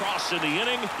 runs across in the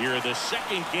inning. Here in the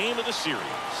second game of the series.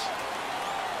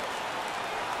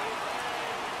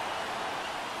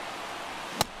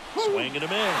 Swing and a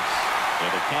miss.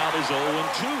 And the count is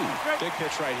 0-2. Big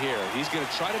pitch right here. He's going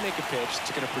to try to make a pitch that's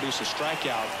going to produce a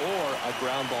strikeout or a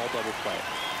ground ball double play.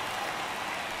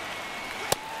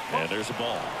 And there's a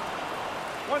ball.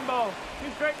 1 ball,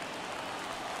 2 strikes.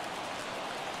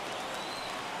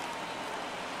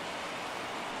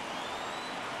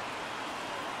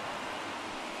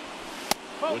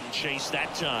 Wouldn't chase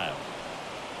that time.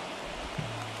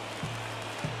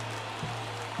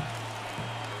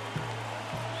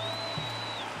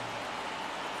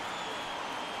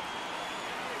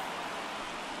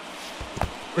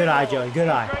 Good eye, Joey. Good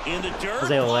eye. In the dirt. I was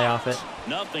able to lay off it.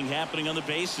 Nothing happening on the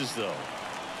bases, though.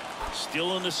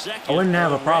 Still in the second. I wouldn't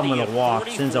have a problem with a walk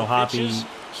Already since at 44 O'Hoppe pitches,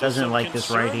 doesn't some like this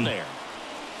concern righty. there.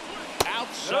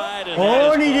 Outside and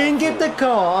Oh, and he that is didn't ball get the 4.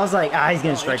 call. I was like, he's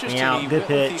going to strike me out. Good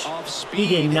pitch. He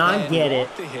did not get it.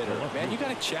 Man, you got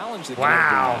to challenge the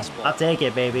Wow. I'll take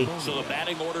it, baby. So the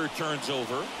batting order turns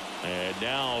over. And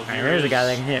now Right, there's a guy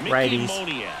that can hit Mickey righties.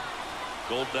 Moniak.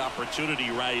 Golden opportunity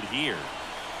right here.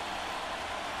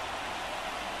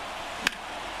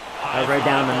 Right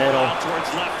down the middle.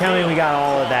 Tell me we got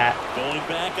all of that. Going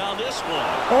back on this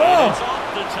one. Oh! And it's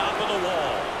off the top of the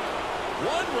wall.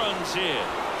 1 run's in.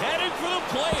 Headed for the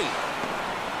plate.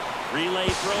 Relay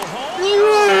throw home.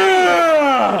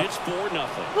 Yeah! It's 4-0.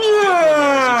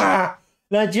 Yeah!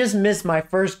 I just missed my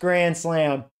first grand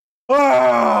slam.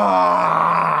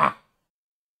 Ah!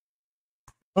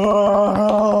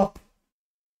 Oh!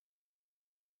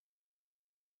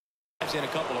 In a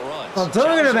couple of runs. What I'm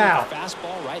talking about.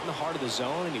 Fastball right in the heart of the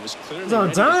zone, and he was clearly That's what I'm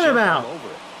ready to talking jump about. all over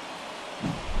it.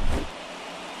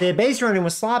 The base running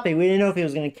was sloppy. We didn't know if he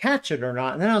was going to catch it or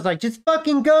not. And then I was like, just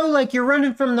fucking go like you're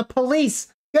running from the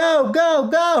police. Go, go,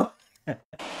 go.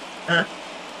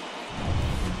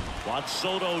 Juan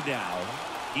Soto now.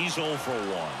 He's 0 for 1.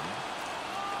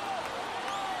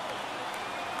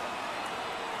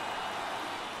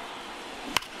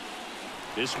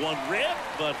 This one ripped,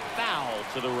 but foul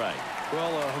to the right.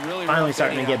 Well, really Finally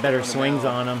starting to get better swings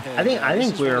on him. I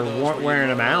think we were wearing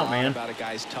him out, man.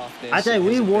 I tell you,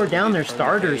 we wore down their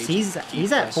starters. He's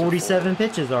at 47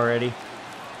 pitches already.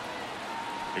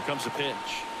 Here comes the pitch.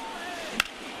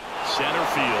 Center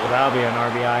field. So that'll be an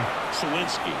RBI.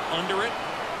 Sawinski under it.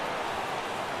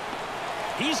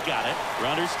 He's got it.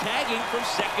 Runners tagging from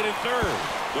second and third.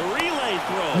 The relay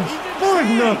throw.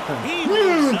 5-0. He Here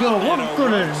we moves go. up, and We're a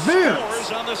gonna run advance.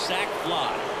 scores on the sac fly.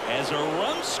 As a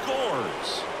run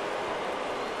scores.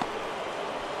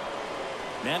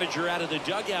 Manager out of the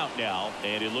dugout now,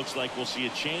 and it looks like we'll see a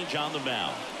change on the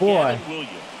mound. Boy. Gavin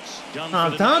Williams. Done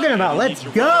I'm for the talking night, about, and he let's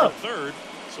needs a runner go. at third.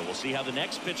 So we'll see how the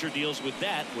next pitcher deals with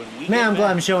that when we Man, get I'm glad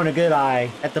back. I'm showing a good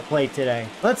eye at the plate today.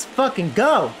 Let's fucking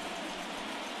go.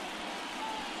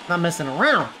 Not messing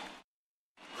around.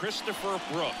 Christopher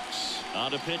Brooks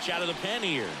on a pitch out of the pen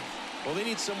here. Well, they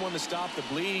need someone to stop the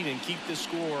bleeding and keep the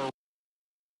score.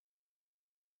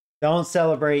 Don't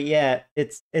celebrate yet.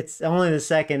 It's only the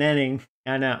second inning.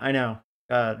 I know.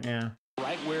 God, yeah.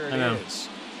 Right where it is.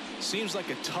 Seems like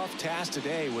a tough task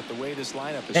today with the way this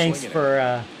lineup is Thanks swinging.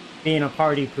 for being a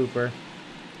party pooper.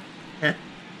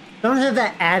 Don't have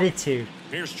that attitude.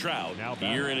 Here's Trout.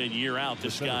 Year in and year out,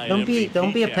 this guy. Don't be a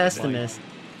MVP pessimist.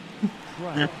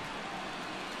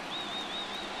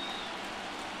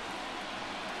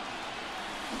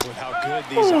 With how good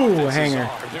these offenses hanger.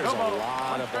 are, there's a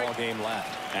lot of ball game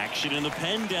left. Action in the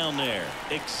pen down there.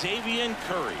 Xavier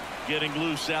Curry getting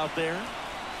loose out there.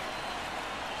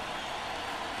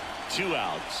 2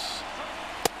 outs.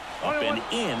 Up and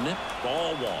in.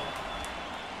 Ball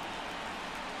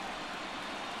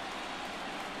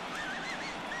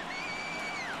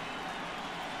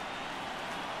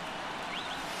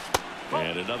 1.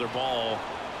 And another ball.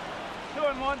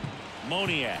 2-1.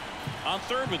 Moniak on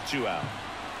third with 2 out.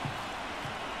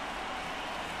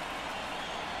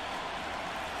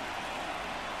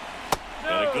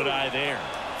 And a good eye there.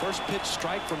 First pitch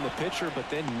strike from the pitcher, but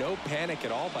then no panic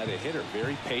at all by the hitter.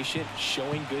 Very patient,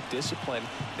 showing good discipline.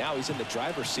 Now he's in the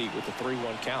driver's seat with the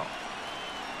 3-1 count.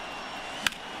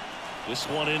 This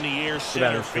one in the air,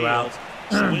 center field.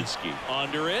 Sawinski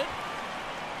under it.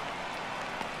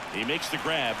 He makes the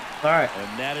grab. All right.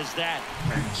 And that is that.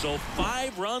 So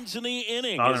 5 runs in the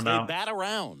inning as they bat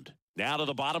around. Now to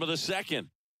the bottom of the second.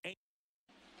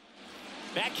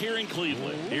 Back here in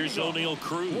Cleveland, here's O'Neal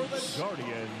Cruz. For the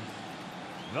Guardians,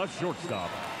 the shortstop,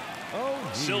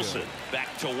 Silson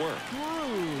back to work.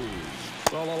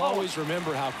 Well, I'll always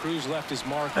remember how Cruz left his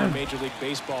mark on Major League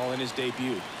Baseball in his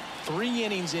debut. 3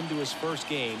 innings into his first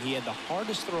game, he had the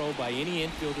hardest throw by any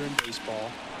infielder in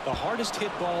baseball, the hardest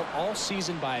hit ball all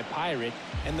season by a Pirate,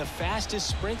 and the fastest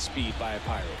sprint speed by a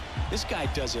Pirate. This guy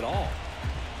does it all.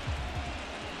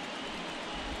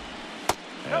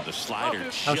 And the slider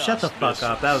Oh, shut the fuck misses.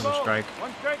 up. That was a strike.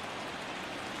 One strike.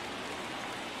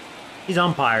 These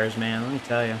umpires, man, let me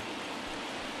tell you.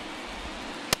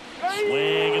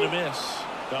 Swing and a miss.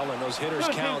 Well, and those hitters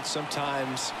count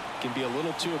sometimes can be a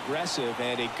little too aggressive,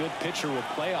 and a good pitcher will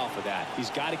play off of that. He's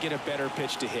got to get a better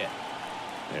pitch to hit.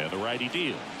 And the righty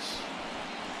deals.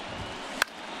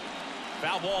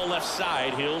 Foul ball left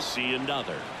side. He'll see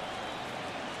another.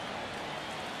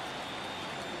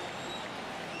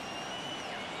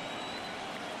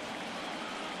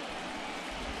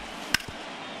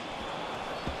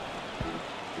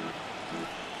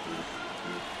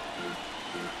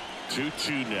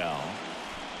 Two now.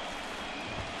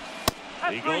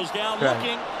 He goes down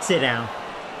looking. Sit down.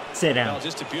 Sit down. Well,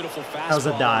 just a beautiful That was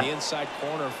a fastball dot. on the inside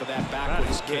corner for that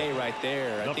backwards K right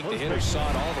there. I think the hitter saw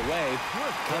it all the way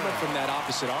coming from that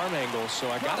opposite arm angle. So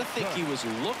I got to think he was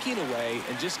looking away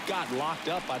and just got locked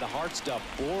up by the hard stuff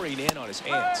boring in on his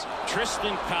hands.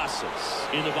 Tristan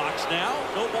Casas in the box now.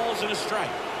 No balls and a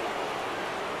strike.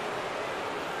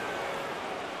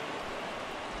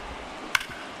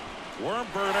 Worm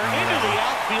burner into the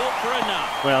outfield for a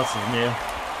knock. What else is new?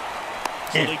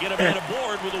 So they get a man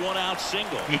aboard with a one-out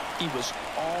single. He was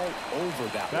all over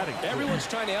that one. Everyone's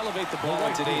trying to elevate the ball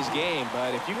in today's game,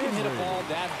 but if you can hit a ball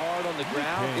that hard on the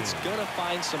ground, it's going to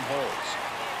find some holes.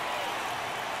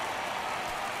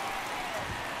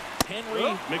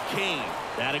 Henry McCain,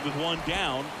 batting with one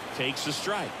down, takes a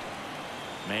strike.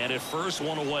 Man at first,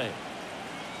 one away.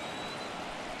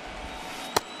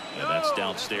 And that's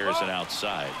downstairs and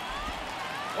outside.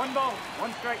 One ball,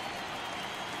 one strike.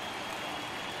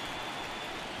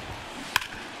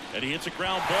 And he hits a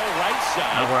ground ball right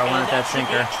side. Not where I wanted that should be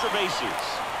sinker. Extra bases.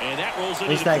 And that rolls At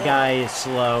into least the that corner. guy is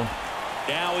slow.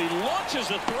 Now he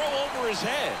launches a throw over his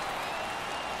head.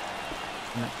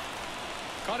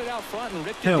 Caught it out front and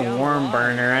ripped it Ooh, down worm the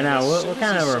line. burner. I know. As What soon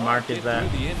kind as of he saw remark it is get that?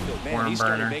 through the infield, man, Worm he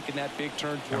started burner. making that big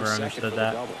turn Never towards second understood for the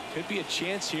that. double. Could be a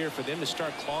chance here for them to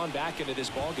start clawing back into this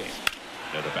ball game.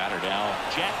 And the batter now,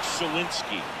 Jack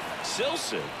Sawinski.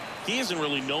 Silson, he isn't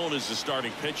really known as a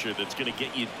starting pitcher that's going to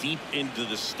get you deep into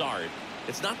the start.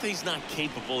 It's not that he's not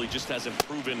capable, he just hasn't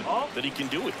proven that he can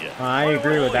do it yet. I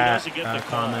agree with He that doesn't get the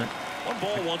call. comment. One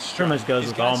ball, one strike. Pretty much goes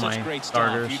He's with got all such my great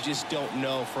starters. stuff. You just don't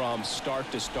know from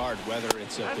start to start whether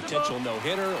it's a potential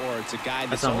no-hitter or it's a guy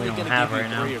that's something we only don't going to have give you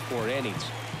right now. 3 or 4 innings.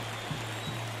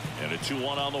 And a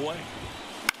 2-1 on the way.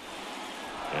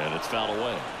 And it's fouled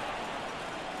away.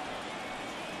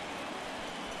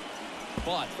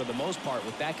 But for the most part,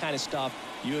 with that kind of stuff,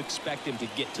 you expect him to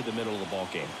get to the middle of the ball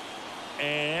game.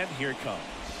 And here it comes.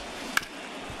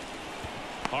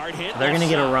 Hard hit. They're going to left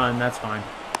get a side. run. That's fine.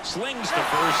 Slings to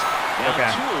first. Now Okay.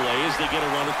 2 away as they get a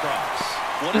run across.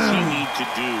 What does he need to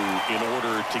do in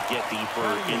order to get deeper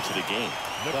into the game?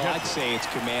 Well, I'd say it's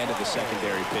command of the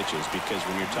secondary pitches, because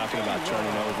when you're talking about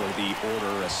turning over the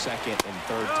order a second and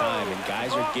third time and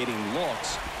guys are getting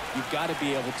looks, you've got to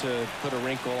be able to put a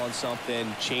wrinkle on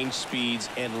something, change speeds,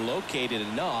 and locate it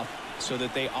enough so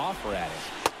that they offer at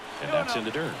it. And that's in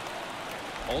the dirt.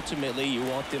 Ultimately, you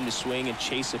want them to swing and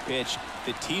chase a pitch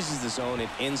that teases the zone and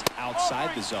ends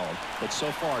outside the zone. But so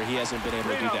far, he hasn't been able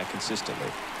to do that consistently.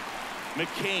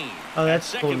 McCain. Oh,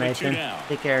 that's at cool, second with 2 Nathan. down.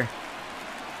 Take care.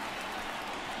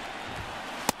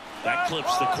 That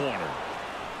clips the corner.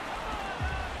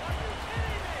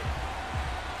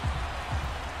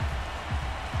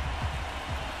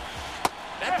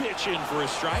 That pitch in for a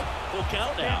strike. Full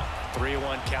count now.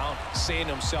 3-1 count, saying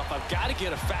to himself, I've got to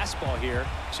get a fastball here.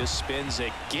 Just spins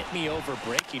a get-me-over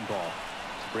breaking ball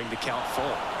to bring the count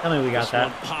full. Tell me we got This that.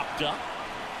 one popped up.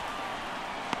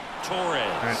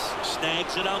 Torres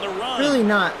snags it on the run. Really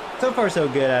not. So far, so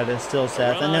good at his still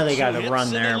sets. I know they got a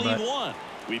run there, but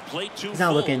we played 2 he's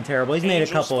not looking terrible. He's made a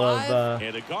couple of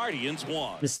and the Guardians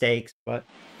won. mistakes, but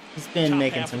he's been Top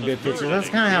making half some of good the third pitches. That's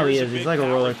inning. kind of how he Here's is. a He's big like a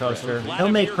power roller throw. coaster. He'll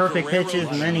Vladimir make perfect Guerrero pitches,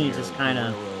 and then he Jr. just kind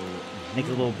of makes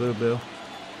a little boo-boo.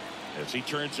 As he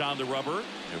turns on the rubber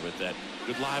and with that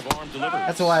good live arm delivery.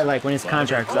 That's why, like, when his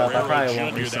contract's up, I probably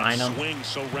won't Guerrero Jr., re-sign that him. swing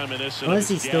so reminiscent of Unless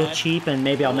his he's still dad. cheap, and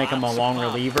maybe I'll make him a Lots of long pop.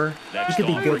 reliever. He Next could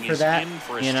be good offering for is that, in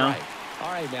for a you know? strike.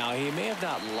 All right, now, he may have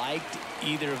not liked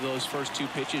either of those first 2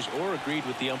 pitches or agreed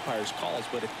with the umpire's calls,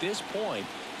 but at this point,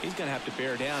 he's going to have to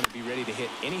bear down and be ready to hit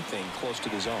anything close to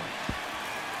the zone.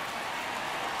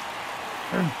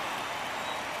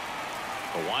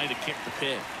 A wide to kick the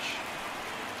pitch.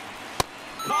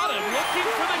 Caught him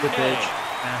looking for the Good pitch. K.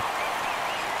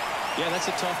 Yeah, that's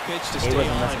a tough pitch to He stay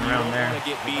wasn't on. messing You around don't there. want to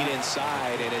get beat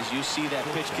inside, and as you see that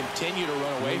pitch continue to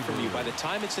run away from you, by the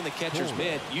time it's in the catcher's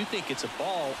mitt, you think it's a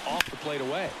ball off the plate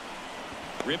away.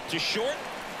 Ripped to short.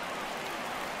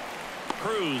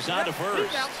 Cruz on to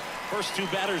first. First two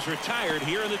batters retired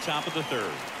here in the top of the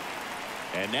third.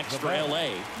 And next for LA,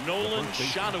 Nolan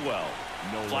Shotwell.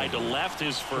 Fly to left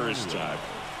his first time.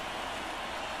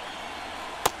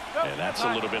 And that's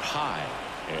a little bit high.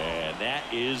 And that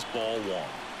is ball one.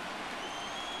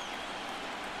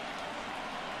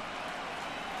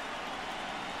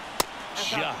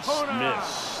 Just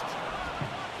missed.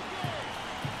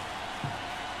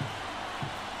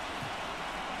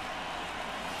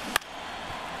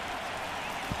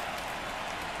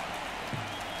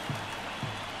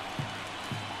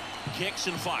 Kicks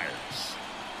and fires.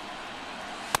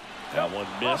 That one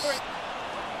missed.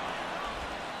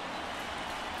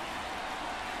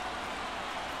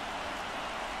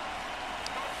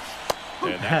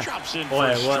 And that drops in.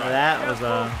 Boy, what that was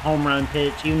a home run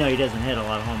pitch. You know he doesn't hit a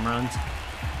lot of home runs.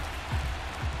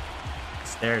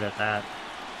 Stared at that.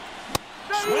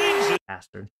 Swings it.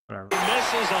 Bastard. Whatever.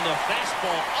 Misses on the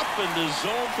fastball up in the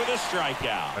zone for the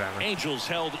strikeout. Whatever. Angels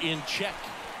held in check.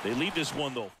 They lead this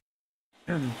one though.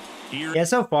 Here. Yeah,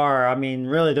 so far, I mean,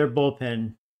 really, their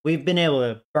bullpen, we've been able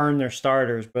to burn their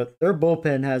starters, but their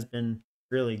bullpen has been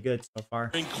really good so far.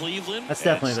 In Cleveland, that's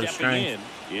definitely their stepping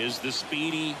strength. in is the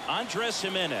speedy Andres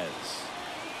Jimenez.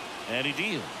 And he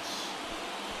deals.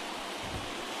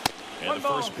 And the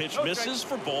first pitch misses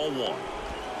for ball one.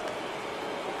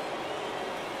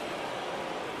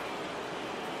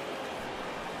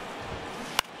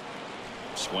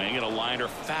 Swing and a liner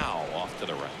foul off to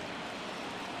the right.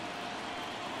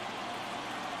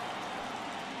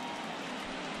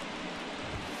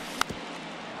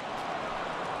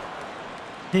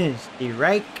 Is the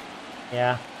right?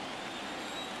 Yeah.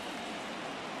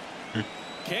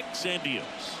 Kicks and deals.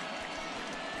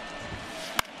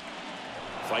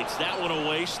 Fights that one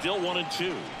away. Still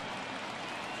 1-2.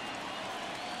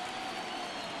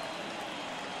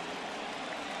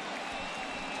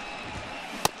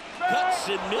 Cuts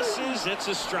and misses. It's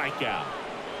a strikeout.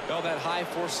 Well, that high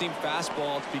four-seam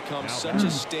fastball has become such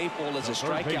a staple as a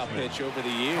strikeout pitch over the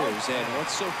years. And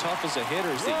what's so tough as a hitter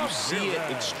is that you see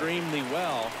it extremely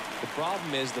well. The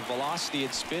problem is the velocity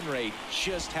and spin rate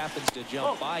just happens to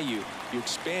jump by you. You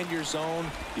expand your zone,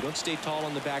 you don't stay tall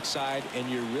on the backside, and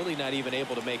you're really not even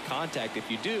able to make contact. If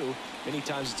you do, many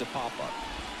times it's a pop-up.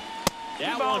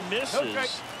 That one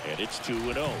misses, and it's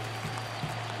 2-0.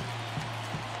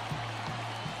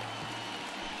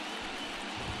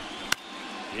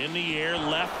 In the air,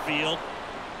 left field.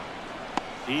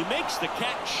 He makes the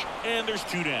catch, and there's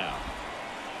two down.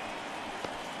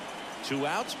 Two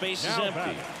outs, base is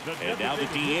empty. And now the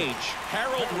DH,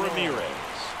 Harold Ramirez.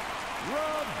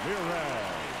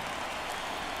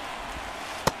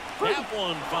 That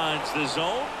one finds the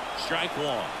zone. Strike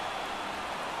one.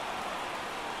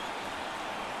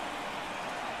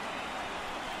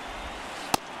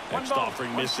 Next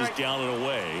offering misses down and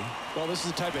away. Well, this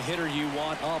is the type of hitter you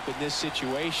want up in this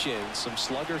situation. Some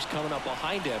sluggers coming up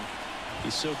behind him.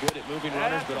 He's so good at moving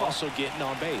runners, but also getting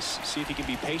on base. See if he can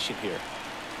be patient here.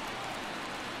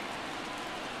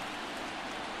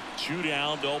 Two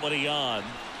down, nobody on.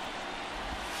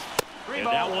 And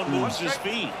that one moves his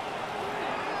feet.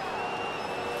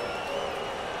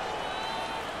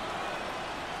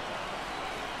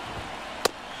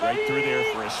 Right through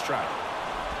there for a strike.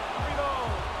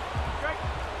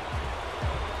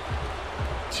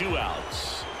 Two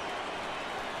outs.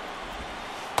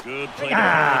 Good play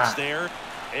defense there.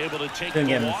 Able to take Couldn't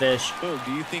the give him walk. fish. Oh,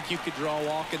 do you think you could draw a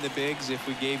walk in the bigs if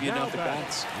we gave you enough at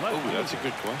bats? Oh, that's a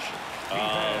good question.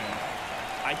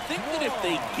 I think that if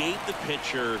they gave the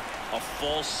pitcher a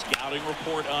false scouting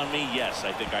report on me, yes,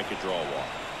 I think I could draw a walk.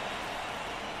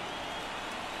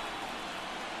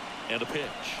 And a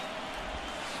pitch.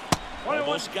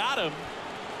 Almost got him.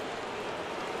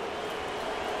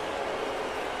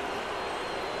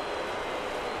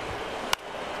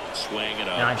 Swing and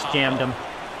a Nice, jammed him.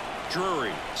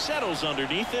 Drury settles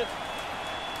underneath it.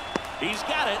 He's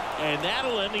got it, and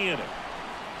that'll end the inning.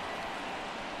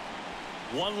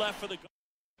 One left for the.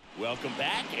 Welcome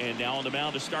back, and now on the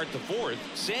mound to start the fourth,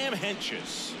 Sam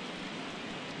Hentges.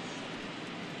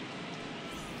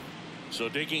 So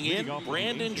digging in,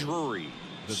 Brandon Drury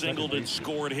singled and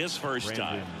scored his first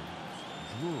time.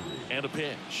 And a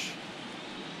pitch.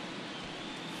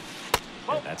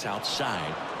 And that's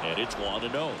outside, and it's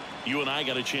 1-0. You and I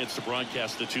got a chance to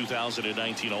broadcast the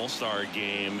 2019 All-Star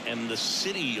Game, and the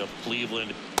city of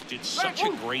Cleveland did such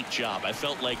a great job. I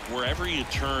felt like wherever you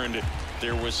turned,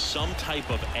 there was some type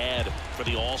of ad for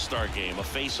the All-Star Game, a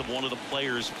face of one of the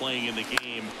players playing in the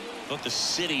game. But the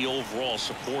city overall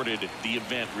supported the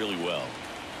event really well.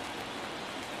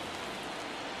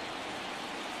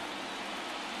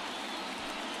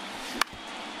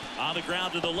 On the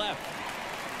ground to the left.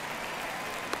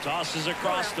 Tosses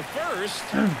across to first.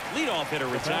 Leadoff hitter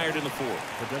retired in the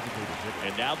fourth.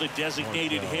 And now the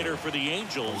designated hitter for the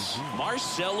Angels,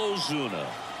 Marcell Ozuna.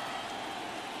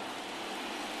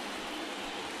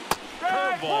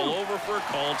 Curveball over for a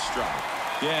called strike.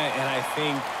 Yeah, and I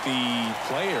think the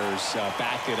players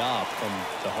backed it up from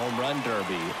the home run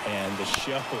derby and the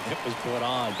show that was put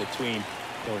on between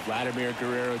Vladimir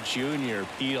Guerrero Jr.,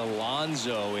 Pete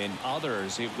Alonso, and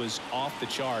others. It was off the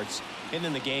charts. And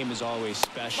then the game is always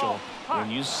special.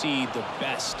 When you see the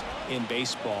best in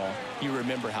baseball, you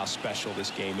remember how special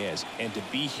this game is. And to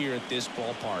be here at this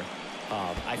ballpark,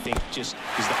 I think just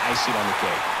is the icing on the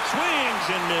cake. Swings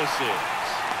and misses.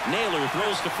 Naylor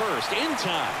throws to first in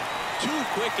time. 2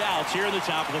 quick outs here in the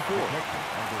top of the fourth.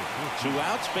 2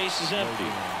 outs, base is empty.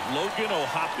 Logan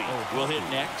O'Hoppe will hit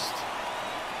next.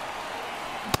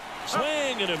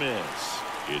 Swing and a miss.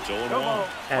 It's 0-1.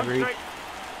 Bad read.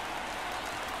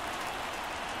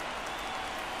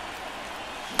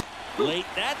 Late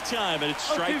that time, and it's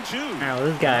strike 2. Oh,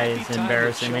 this guy is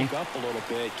embarrassing me. Choke up a little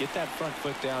bit, get that front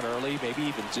foot down early, maybe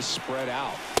even just spread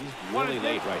out. He's really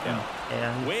late right now.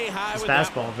 Yeah, Way high his with that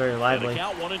fastball one. very lively.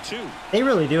 Count 1-2. They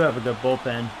really do have a good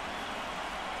bullpen.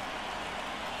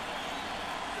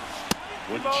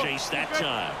 Wouldn't chase that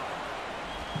time.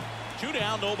 2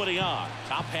 down, nobody on.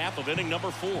 Top half of inning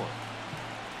number 4.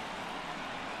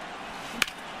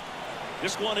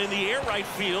 This one in the air right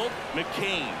field.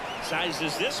 McCain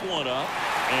sizes this one up,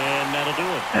 and that'll do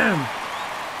it.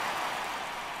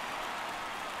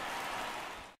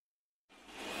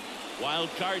 Wild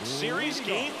card series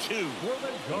game 2.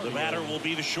 The batter will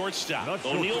be the shortstop,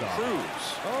 O'Neal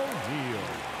Cruz.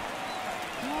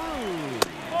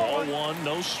 Ball 1,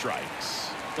 no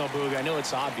strikes. No, Boog, I know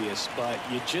it's obvious, but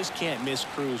you just can't miss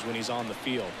Cruz when he's on the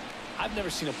field. I've never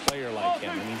seen a player like him.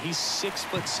 I mean, he's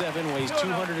 6'7", weighs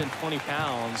 220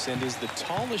 pounds, and is the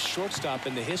tallest shortstop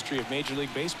in the history of Major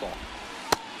League Baseball.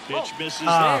 Pitch misses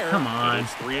Oh, there. come on. And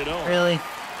it's 3-0. Really?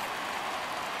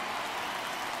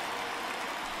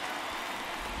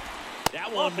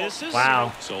 That one misses.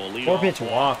 Wow. So a lead 4-pitch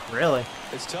walk, really?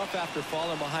 It's tough after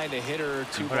falling behind a hitter,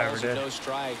 2 Whatever, balls dude. and no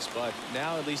strikes, but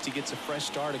now at least he gets a fresh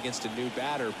start against a new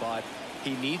batter, but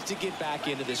he needs to get back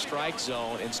into the strike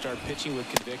zone and start pitching with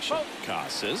conviction.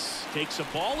 Casas takes a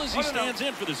ball as he stands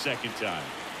in for the second time.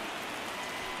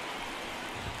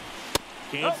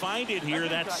 Can't find it here.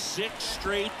 That's 6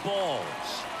 straight balls.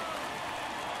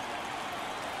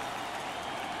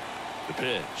 The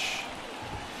pitch.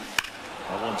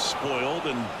 That one's spoiled,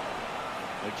 and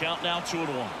the count now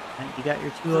 2-1. You got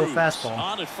your 2-0 fastball.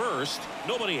 On at first,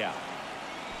 nobody out.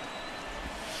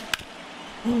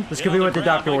 This could be what the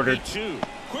doctor ordered.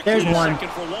 There's one.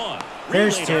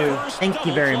 There's 2. Thank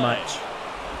you very much.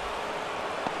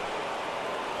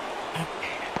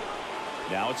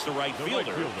 Now it's the right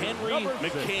fielder, Henry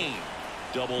McCain.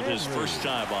 Doubled his first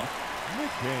time up.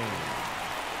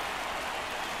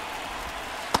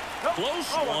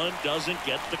 Close one, doesn't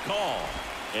get the call.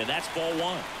 And that's ball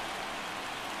 1.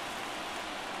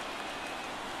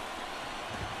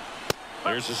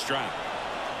 There's a strike.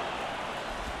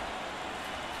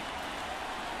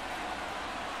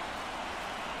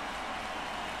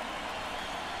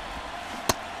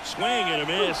 Swing and a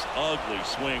miss. Ugly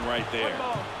swing right there.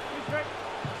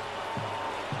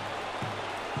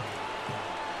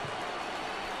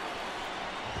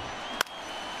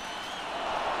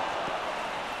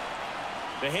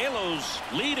 The Halos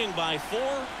leading by 4.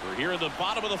 We're here at the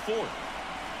bottom of the 4th.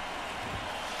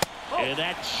 And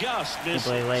that just missed.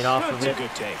 He laid off of It's a it.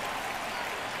 good take.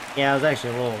 Yeah, I was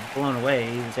actually a little blown away.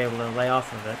 He was able to lay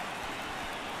off of it.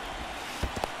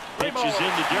 Pitch is in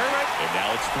the dirt, and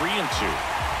now it's 3-2.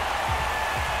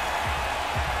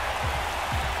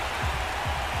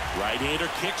 Right-hander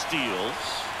kick steals.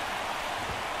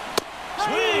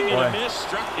 Swing and a miss,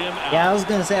 struck him out. Yeah, I was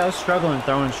gonna say I was struggling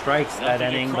throwing strikes that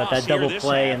inning, but that double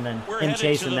play and then him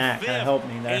chasing that kind of helped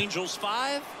me there. Angels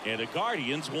 5 and the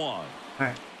Guardians 1. All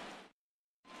right.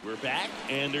 We're back,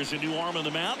 and there's a new arm on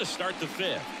the mound to start the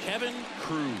 5th. Kevin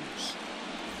Cruz.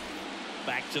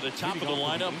 Back to the top of the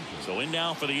lineup. So in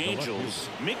now for the Angels,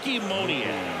 Mickey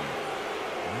Moniak.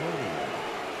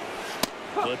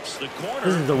 Flips the corner.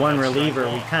 This is the one reliever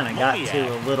we kind of got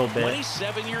to a little bit.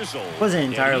 27 years old. Wasn't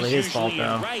entirely And he's his fault,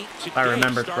 usually in though, right if I today,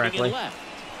 remember starting in correctly. left.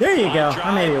 There you go. Line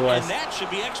Or maybe it drive, was. And that should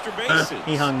be extra bases.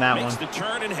 He hung that Makes one. the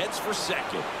turn and heads for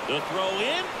second. The throw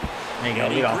in. There you go.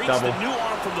 And he Lead off greets double. the new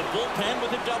arm from the bullpen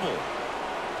with a double.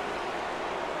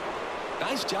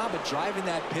 Nice job of driving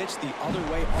that pitch the other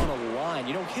way on a line.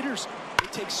 You know, hitters, they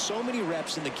take so many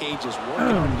reps in the cages,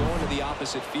 working on going to the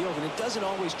opposite field, and it doesn't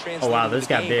always translate. Oh, wow, into this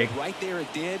the got game, big. but right there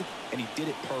it did, and he did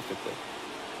it perfectly.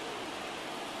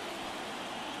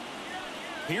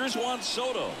 Here's Juan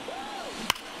Soto.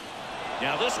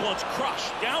 Now this one's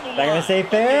crushed down the line. Am I gonna say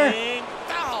fair?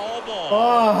 Foul ball.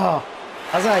 Oh,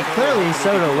 I was like, clearly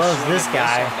Soto loves this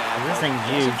guy. This thing's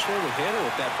huge.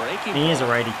 He is a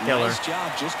righty killer. Nice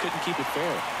job, just couldn't keep it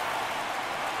fair.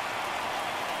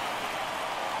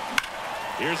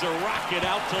 Here's a rocket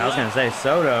out to I was left. gonna say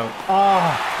Soto.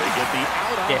 Oh, They get the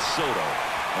out on yeah. Soto,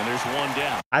 and there's one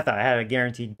down. I thought I had a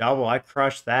guaranteed double. I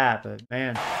crushed that, but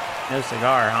man, no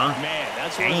cigar, huh? Man,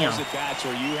 that's one of Damn. those at-bats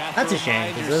where you have That's to a shame,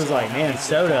 remind 'cause it was yourself like, how man, he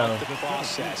Soto. developed the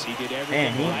process. He did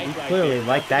everything Man, he right clearly there.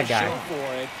 liked that Nothing to guy. show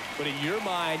for it, but in your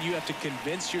mind, you have to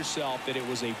convince yourself that it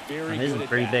was a very His good is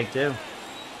pretty at-bat. big too.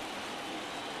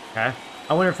 Okay.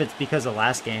 I wonder if it's because of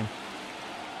last game.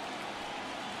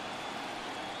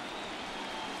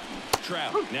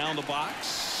 Trout now in the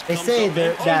box. They Comes say up that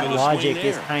empty that with a logic swing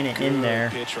is there. kind of in Good there.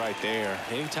 pitch right there.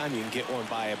 Anytime you can get one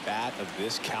by a bat of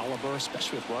this caliber,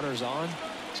 especially with runners on,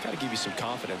 it's got to give you some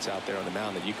confidence out there on the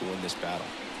mound that you can win this battle.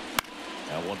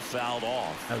 That one fouled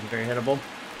off. That was very hittable.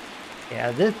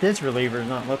 Yeah, this reliever is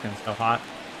not looking so hot.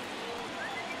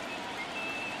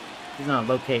 He's not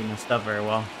locating his stuff very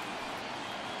well.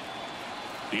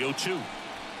 The 0-2.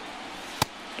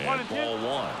 And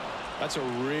 1-1. That's a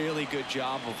really good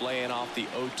job of laying off the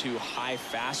 0-2 high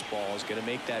fastball. Is going to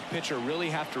make that pitcher really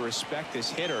have to respect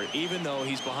this hitter, even though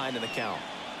he's behind in the count.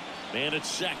 Man at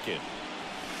second.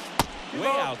 Way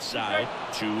outside.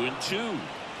 2-2.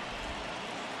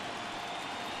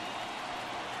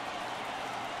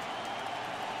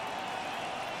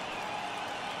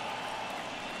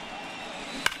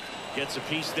 Gets a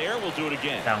piece there. We'll do it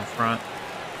again. Down front.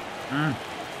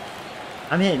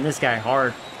 I'm hitting this guy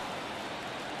hard.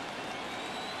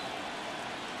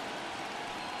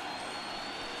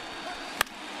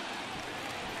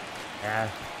 Yeah,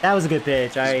 that was a good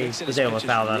pitch. I Mixing was his able to pitches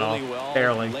foul that really off. well.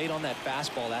 Barely. Late on that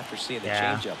fastball after seeing the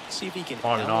Yeah. changeup. See if he can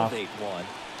Fought it off. elevate one.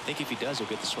 I think if he does, he'll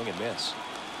get the swing and miss.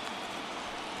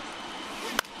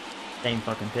 Same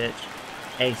fucking pitch.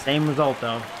 Hey, same result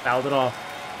though. Fouled it off.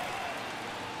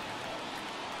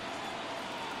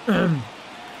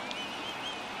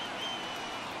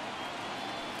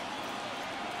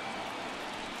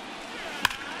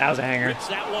 That was a hanger. Rips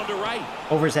that one to right.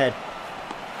 Over his head.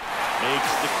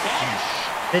 Makes the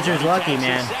catch. Pitcher's He lucky, tags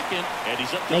man. in second, and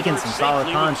he's up to Making third some solid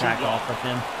safely with contact 2 off gone. of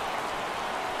him.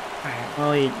 Alright,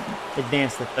 well, he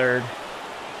advanced to third.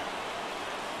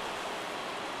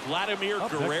 Vladimir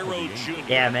Up next Guerrero for the Angels. Jr.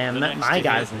 Yeah, man, the next my to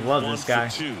guys hit, love 1 this for guy.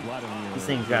 2. These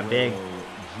things got big.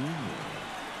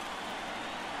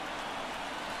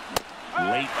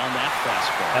 Late on that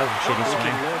fastball. That was a shitty They swing.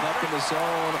 can live up in the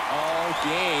zone all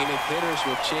game if hitters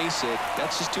will chase it.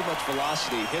 That's just too much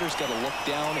velocity. Hitters got to look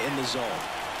down in the zone.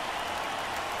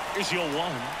 Here's the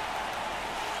 0-1.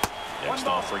 Next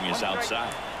ball, offering is 1 strike.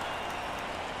 outside.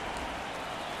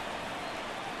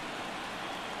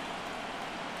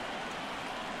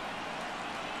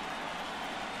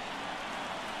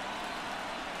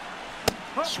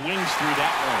 Swings through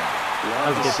that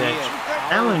That was a good pitch.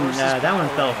 That one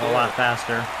felt a lot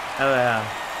faster.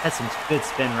 Had some good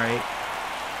spin rate.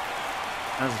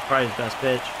 That was probably his best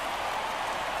pitch.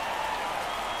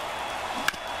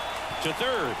 one. To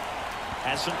third.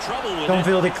 Has some trouble with Don't it.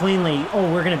 field it cleanly.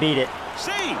 Oh, we're gonna beat it.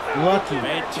 Save. Lucky.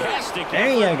 Fantastic.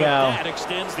 There you effort, but go. That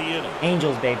extends the inning.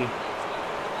 Angels, baby.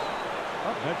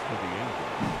 Up next for the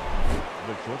Angels,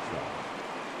 the shortstop,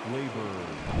 Labor.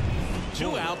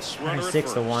 2 outs, runner at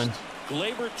 6-1. first.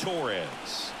 Gleyber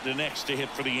Torres, the next to hit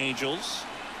for the Angels.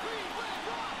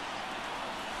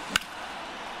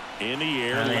 In the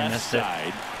air, They left missed it.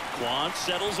 side. Quan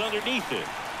settles underneath it.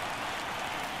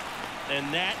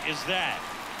 And that is that.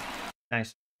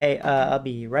 Nice. Hey, I'll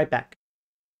be right back.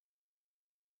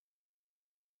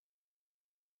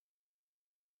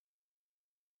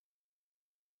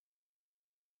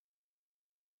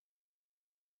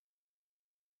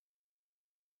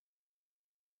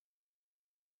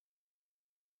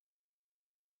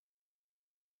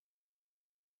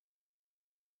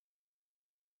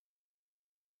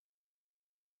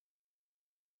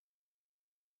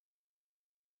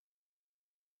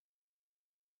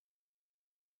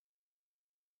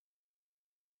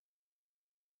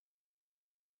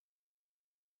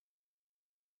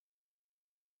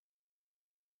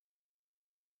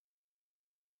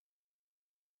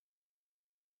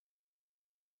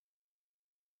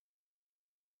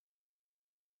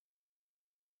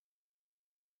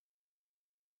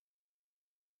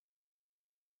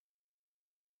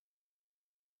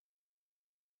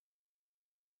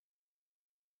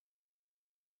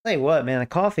 Tell you what, man, the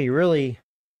coffee really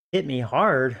hit me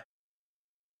hard.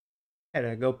 I had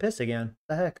to go piss again.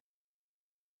 What the heck?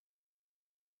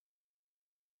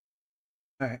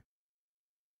 All right.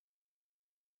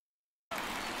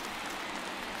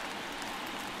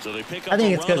 So they pick up I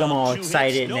think a it's because run I'm on all 2 hits,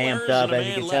 excited no and amped errors, up, and a as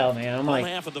you man can tell, left. man. I'm Bottom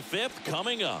like half of the 5th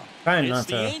coming up. trying It's not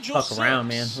the to Angels fuck around,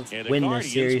 man. 6 Let's and the win this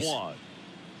Guardians series. 1.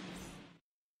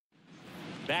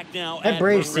 Back now That at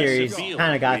Braves Progressive series Field.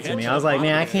 kind of got We to head me. to I was the like,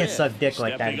 man, bottom I of the can't 5th. suck dick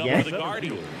like that Stepping up again. for the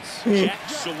Guardians, Jack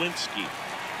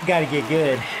Sawinski. Got to get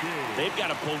good. They've got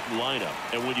a potent lineup,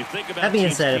 and when you think about That being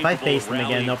teams said, if I capable face of them again,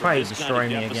 rallying they'll from probably this kind destroy of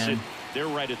me deficit, again. they're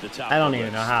right at the top. I don't of the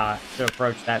even know list. how to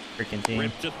approach that freaking team.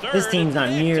 Ripped to third, This team's not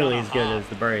and picked nearly on a as good hop. as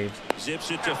the Braves.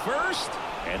 Zips it to first,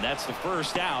 and that's the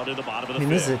first out in the bottom of I the mean,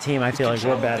 this is a 5th. team I feel like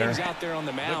we're Controlling better. things out there on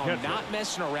the mound, not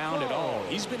messing around at all.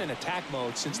 He's been in attack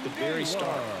mode since the very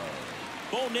start.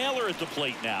 Bo Naylor at the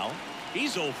plate now.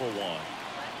 He's 0 for 1.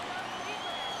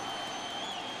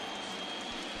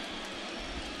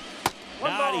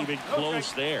 Not even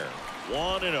close there.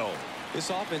 1-0. This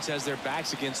offense has their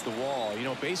backs against the wall. You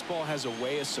know, baseball has a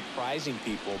way of surprising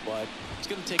people, but it's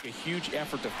going to take a huge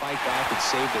effort to fight back and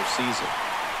save their season.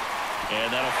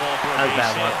 And that'll fall for a That was base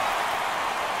bad hit. luck.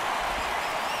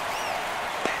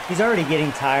 He's already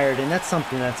getting tired, and that's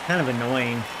something that's kind of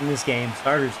annoying in this game.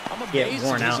 Starters get Amazed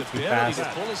worn at his out too ability fast. to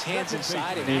pull his hands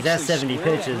inside and He's at actually 70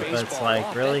 square that pitches, but it's baseball like,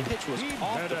 off. really? That pitch was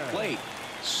off the plate.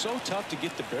 So tough to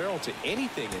get the barrel to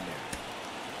anything in there.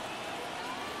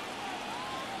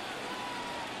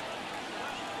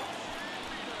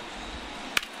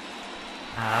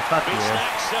 Ah, fuck Big you.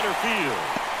 snack center field.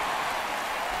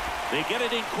 They get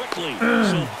it in quickly.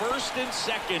 So first and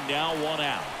second now, 1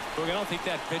 out. Look, I don't think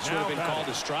that pitch would have been called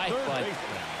a strike, but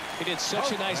he did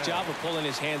such a nice job of pulling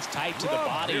his hands tight to the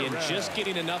body and just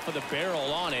getting enough of the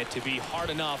barrel on it to be hard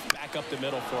enough back up the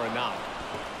middle for a knock.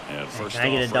 And first Can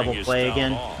I get a double offering is play fouled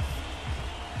again? off.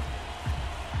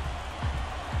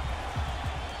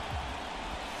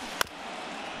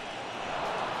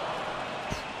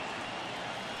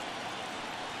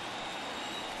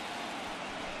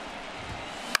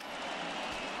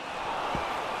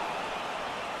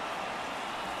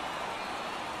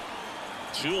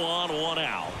 Two on, 1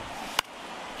 out.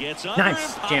 Gets under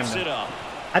Nice. and pops Jammed it him. up.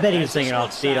 I bet he was That's thinking this off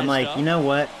one speed. I'm sized like, up. you know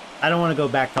what? I don't want to go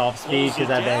back to off speed Pulls because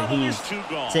it I down, bet and he's there's 2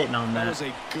 gone. sitting on That that. was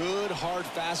a good hard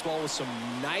fastball with some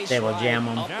nice They will ride jam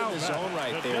him. up in the zone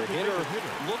right there. Hitter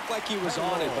looked like he was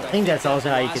on it, but I think that's also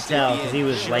how you could tell because he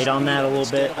was late on that a little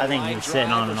bit. I think he was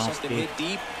sitting on an off speed. Hit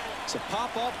deep. It's a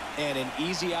pop up and an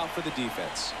easy out for the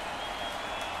defense.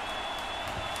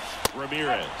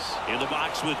 Ramirez in the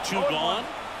box with 2 gone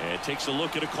and takes a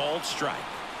look at a called strike.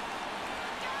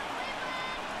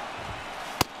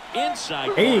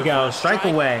 Inside. There you corner go. for a Strike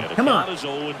away. and the Come count on. is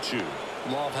 0-2.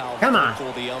 Love how Come on.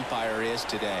 vocal the umpire is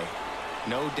today.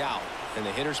 No doubt in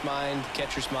the hitter's mind,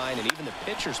 catcher's mind, and even the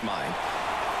pitcher's mind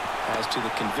as to the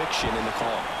conviction in the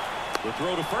call. The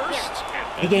throw to first.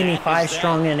 He gave me 5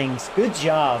 strong innings. Good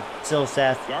job,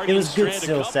 Silseth. It Guardians was good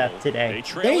strand a couple. Silseth today. They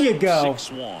trail There you it go.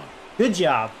 6-1. Good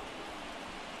job.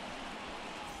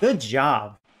 Good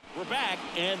job. We're back,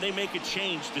 and they make a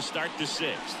change to start the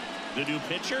 6th. The new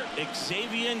pitcher,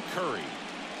 Xavier Curry.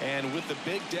 And with the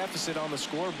big deficit on the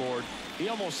scoreboard, he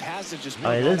almost has to just.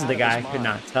 Oh, this is the guy I could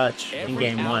not touch in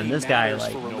game 1. This guy,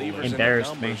 like,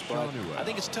 embarrassed me. I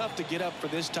think it's tough to get up for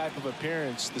this type of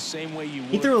appearance the same way you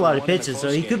would. He threw a lot of for one in pitches, so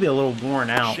close he game. could be a little worn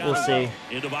out. We'll see.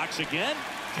 In the box again,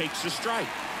 takes the strike.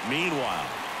 Meanwhile,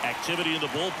 activity in the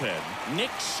bullpen.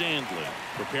 Nick Sandlin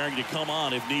preparing to come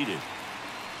on if needed.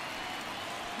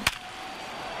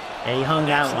 Yeah, he hung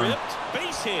that one. Ripped,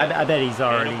 base hit. I bet he's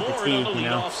already And aboard fatigued, on the you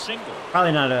know. leadoff single.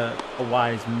 Probably not a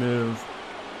wise move,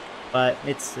 but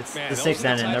it's Man, the those 6th are the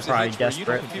inning. They're types of probably hits where you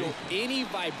desperate. don't feel any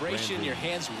vibration in your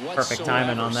hands whatsoever. Perfect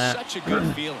timing on that. Such a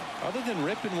good feeling. Other than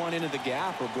ripping one into the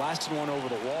gap or blasting one over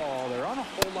the wall, there aren't a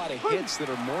whole lot of hits that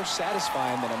are more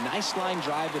satisfying than a nice line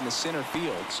drive in the center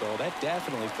field. So that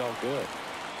definitely felt good.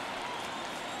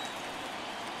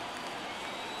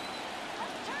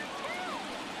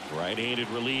 Right-handed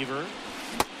reliever.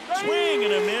 Swing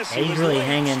and a miss. Yeah, It he's was really late.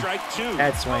 hanging. Strike 2.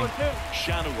 That swing.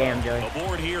 Shanoa Damn, Joey.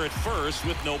 aboard here at first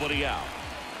with nobody out.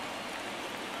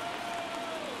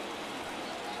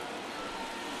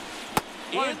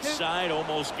 Inside,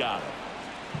 almost got it.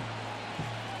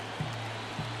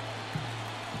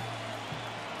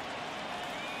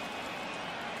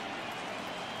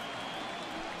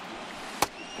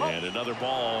 And another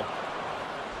ball.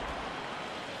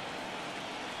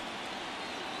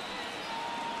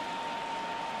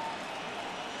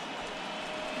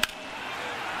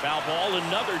 Foul ball,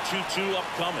 another 2-2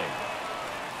 upcoming.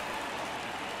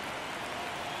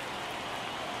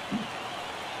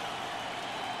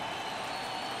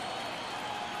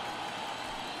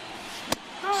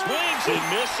 Swings and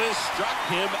misses, struck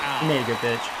him He made a out. good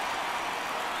pitch.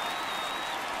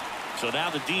 So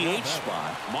now the DH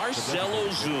spot, Marcell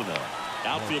Ozuna.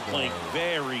 Outfield playing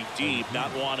very deep,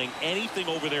 not wanting anything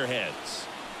over their heads.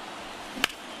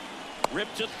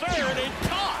 Ripped to third and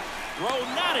caught. Throw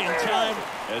not in time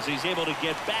as he's able to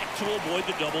get back to avoid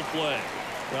the double play.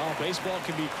 Well, baseball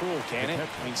can be cruel, can it?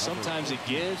 I mean, sometimes it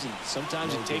gives and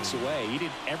sometimes it takes away. He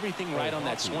did everything right on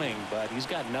that swing, but he's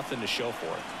got nothing to show for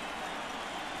it.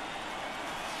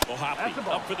 Well, Hoppy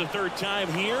up for the third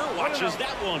time here. Watches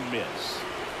that one miss.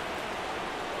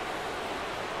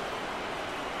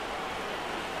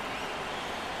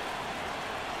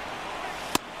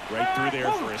 Right through there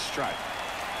for a strike.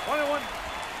 1-1.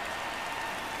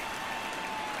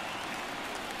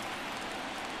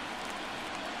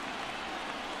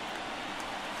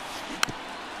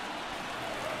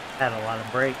 Had a lot of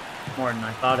break, more than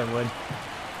I thought it would.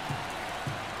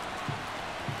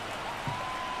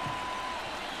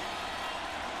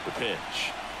 The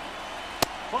pitch.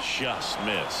 Just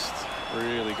missed.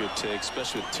 Really good take,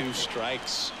 especially with 2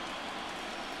 strikes.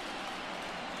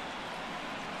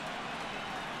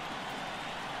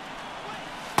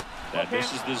 That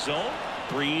misses the zone.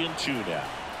 3-2 now.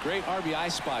 Great RBI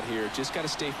spot here. Just got to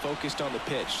stay focused on the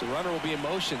pitch. The runner will be in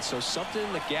motion, so something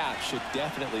in the gap should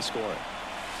definitely score it.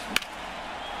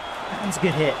 That's a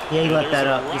good hit. He left that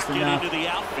up just enough. Into the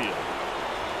outfield.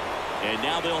 And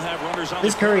now they'll have runners on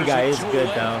This the Curry guy is corners good,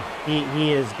 though.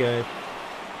 He is good.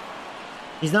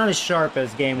 He's not as sharp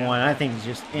as game 1. I think he's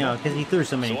just, you know, because he threw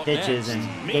so many pitches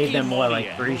and gave them, what,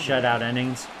 like 3 shutout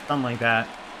innings? Something like that.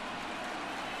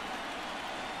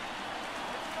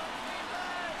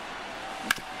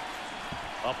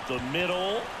 Up the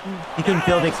middle. He couldn't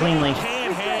field it cleanly.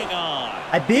 Can't hang on.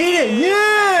 I beat it!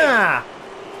 Yeah!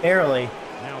 Barely.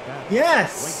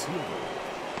 Yes!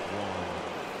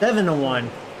 7-1.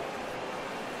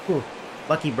 Whew.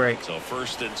 Lucky break. So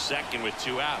first and second with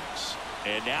 2 outs.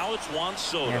 And now it's Juan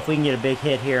Soto. Yeah, if we can get a big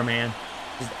hit here, man,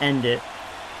 just end it.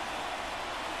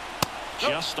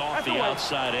 Just off the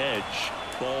outside edge.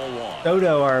 Ball 1.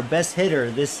 Soto, our best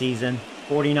hitter this season.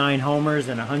 49 homers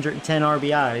and 110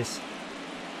 RBIs.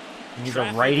 And he's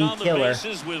a righty killer.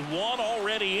 With 1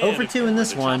 already 0 for 2 in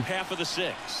this one. Half of the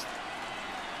 6th.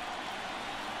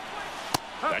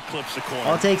 That clips the corner.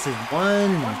 All it takes is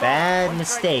one bad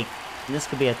mistake, and this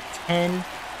could be a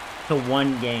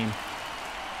 10-1 game.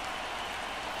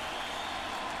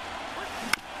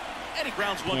 And he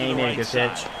grounds one Yeah, to he the made a right good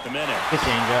side. pitch. Jimenez Good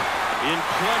changeup. in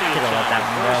plenty of Could have let time. that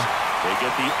one go. They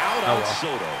get the out Oh, on well.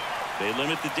 Soto. They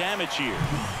limit the damage here.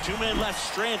 2 men left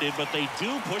stranded, but they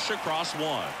do push across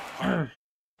 1.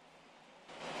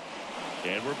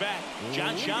 And we're back.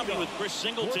 John Shelby with Chris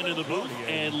Singleton in the booth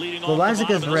and leading off.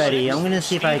 Loizaca's ready. I'm going to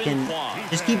see if I can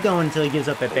just keep going until he gives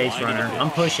up a base runner. I'm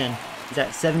pushing. He's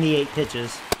at 78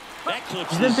 pitches.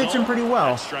 He's been pitching pretty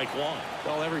well. Strike 1.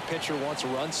 Well, every pitcher wants a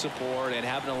run support, and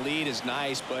having a lead is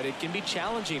nice, but it can be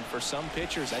challenging for some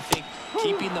pitchers. I think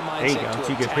keeping the mindset to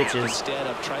 2 good attack pitches. instead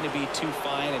of trying to be too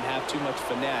fine and have too much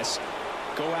finesse.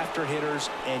 Go after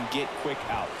hitters and get quick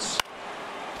outs.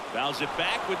 Fouls it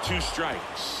back with 2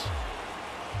 strikes.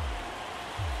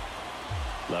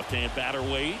 Left-hand batter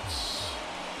waits.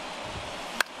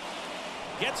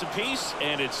 Gets a piece,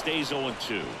 and it stays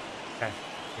 0-2. Okay.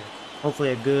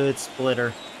 Hopefully a good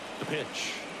splitter. The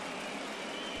pitch.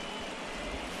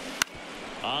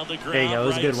 On the ground, There you go. It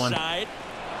was a good one. Side.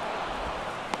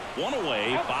 1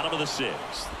 away, bottom of the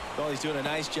 6th. Well, he's doing a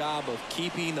nice job of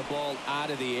keeping the ball out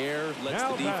of the air. Lets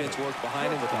the defense work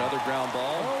behind him with another ground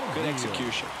ball. Good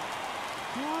execution.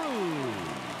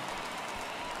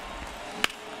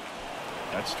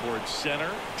 That's towards center.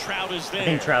 Trout is there. I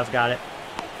think Trout's got it.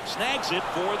 Snags it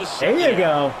for the 2nd. There you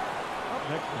go. Up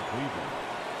next for Cleveland,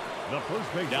 the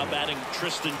first baseman. Now batting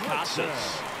Tristan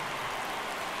Casas.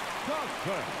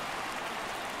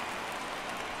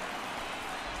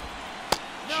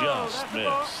 Just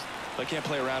missed. I can't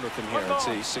play around with him here. It's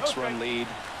a 6-run lead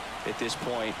at this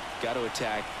point. Got to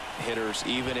attack hitters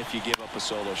even if you give up a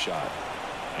solo shot.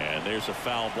 And there's a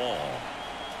foul ball.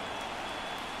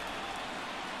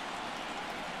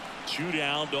 2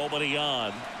 down, nobody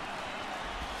on.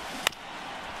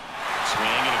 Swing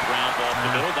and a ground ball up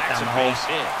the middle. That's a base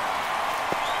hit.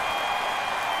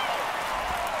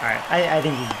 All right, I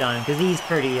think he's done because he's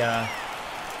pretty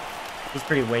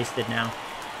wasted now.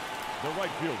 The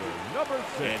right fielder, number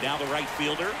 6. And now the right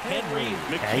fielder, Henry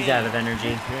McCann. Yeah, he's out of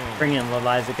energy. Bring in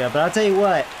Loizaca, but I'll tell you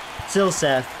what,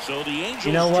 Silseth. So the Angels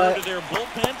You know what? turn to their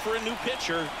bullpen for a new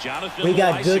pitcher, Jonathan We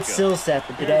got good Loizaca. Silseth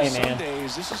for today, Some man.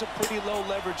 days, this is a pretty low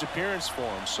leverage appearance for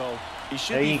him, so he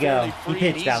should There be you go. fairly He free pitched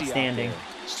and easy out outstanding. there.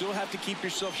 Still have to keep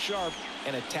yourself sharp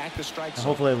and attack the strike zone.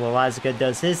 Hopefully Loizaca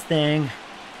does his thing.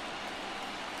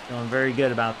 Feeling very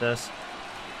good about this.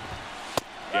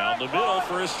 Down the middle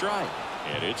for a strike.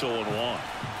 And it's 0-1.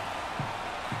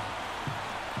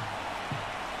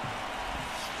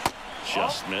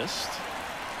 Just missed.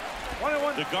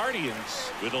 1-1. The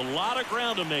Guardians with a lot of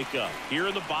ground to make up here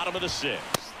in the bottom of the 6th.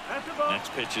 That's the ball.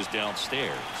 Next pitch is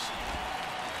downstairs.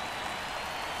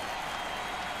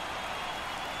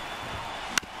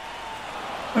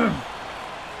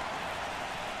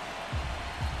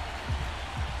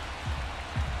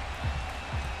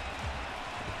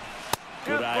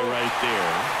 Good eye right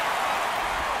there.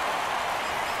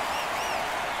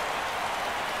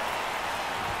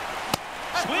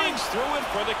 Swings through it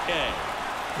for the K.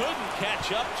 Couldn't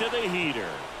catch up to the heater.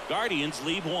 Guardians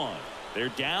lead 1. They're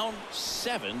down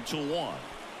 7-1.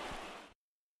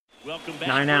 Welcome back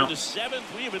 9 to out. the 7th.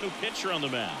 We have a new pitcher on the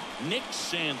mound, Nick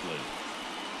Sandlin.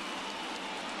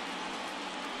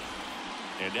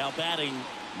 And now batting,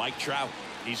 Mike Trout.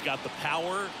 He's got the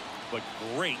power, but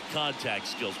great contact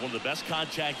skills. One of the best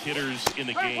contact hitters in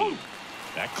the game.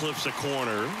 That clips a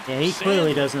corner. Yeah, he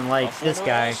clearly doesn't like this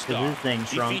guy because his thing's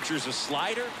He shrunk. features a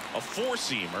slider, a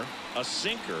four-seamer, a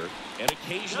sinker, and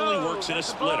occasionally works in a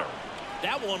splitter.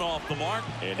 That one off the mark,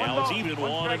 and now it's even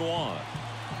 1-1.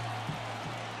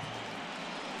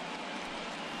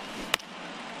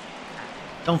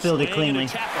 Don't field it Swing and cleanly. a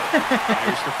tapper.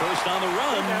 Fires to first on the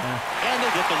run, and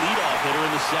they get the leadoff hitter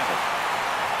in the 7th.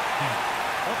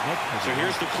 So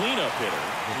here's the cleanup hitter,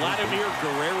 Vladimir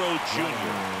Guerrero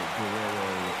Jr.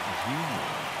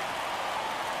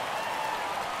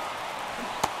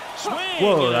 Swing.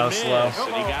 Whoa, and that a was miss, slow.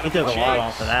 and he got He him took a for lot chase.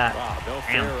 off of that. Wow, no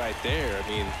Damn. fair right there. I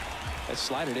mean, that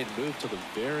slider didn't move till the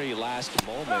very last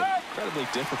moment. Incredibly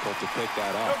difficult to pick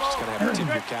that up. Just gonna have to tip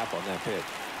your cap on that pitch.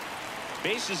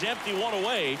 Base is empty, 1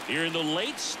 away. Here in the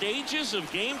late stages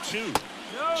of game 2.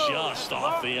 Just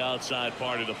off the outside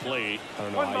part of the plate. I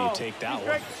don't know how you take that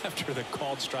one after the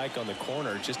called strike on the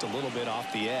corner. Just a little bit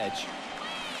off the edge.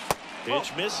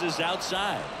 Pitch misses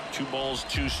outside. 2 balls,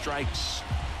 2 strikes.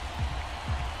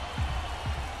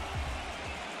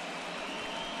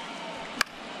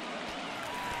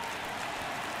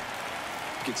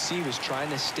 You could see he was trying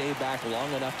to stay back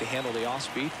long enough to handle the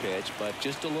off-speed pitch, but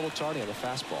just a little tardy on the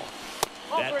fastball.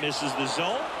 That misses the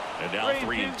zone, and now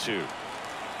 3-2.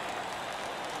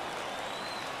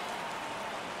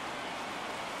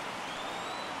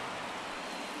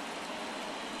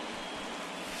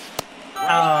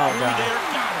 Oh, God.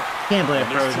 Can't believe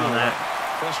I froze on that.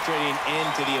 Frustrating end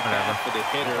to the at-bat for the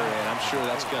hitter, and I'm sure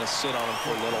that's going to sit on him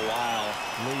for a little while.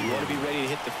 You want to be ready to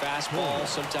hit the fastball.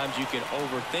 Sometimes you can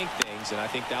overthink things, and I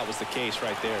think that was the case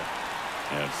right there.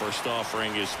 And first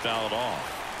offering is fouled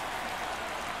off.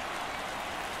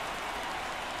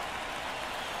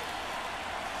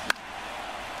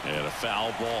 And a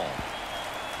foul ball.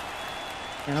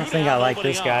 I don't think I like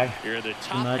this guy Here in the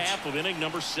top much. half of inning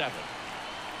number 7.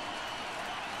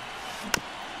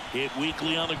 Hit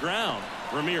weakly on the ground.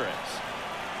 Ramirez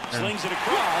slings it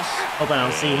across. Hope I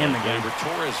don't see him again. Gleyber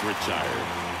Torres retired.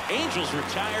 Angels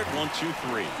retired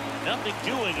 1-2-3. Nothing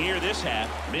doing here this half.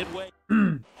 Midway.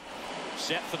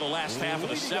 Set for the last half of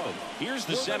the 7th. Here's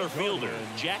the center fielder,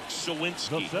 Jack Sawinski.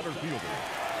 The center fielder.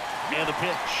 And the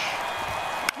pitch.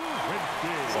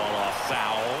 Fall off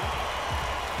foul.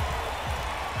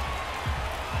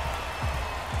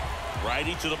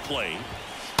 Righty to the plate.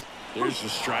 There's the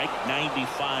strike.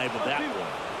 95 of that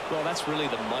one. Well, that's really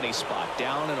the money spot.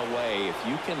 Down and away. If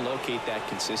you can locate that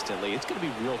consistently, it's going to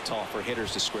be real tough for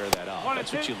hitters to square that up.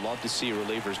 That's what you love to see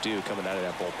relievers do coming out of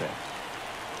that bullpen.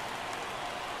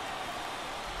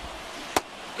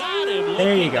 Got him.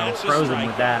 There you looking. go. That's a Frozen strike.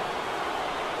 with that.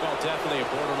 Well, definitely a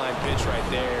borderline pitch right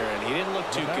there, and he didn't look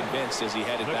too convinced as he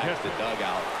headed back to the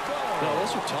dugout. No,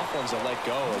 those are tough ones to let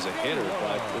go as a hitter,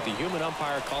 but with the human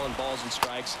umpire calling balls and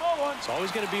strikes, it's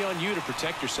always going to be on you to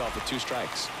protect yourself with 2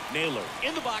 strikes. Naylor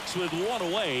in the box with 1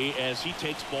 away as he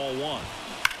takes ball 1.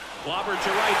 Clobber to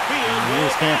right field. He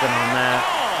was camping on that.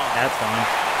 That's fine.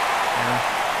 Yeah.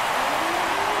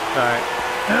 All right.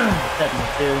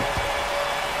 7-2.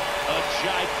 A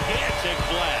gigantic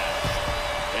blast.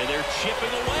 And they're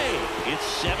chipping away. It's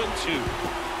 7-2.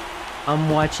 I'm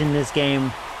watching this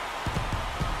game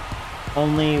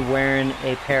only wearing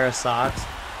a pair of socks.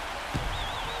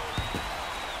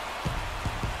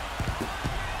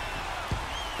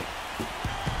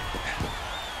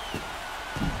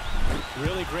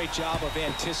 Really great job of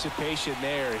anticipation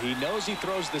there. He knows he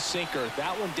throws the sinker.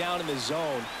 That one down in the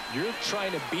zone. You're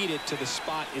trying to beat it to the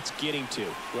spot it's getting to.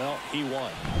 Well, he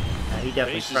won. Yeah, he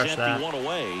definitely Base is crushed empty, that. 1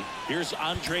 away. Here's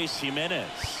Andres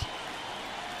Jimenez.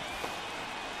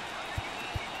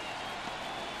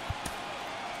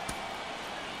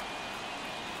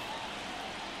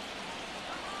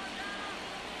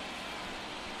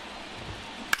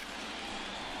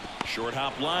 Short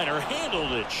hop liner,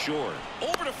 handled it short.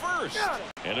 Over to first.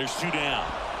 And there's 2 down.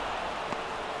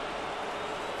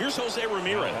 Here's Jose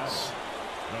Ramirez.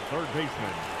 The third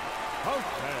baseman,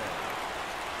 Jose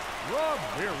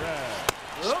Ramirez.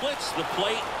 Splits the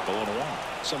plate.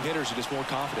 0-1. Some hitters are just more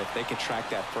confident they can track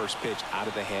that first pitch out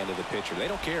of the hand of the pitcher. They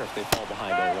don't care if they fall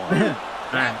behind 0-1.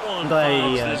 That one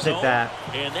Glad he took that.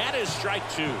 And that is strike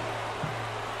 2.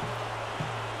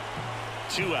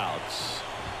 2 outs.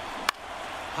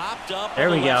 Popped up there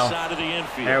on we the go. left side of the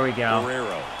infield. There we go.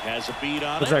 Guerrero has a beat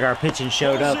on Looks it. like our pitching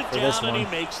showed Pulls up it for this down, one. and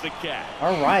he makes the catch.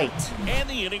 All right. And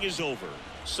the inning is over.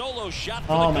 Solo shot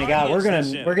for Oh the my God, we're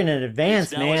Guardians gonna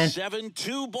advance, it's now man. a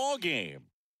 7-2 ball game.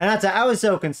 And I was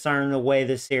so concerned the way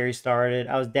this series started.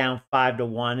 I was down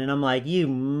 5-1, and I'm like, you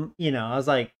know, I was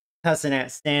like cussing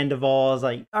at Sandoval. I was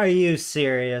like, are you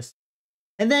serious?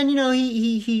 And then, you know,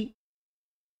 he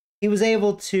was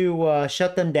able to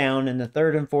shut them down in the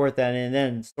 3rd and 4th inning, and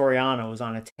then Soriano was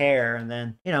on a tear, and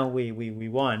then, you know, we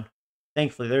won.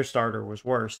 Thankfully, their starter was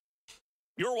worse.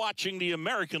 You're watching the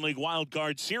American League Wild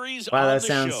Card Series Wow, on that the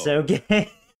sounds show. so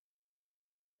gay.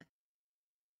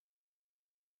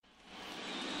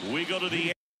 We go to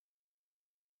the...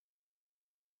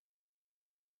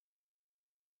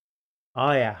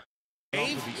 Oh, yeah.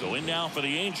 So in now for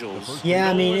the Angels. Yeah,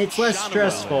 I mean, Nolan it's less Schanuel.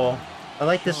 stressful. I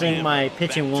like to think my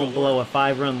pitching won't blow a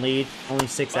 5-run lead. Only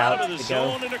 6 Bottom outs of the to go.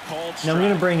 zone and a called No, I'm going to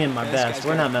strike. bring in my Man, this best. guy's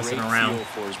We're got not a messing great around. feel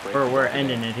for his breaking We're ball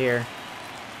ending today. it here.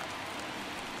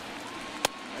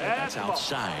 That's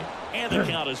outside. And the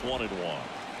count is 1-1.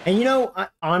 And you know,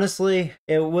 honestly,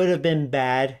 it would have been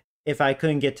bad if I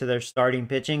couldn't get to their starting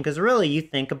pitching. Because really, you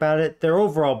think about it, their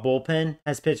overall bullpen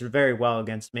has pitched very well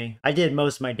against me. I did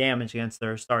most of my damage against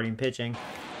their starting pitching.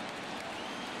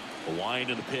 A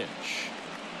wind and a pitch.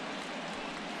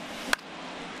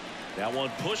 That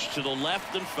one pushed to the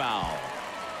left and foul.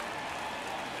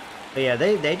 But yeah,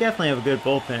 they definitely have a good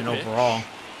bullpen Pitch. overall.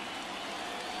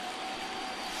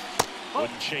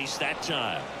 Wouldn't chase that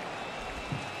time.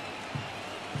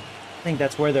 I think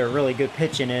that's where their really good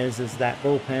pitching is that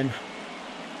bullpen.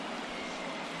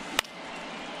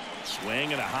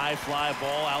 Swing and a high fly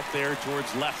ball out there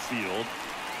towards left field.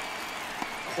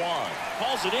 Kwan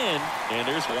calls it in, and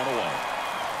there's 1 away.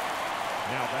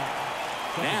 Now back.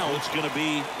 Now it's going to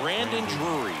be Brandon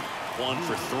Drury, 1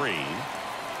 for 3.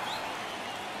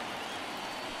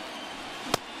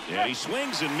 Yeah, he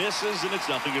swings and misses, and it's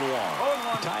 0-1.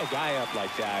 You tie a guy up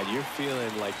like that, you're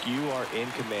feeling like you are in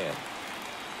command.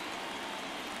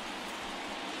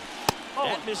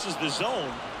 That misses the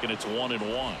zone, and it's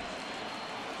 1-1.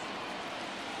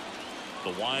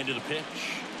 The wind of the pitch.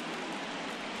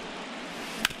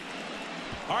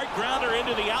 Hard grounder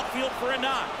into the outfield for a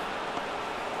knock.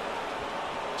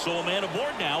 So a man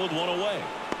aboard now with 1 away.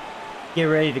 Get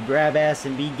ready to grab ass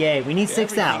and be gay. We need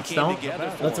 6 Everything outs. came Don't. together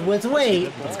for Let's him.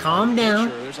 wait. Let's calm down.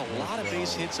 There's a lot of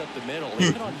base hits up the middle,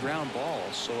 even on ground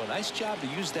balls. So a nice job to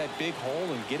use that big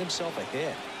hole and get himself a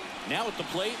hit. Now at the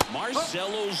plate,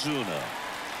 Marcelo Zuna.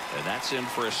 And that's in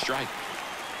for a strike.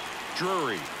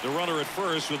 Drury, the runner at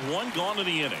first with 1 gone in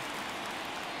the inning.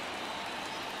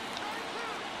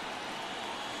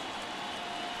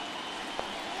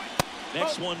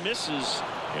 Next one misses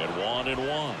at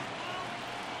 1-1.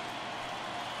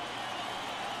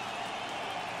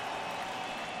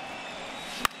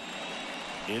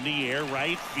 In the air,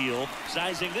 right field,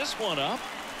 sizing this one up.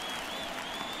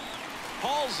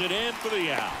 Hauls it in for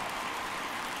the out.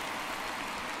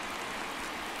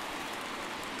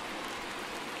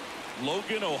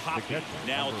 Logan O'Hoppe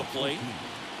now at the plate.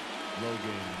 Logan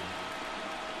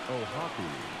O'Hoppe.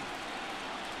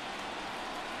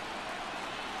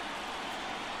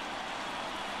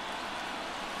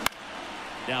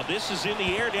 Now this is in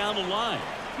the air down the line.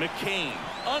 McCain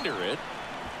under it.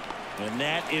 And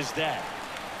that is that.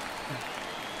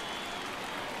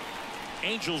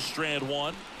 Angels strand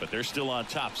 1, but they're still on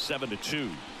top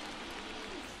 7-2.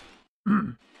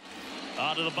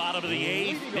 On to the bottom of the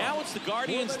 8th. Now it's the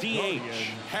Guardians DH.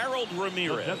 Harold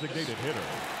Ramirez. Designated hitter.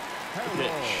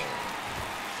 Pitch.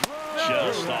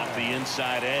 Just off the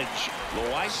inside edge.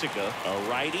 Loisaga, a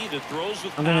righty that throws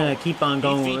with I'm power. gonna keep on He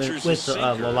going features with a sinker,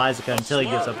 Loisaga until he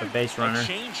gives slurve, up a base runner. A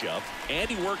changeup, and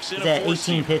he works in He's a at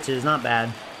 18 4-seamer. pitches, not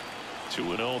bad.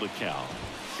 2-0 to count.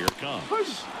 Here it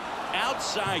comes.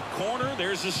 Outside corner,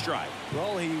 there's a strike.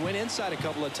 Well, he went inside a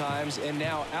couple of times, and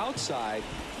now outside.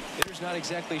 Hitter's not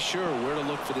exactly sure where to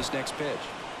look for this next pitch.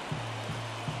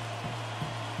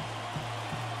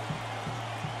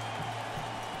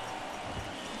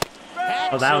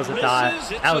 Oh, that was a dot.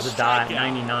 Misses. It's That was a dot. strikeout.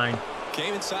 99.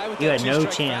 Came inside with You that had no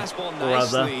two-strike chance, fastball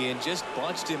brother. nicely and just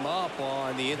bunched him up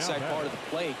on the inside part of the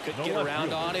plate. Couldn't get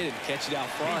around on it and catch it out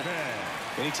front.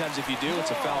 Many times if you do,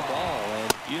 it's a foul ball.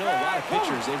 And you know, a lot of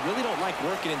pitchers, they really don't like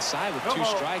working inside with two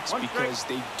strikes because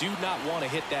they do not want to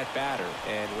hit that batter.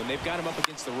 And when they've got him up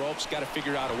against the ropes, got to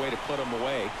figure out a way to put him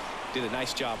away. Did a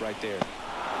nice job right there.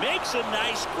 Makes a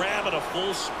nice grab at a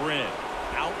full sprint.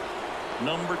 Out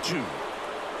number 2.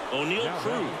 O'Neal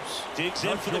Cruz digs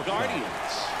in for the Guardians.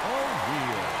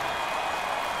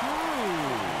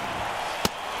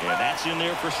 And that's in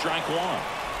there for strike 1.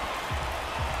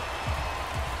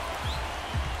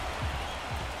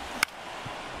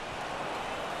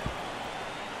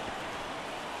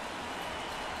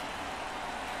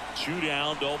 Two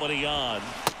down, nobody on.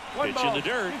 Pitch in the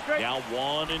dirt. Now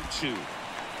 1-2.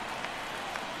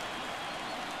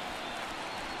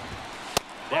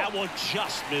 That one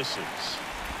just misses.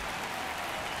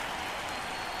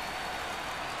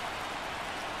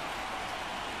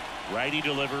 Righty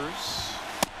delivers.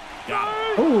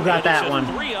 Got it. Ooh, got that one.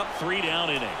 3 up, 3 down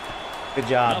inning. Good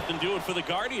job. Nothing doing for the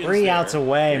Guardians. 3 there. outs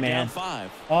away, They're man. down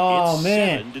 5. Oh, It's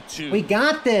man. 7-2. We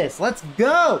got this. Let's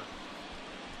go.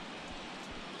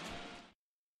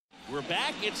 We're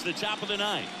back. It's the top of the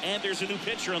 9th. And there's a new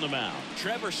pitcher on the mound.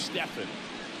 Trevor Stephan.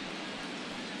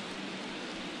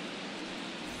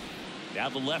 Now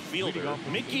the left fielder,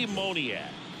 Mickey Moniak.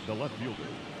 The left fielder,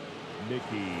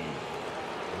 Mickey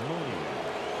Moniak.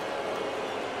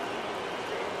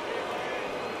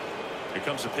 Here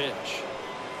comes the pitch.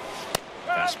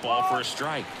 Fastball for a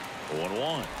strike.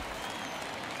 0-1.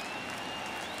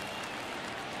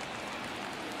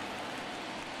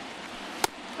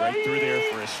 Right through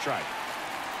there for a strike.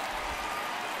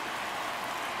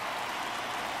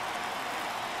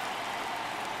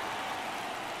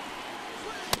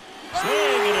 Swing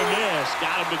and a miss.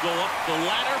 Got him to go up the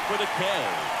ladder for the K.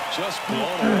 Just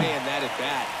blown away in that at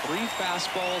bat. 3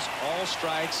 fastballs, all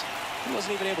strikes. He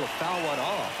wasn't even able to foul one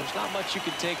off. There's not much you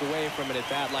can take away from an at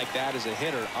bat like that as a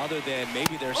hitter, other than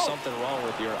maybe there's something wrong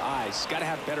with your eyes. Got to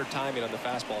have better timing on the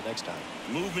fastball next time.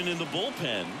 Movement in the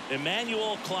bullpen.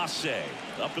 Emmanuel Clase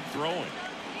up and throwing.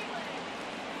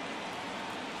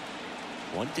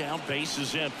 1 down, base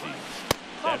is empty.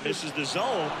 That misses the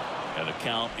zone, and the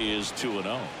count is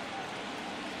 2-0.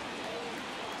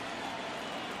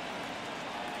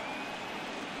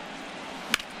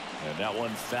 And that one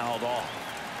fouled off.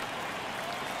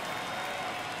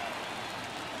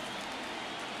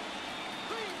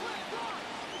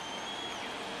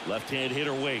 Left-hand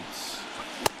hitter waits.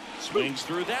 Swings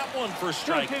through that one for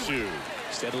strike 2.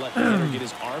 Instead of letting the hitter get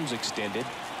his arms extended,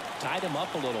 tied him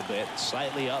up a little bit,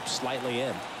 slightly up, slightly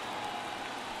in.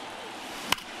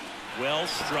 Well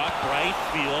struck, right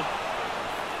field.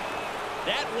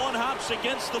 That one hops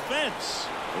against the fence.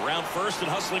 Around first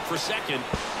and hustling for second.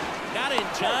 Not in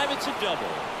time, it's a double.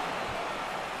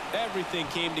 Everything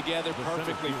came together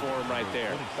perfectly for him right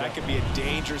there. That could be a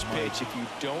dangerous pitch if you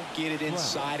don't get it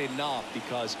inside enough,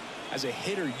 because as a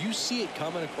hitter, you see it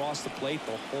coming across the plate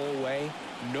the whole way.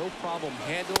 No problem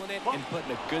handling it and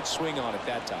putting a good swing on it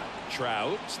that time.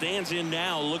 Trout stands in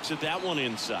now, looks at that one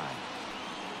inside.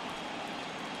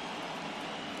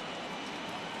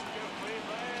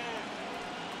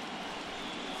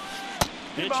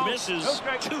 Pitch misses.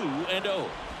 2-0.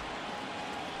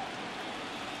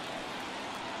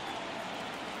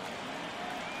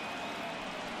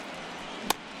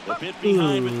 A bit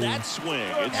behind with that swing.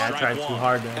 It's Yeah, I strike tried 1. too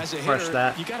hard to As a crush hitter,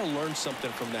 that. you got to learn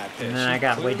something from that pitch. And then I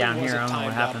got way down here. I don't know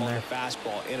what happened there. On the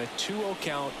fastball. In a 2-0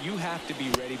 count, you have to be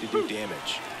ready to do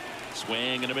damage.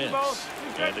 Swing and a miss.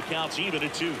 And the count's even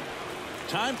at 2.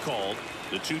 Time called.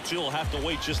 The 2-2 will have to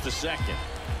wait just a second.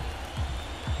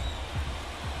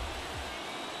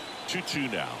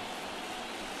 2-2 now.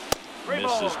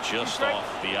 Misses just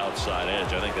off the outside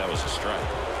edge. I think that was a strike.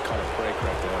 Caught a break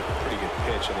right there. Pretty good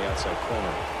pitch on the outside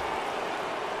corner.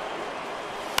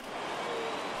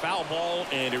 Foul ball,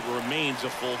 and it remains a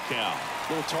full count.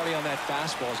 A little tardy on that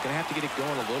fastball. He's going to have to get it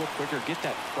going a little quicker. Get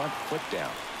that front foot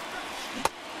down.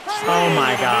 Oh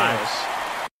my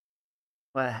gosh.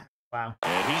 What? Wow.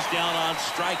 And he's down on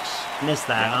strikes. Missed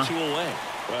that, Now huh? 2 away.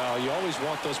 Well, you always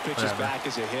want those pitches Whatever. back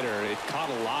as a hitter. It caught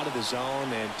a lot of the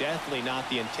zone and definitely not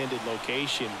the intended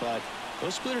location, but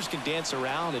those splitters can dance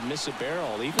around and miss a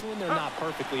barrel even when they're not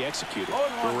perfectly executed.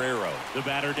 Guerrero, the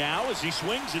batter now as he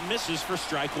swings and misses for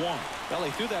strike 1. Well,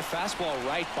 he threw that fastball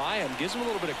right by him, gives him a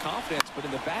little bit of confidence, but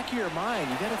in the back of your mind,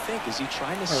 you got to think, is he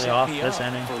trying to Really set off me this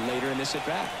up inning. for later in this at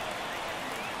bat?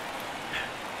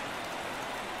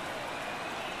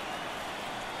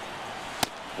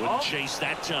 Wouldn't chase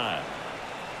that time.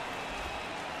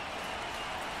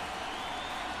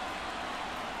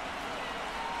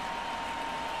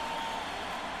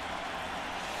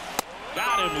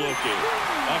 looking.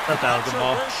 A thought that was a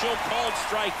ball. controversial called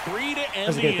strike 3 to end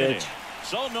That's a the good inning. pitch.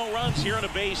 So no runs here in a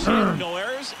base hit, no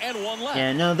errors, and one left.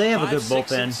 Yeah, no, they have a good 5,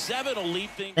 6, and bullpen. 7 will lead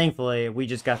things. Thankfully, we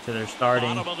just got to their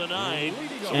starting. Bottom of the 9.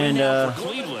 And, Now for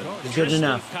Cleveland, it's good Tristan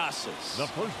enough. Casas. The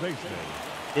first baseman.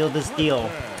 Seal this deal,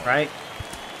 right?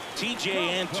 TJ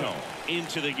Antone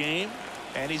into the game.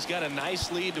 And he's got a nice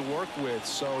lead to work with,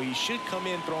 so he should come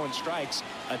in throwing strikes,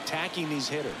 attacking these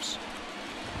hitters.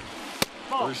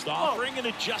 First offering and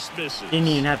it just misses. Didn't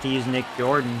even have to use Nick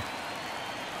Jordan.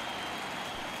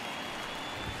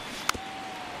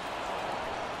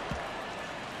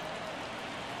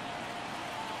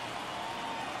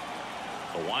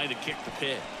 A wide to kick the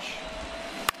pitch.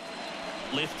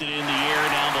 Lifted in the air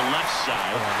down the left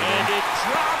side, and it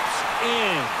drops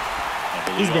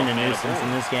in. He's been a nuisance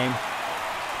in this game.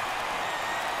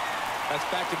 That's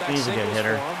back-to-back He's a good singles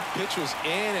hitter. for him. Pitch was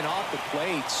in and off the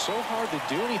plate. So hard to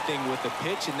do anything with the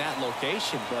pitch in that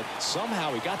location, but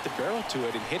somehow he got the barrel to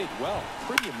it and hit it well.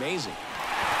 Pretty amazing.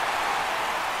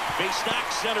 Base knock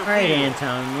center All right, field.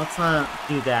 Anton, let's not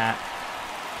do that.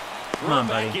 Come on,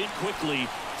 Back buddy. in quickly.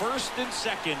 First and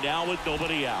second now with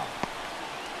nobody out.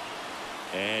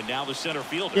 And now the center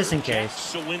fielder, Just in Jack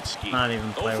case. Sawinski. Not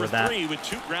even play 0 with for that. 3 with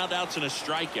 2 groundouts and a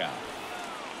strikeout.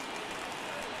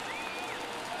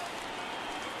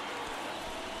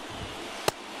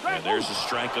 And there's a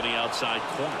strike on the outside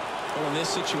corner. Well, in this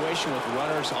situation with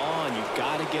runners on, you've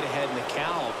got to get ahead in the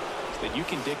count so that you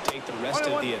can dictate the rest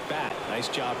of the at-bat. Nice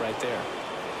job right there.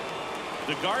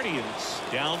 The Guardians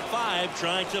down 5,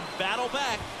 trying to battle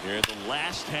back here in the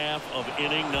last half of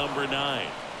inning number 9.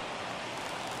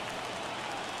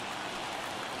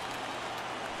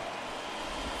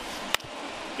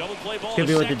 Double play ball. Could to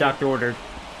be what the second. doctor ordered.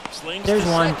 Slings There's to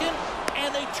one. second,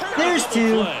 and they turn There's double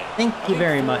two. play. Thank you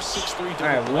very much. 4-6-3 All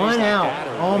right, double one plays like out. that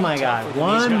are Oh way my tougher God, than these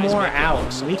one guys more make it out,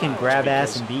 look and we can sometimes grab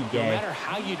ass because and beat no Gay. matter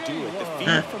how you do it, the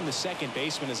feed from the second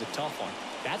baseman is a tough one.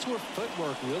 That's where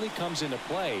footwork really comes into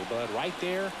play, but right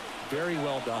there, very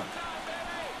well done.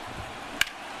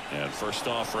 And first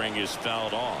offering is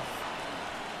fouled off.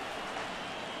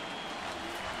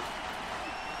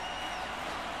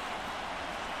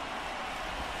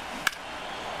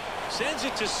 Sends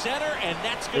it to center, and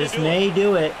that's going This to do may it.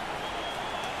 do it.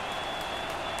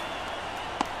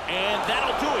 And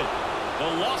that'll do it.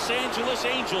 The Los Angeles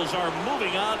Angels are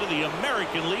moving on to the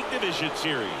American League Division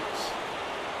Series.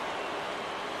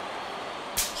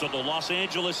 So the Los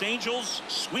Angeles Angels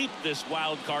sweep this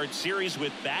wild card series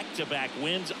with back-to-back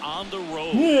wins on the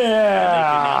road. Yeah. And they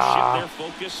can now shift their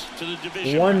focus to the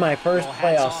division. Won my first Well,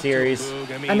 hats playoff off to series.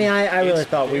 Boog. I mean, I really it's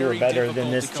thought we were very better difficult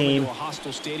than this to come into team. a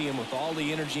hostile stadium with all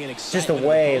the energy and Just the excitement of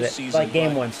way the that postseason, like game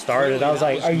but one started, clearly I was that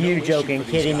like, was "Are no you issue joking,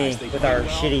 for these kidding me?" guys. They With played our well,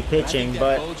 shitty and I think pitching, that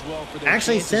but bodes well for their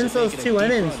actually, chances since of those making a 2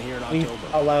 deep innings, run here in we've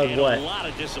October. allowed And a what lot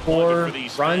of disappointment 4 for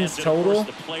these runs fans, and of course total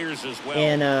the players as well,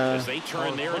 in as they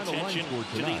turn their final line attention score to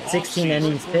the tonight. 16 offseason.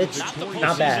 innings pitched. Not the Not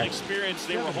postseason bad. experience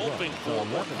they were hoping for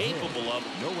or capable of.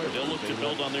 They'll look to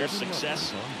build on their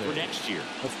success for next year.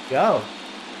 Let's go.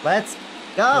 Let's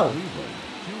go. Cleveland,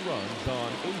 2 runs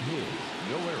on 8 hits,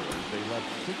 no errors. They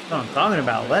left 6. That's what I'm talking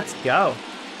about. Let's go.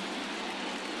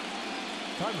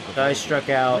 So I struck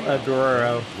out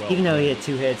Guerrero. Even though he had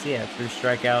 2 hits, he had 3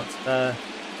 strikeouts.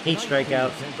 8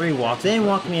 strikeouts, 3 walks. They didn't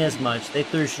walk me as much. They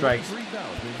threw strikes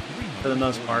for the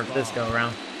most part this go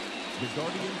around.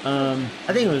 I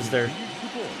think it was their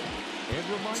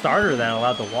starter that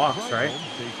allowed the walks, right?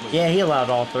 Yeah, he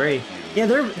allowed all 3. Yeah,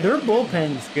 their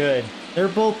bullpen's good. Their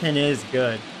bullpen is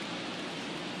good.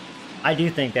 I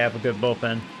do think they have a good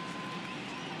bullpen.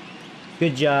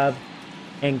 Good job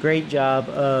and great job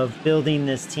of building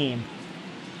this team.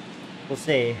 We'll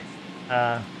see.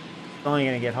 It's only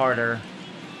going to get harder.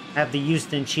 I have the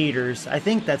Houston Cheaters. I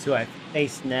think that's who I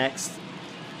face next.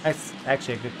 That's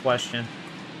actually a good question.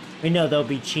 We know they'll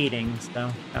be cheating,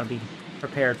 so gotta be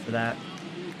prepared for that.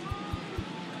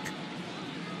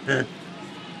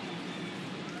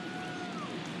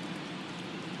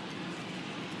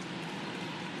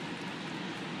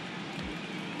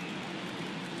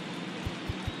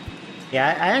 Yeah,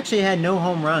 I actually had no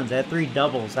home runs. I had 3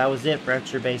 doubles. That was it for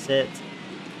extra base hits.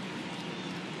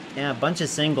 Yeah, a bunch of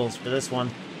singles for this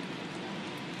one.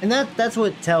 And that's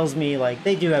what tells me, like,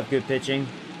 they do have good pitching.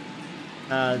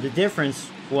 The difference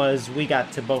was we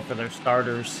got to both of their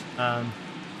starters.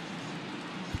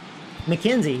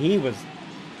 McKenzie, he was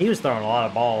throwing a lot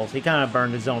of balls. He kind of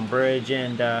burned his own bridge.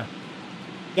 And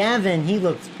Gavin, he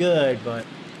looked good, but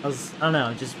I don't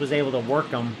know, just was able to work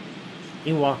him.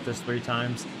 He walked us 3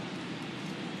 times.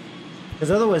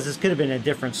 Because otherwise, this could have been a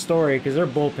different story, because their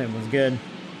bullpen was good.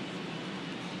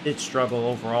 Did struggle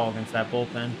overall against that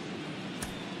bullpen.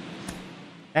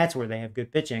 That's where they have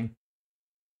good pitching.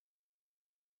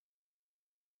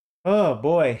 Oh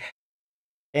boy.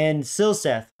 And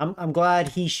Silseth, I'm glad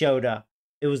he showed up.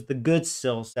 It was the good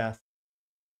Silseth.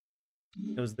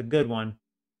 It was the good one.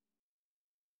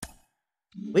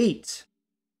 Wait.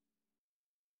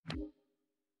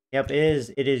 Yep,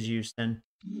 it is Houston.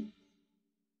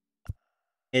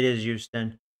 It is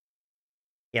Houston.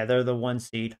 Yeah, they're the 1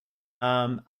 seed.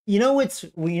 You know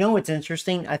what's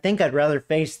interesting? I think I'd rather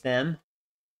face them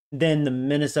than the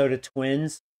Minnesota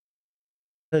Twins.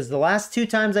 Because the last 2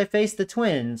 times I faced the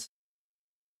Twins,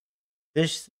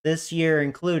 this year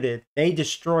included, they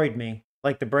destroyed me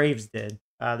like the Braves did.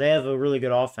 They have a really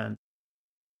good offense.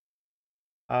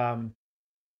 So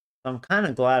I'm kind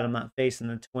of glad I'm not facing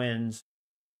the Twins.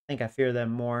 I think I fear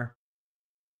them more.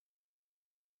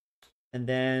 And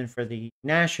then for the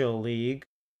National League,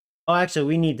 oh, actually,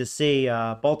 we need to see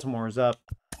Baltimore's up.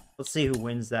 Let's see who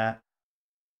wins that.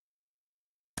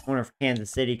 I wonder if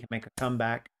Kansas City can make a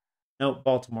comeback. Nope,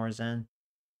 Baltimore's in.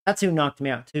 That's who knocked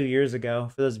me out 2 years ago.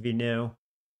 For those of you new,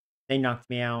 they knocked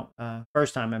me out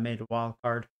first time I made a wild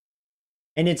card.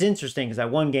 And it's interesting because I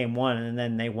won game 1 and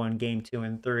then they won game 2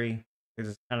 and 3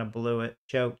 because it kind of blew it,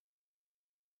 choked.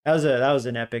 That was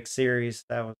an epic series.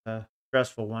 That was a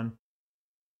stressful one.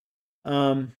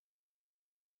 I'm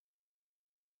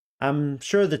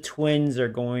sure the Twins are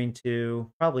going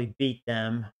to probably beat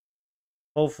them.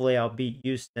 Hopefully, I'll beat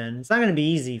Houston. It's not going to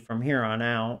be easy from here on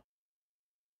out.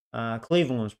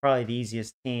 Cleveland was probably the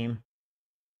easiest team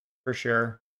for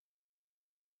sure.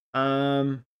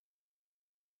 The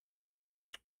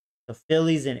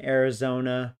Phillies in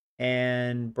Arizona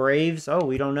and Braves. Oh,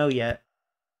 we don't know yet.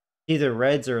 Either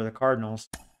Reds or the Cardinals.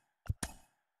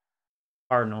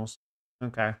 Cardinals.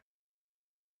 Okay.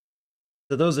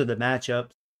 So those are the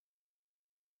matchups.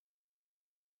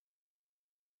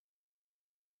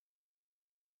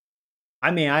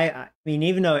 I mean,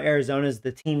 even though Arizona's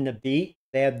the team to beat,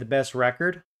 they have the best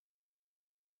record.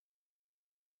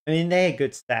 I mean, they had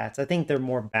good stats. I think they're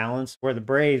more balanced. Where the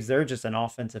Braves, they're just an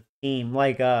offensive team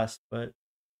like us, but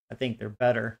I think they're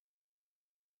better.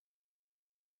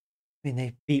 I mean,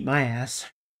 they beat my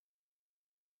ass.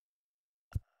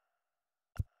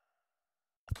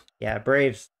 Yeah,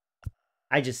 Braves.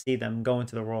 I just see them going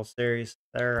to the World Series.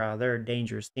 They're a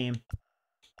dangerous team.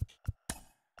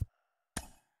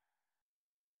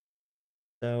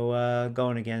 So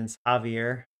going against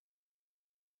Javier.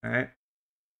 All right,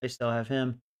 they still have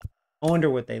him. I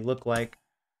wonder what they look like.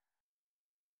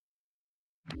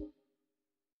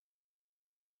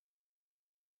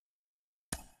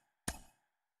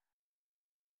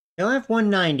 They only have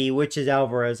 190, which is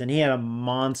Alvarez, and he had a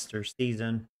monster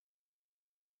season.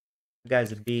 The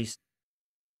guy's a beast.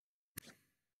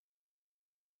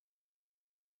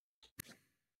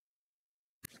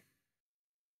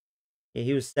 Yeah,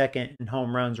 he was second in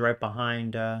home runs right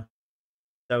behind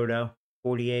Soto,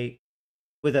 48,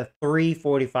 with a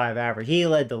 345 average. He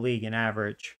led the league in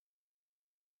average.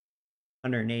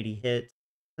 180 hits.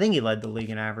 I think he led the league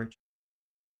in average.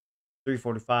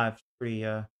 345 is pretty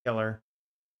killer.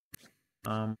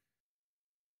 And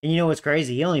you know what's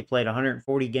crazy? He only played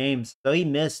 140 games, so he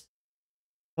missed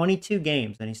 22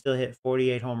 games, and he still hit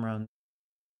 48 home runs.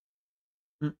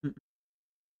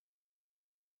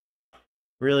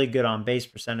 Really good on base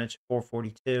percentage,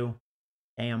 442.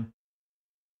 Damn.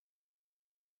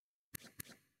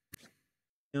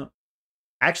 Yep.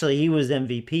 Actually, he was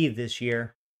MVP this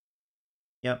year.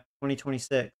 Yep,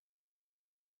 2026.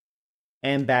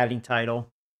 And batting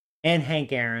title. And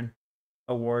Hank Aaron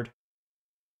Award.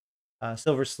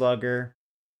 Silver Slugger.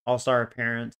 All-Star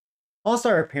appearance.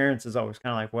 All-Star appearance is always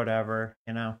kind of like whatever,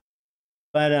 you know.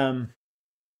 But,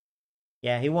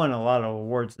 yeah, he won a lot of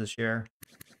awards this year.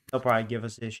 He'll probably give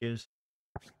us issues.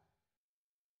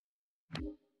 So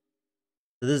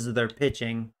this is their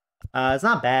pitching. It's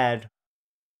not bad.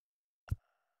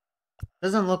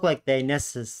 Doesn't look like they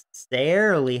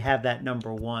necessarily have that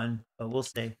number 1, but we'll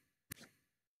see.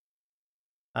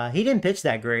 He didn't pitch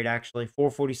that great, actually.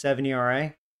 4.47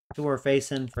 ERA. Who we're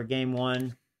facing for game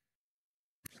 1.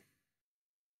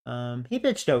 He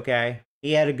pitched okay.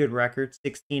 He had a good record,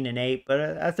 16-8, but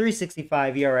a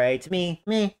 3.65 ERA to me,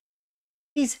 meh.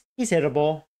 He's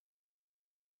hittable.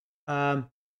 Yeah,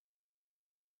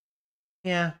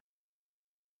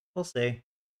 we'll see.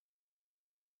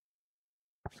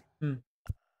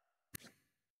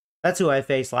 That's who I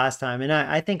faced last time, and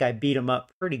I think I beat him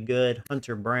up pretty good.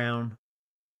 Hunter Brown.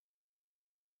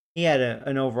 He had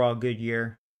an overall good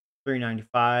year.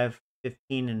 395,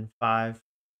 15-5.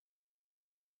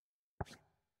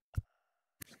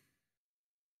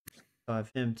 I'll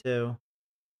have him too.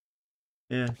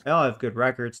 Yeah, they all have good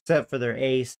records, except for their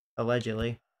ace,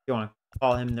 allegedly. If you want to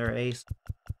call him their ace.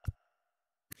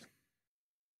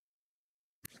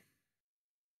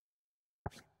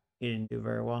 He didn't do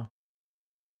very well.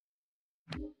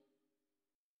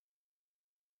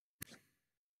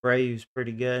 Brayu's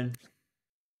pretty good.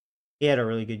 He had a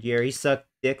really good year. He sucked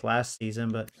dick last season,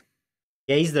 but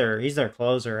yeah, he's their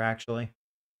closer, actually.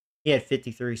 He had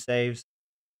 53 saves.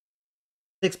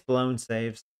 6 blown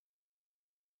saves.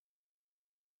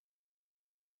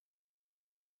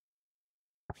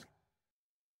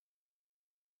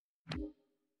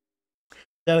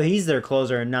 So he's their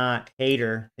closer and not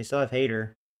Hader. They still have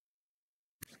Hader.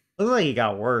 Looks like he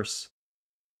got worse.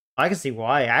 I can see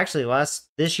why. Actually,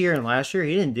 this year and last year,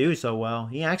 he didn't do so well.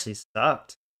 He actually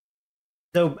sucked.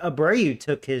 So Abreu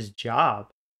took his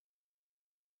job.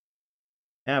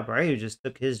 Yeah, Abreu just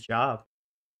took his job.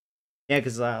 Yeah,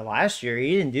 because last year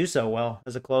he didn't do so well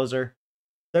as a closer.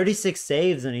 36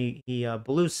 saves and he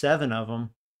blew 7 of them.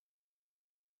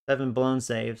 7 blown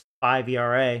saves. 5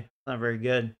 ERA. Not very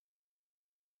good.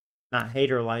 Not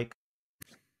Hater like.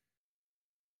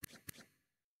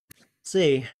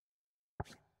 See.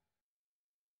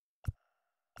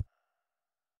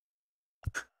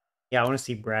 Yeah, I want to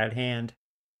see Brad Hand.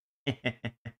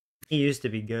 He used to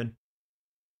be good.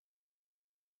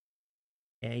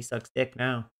 Yeah, he sucks dick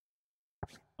now.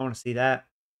 I want to see that.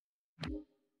 So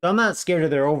I'm not scared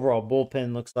of their overall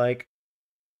bullpen, looks like.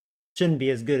 Shouldn't be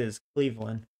as good as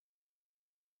Cleveland.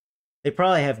 They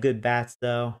probably have good bats,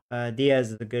 though.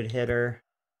 Diaz is a good hitter.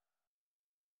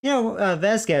 You know,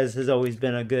 Vasquez has always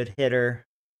been a good hitter.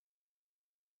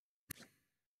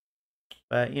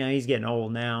 But, you know, he's getting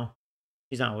old now.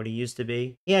 He's not what he used to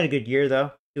be. He had a good year,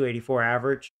 though. 284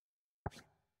 average.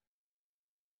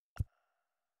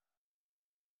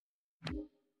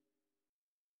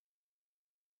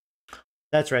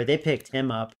 That's right. They picked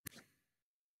him up.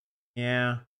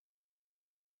 Yeah.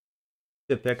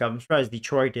 Good pickup. I'm surprised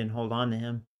Detroit didn't hold on to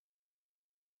him.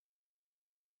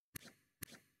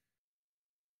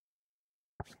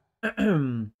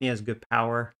 He has good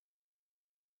power.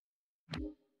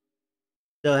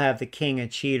 They'll have the king of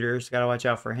cheaters. Gotta watch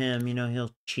out for him. You know,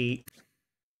 he'll cheat.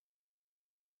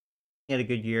 He had a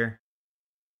good year.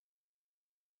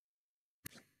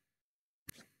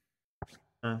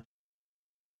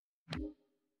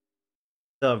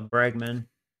 Still have Bregman.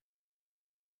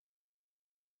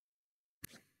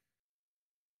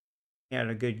 He had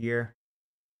a good year.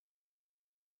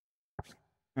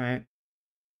 All right.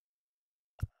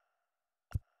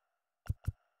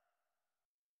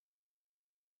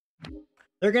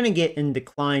 They're going to get in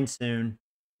decline soon,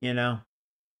 you know.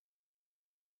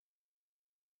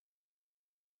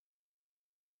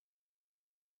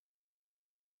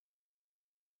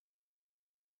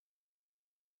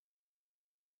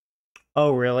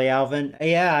 Oh, really, Alvin?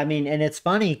 Yeah, I mean, and it's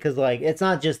funny because, like, it's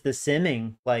not just the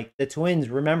simming. Like, the Twins,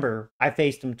 remember, I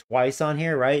faced them twice on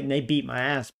here, right? And they beat my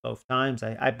ass both times,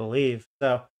 I believe.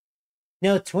 So, you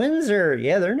know, Twins are,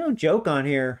 yeah, they're no joke on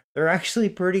here. They're actually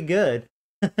pretty good.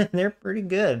 They're pretty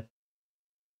good.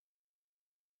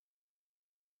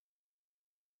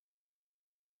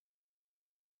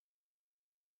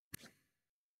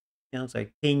 You know, it's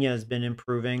like Pena has been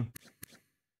improving.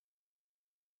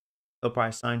 They'll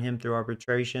probably sign him through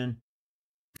arbitration.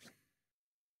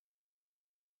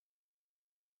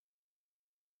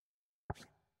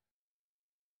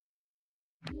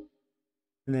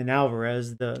 And then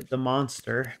Alvarez, the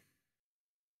monster.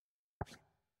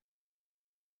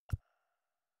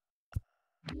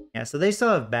 Yeah, so they still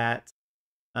have bats,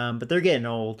 but they're getting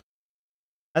old.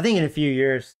 I think in a few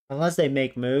years, unless they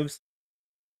make moves,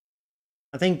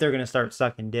 I think they're going to start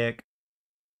sucking dick.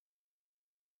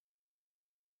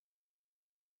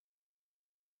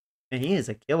 And he is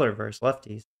a killer versus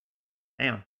lefties.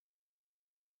 Damn.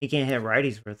 He can't hit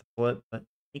righties worth a flip, but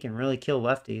he can really kill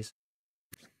lefties.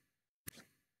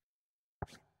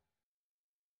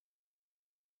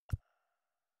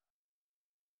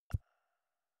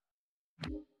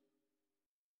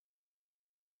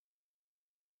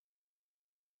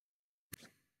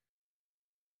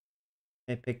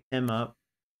 They picked him up.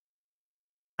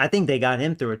 I think they got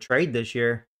him through a trade this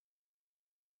year.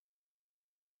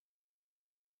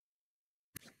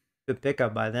 Good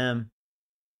pickup by them.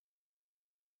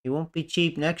 He won't be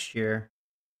cheap next year.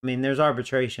 I mean, there's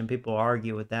arbitration. People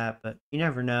argue with that, but you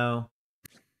never know.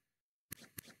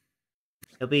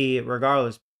 He'll be,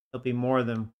 regardless, he'll be more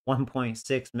than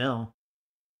 1.6 mil.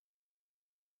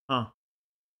 Huh.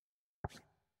 I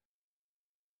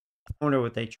wonder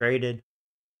what they traded.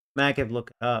 Mac could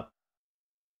look it up.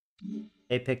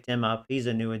 They picked him up. He's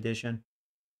a new addition.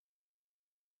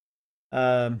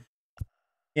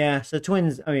 Yeah, so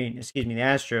Twins, I mean, excuse me, the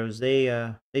Astros,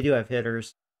 they do have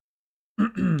hitters.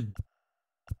 I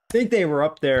think they were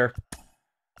up there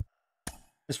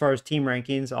as far as team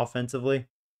rankings offensively.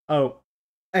 Oh,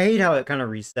 I hate how it kind of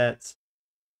resets.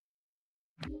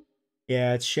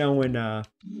 Yeah, it's showing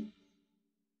playoff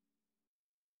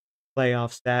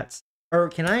stats. Or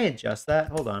can I adjust that?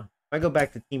 Hold on. If I go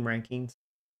back to team rankings.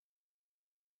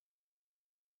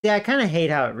 Yeah, I kind of hate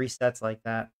how it resets like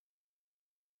that.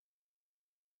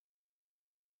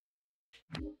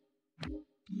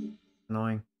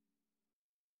 Annoying.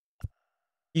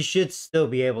 You should still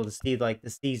be able to see like the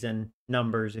season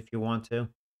numbers if you want to.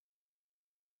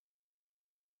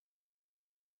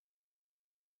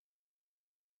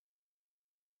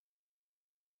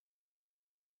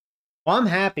 Well, I'm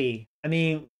happy. I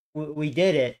mean, we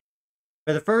did it.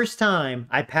 For the first time,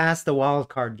 I passed the wild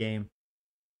card game.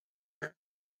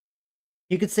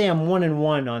 You could say I'm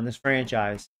 1-1 on this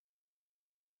franchise.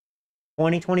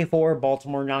 2024,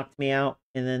 Baltimore knocked me out,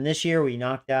 and then this year we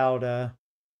knocked out the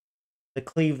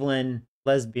Cleveland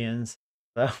Lesbians.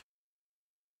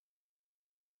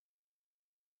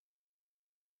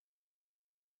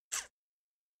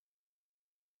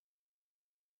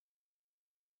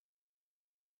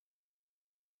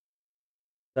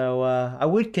 So I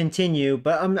would continue,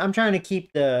 but I'm trying to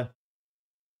keep the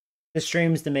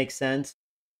streams to make sense.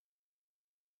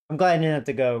 I'm glad I didn't have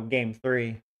to go game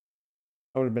 3.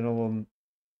 I would have been a little,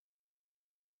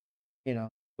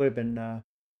 would have been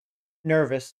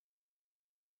nervous.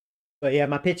 But yeah,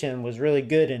 my pitching was really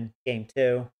good in game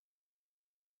 2.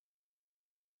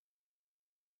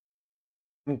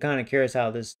 I'm kind of curious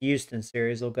how this Houston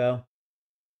series will go.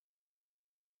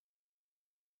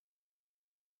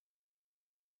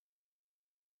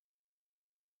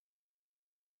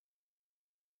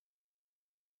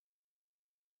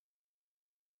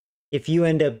 If you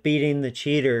end up beating the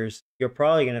Cheaters, you're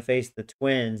probably going to face the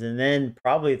Twins and then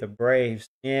probably the Braves.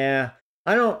 Yeah,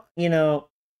 I don't,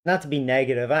 not to be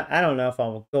negative, I don't know if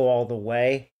I'll go all the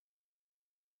way.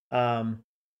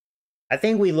 I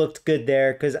think we looked good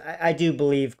there because I do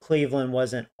believe Cleveland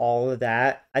wasn't all of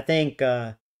that. I think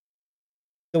the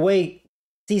way,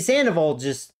 see, Sandoval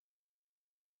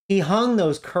he hung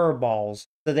those curveballs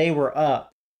so they were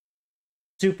up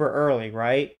super early,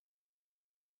 right?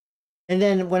 And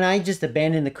then when I just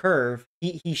abandoned the curve,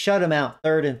 he shut him out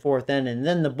 3rd and 4th inning. And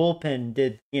then the bullpen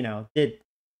did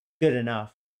good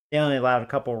enough. They only allowed a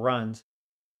couple runs.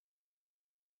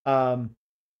 And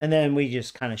then we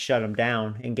just kind of shut him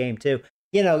down in game 2.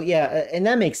 Yeah, and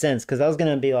that makes sense because I was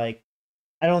gonna be like,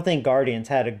 I don't think Guardians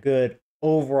had a good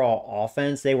overall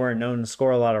offense. They weren't known to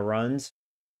score a lot of runs,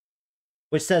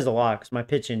 which says a lot because my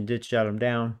pitching did shut them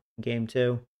down in game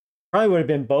 2. Probably would have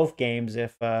been both games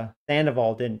if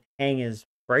Sandoval didn't hang his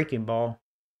breaking ball,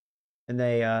 and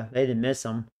they didn't miss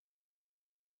him.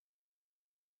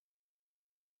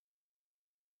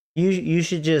 You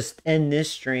should just end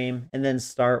this stream and then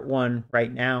start one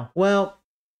right now. Well,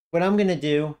 what I'm gonna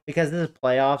do, because this is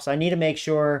playoffs, I need to make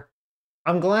sure.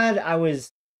 I'm glad I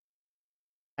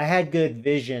had good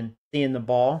vision seeing the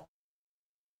ball.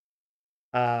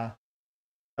 I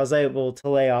was able to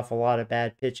lay off a lot of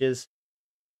bad pitches.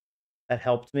 That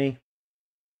helped me.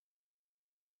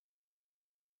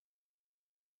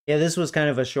 Yeah, this was kind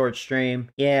of a short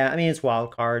stream. Yeah, I mean, it's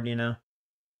wild card,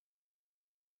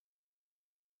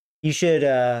 You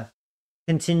should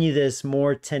continue this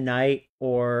more tonight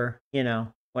or,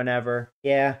 whenever.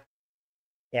 Yeah.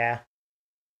 Yeah.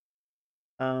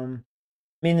 I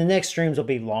mean, the next streams will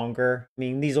be longer. I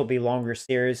mean, these will be longer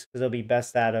series because they'll be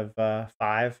best out of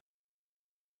 5.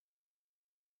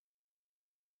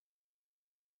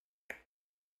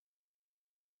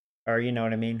 Or, you know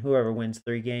what I mean? Whoever wins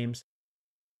 3 games.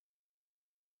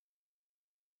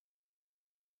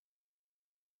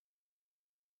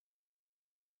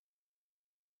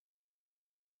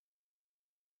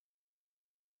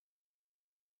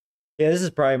 Yeah, this is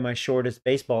probably my shortest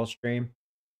baseball stream.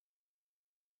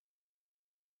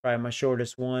 Probably my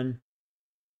shortest one.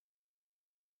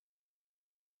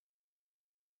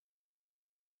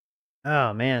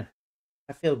 Oh, man.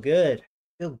 I feel good.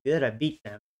 I feel good. I beat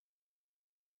them.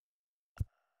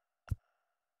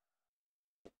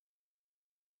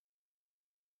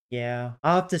 Yeah,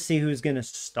 I'll have to see who's going to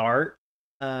start.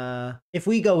 If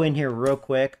we go in here real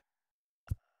quick,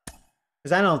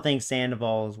 because I don't think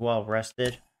Sandoval is well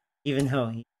rested, even though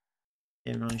he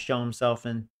didn't really show himself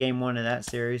in game 1 of that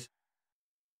series.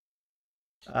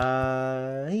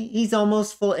 He's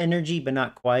almost full energy, but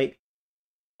not quite.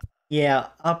 Yeah,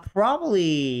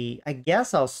 I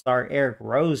guess I'll start Eric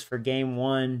Rose for game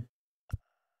 1.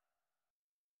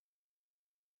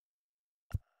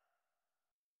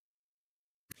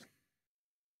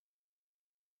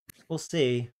 we'll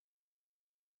see.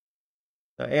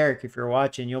 So Eric, if you're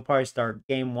watching, you'll probably start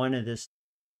game 1 of this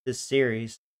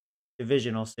series,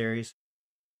 divisional series.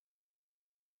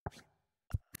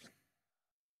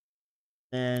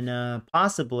 Then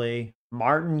possibly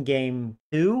Martin game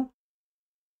 2.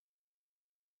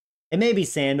 It may be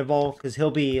Sandoval because he'll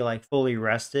be like fully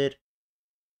rested.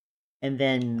 And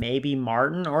then maybe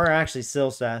Martin or actually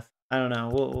Silseth. I don't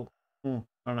know. I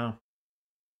don't know.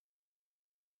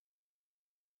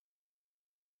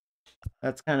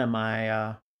 That's kind of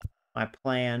my my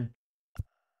plan.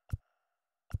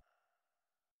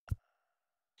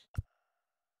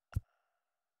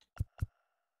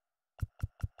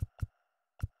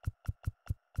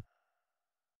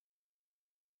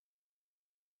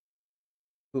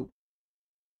 Ooh.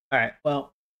 All right.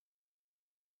 Well,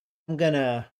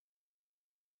 I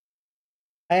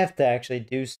have to actually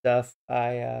do stuff.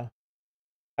 I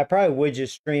probably would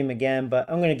just stream again, but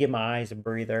I'm gonna give my eyes a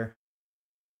breather.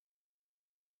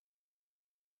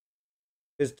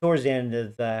 Because towards the end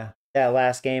of that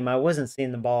last game, I wasn't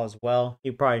seeing the ball as well.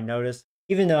 You probably noticed,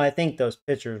 even though I think those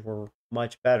pitchers were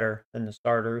much better than the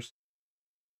starters.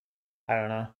 I don't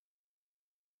know.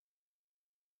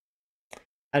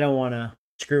 I don't want to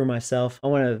screw myself. I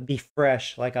want to be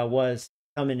fresh like I was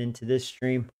coming into this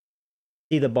stream.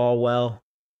 See the ball well.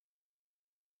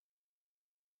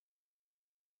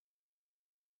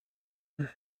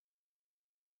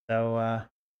 So,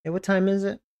 hey, what time is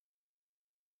it?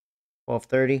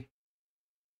 12:30.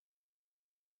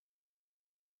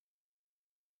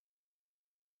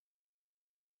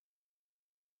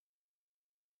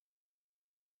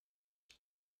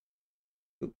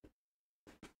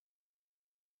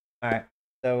 All right.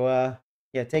 So,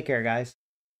 yeah, take care, guys.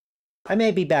 I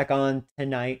may be back on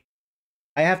tonight.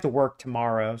 I have to work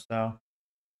tomorrow, so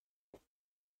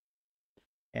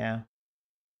yeah.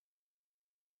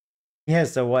 Yeah,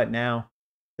 so what now?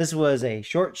 This was a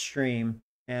short stream.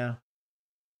 Yeah.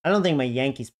 I don't think my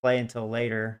Yankees play until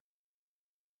later.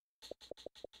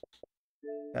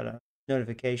 Got a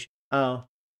notification. Oh,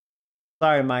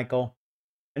 sorry, Michael.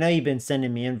 I know you've been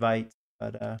sending me invites,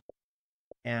 but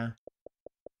yeah.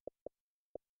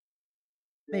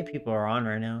 How many people are on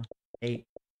right now? 8.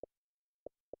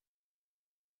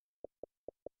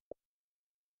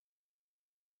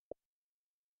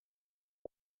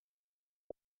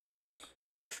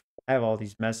 I have all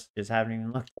these messages I haven't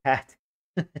even looked at.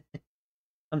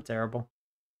 I'm terrible.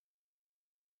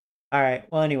 All right.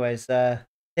 Well, anyways,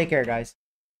 take care, guys.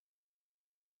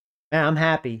 Man, I'm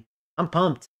happy. I'm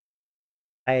pumped.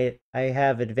 I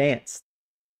have advanced.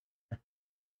 All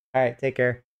right, take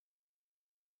care.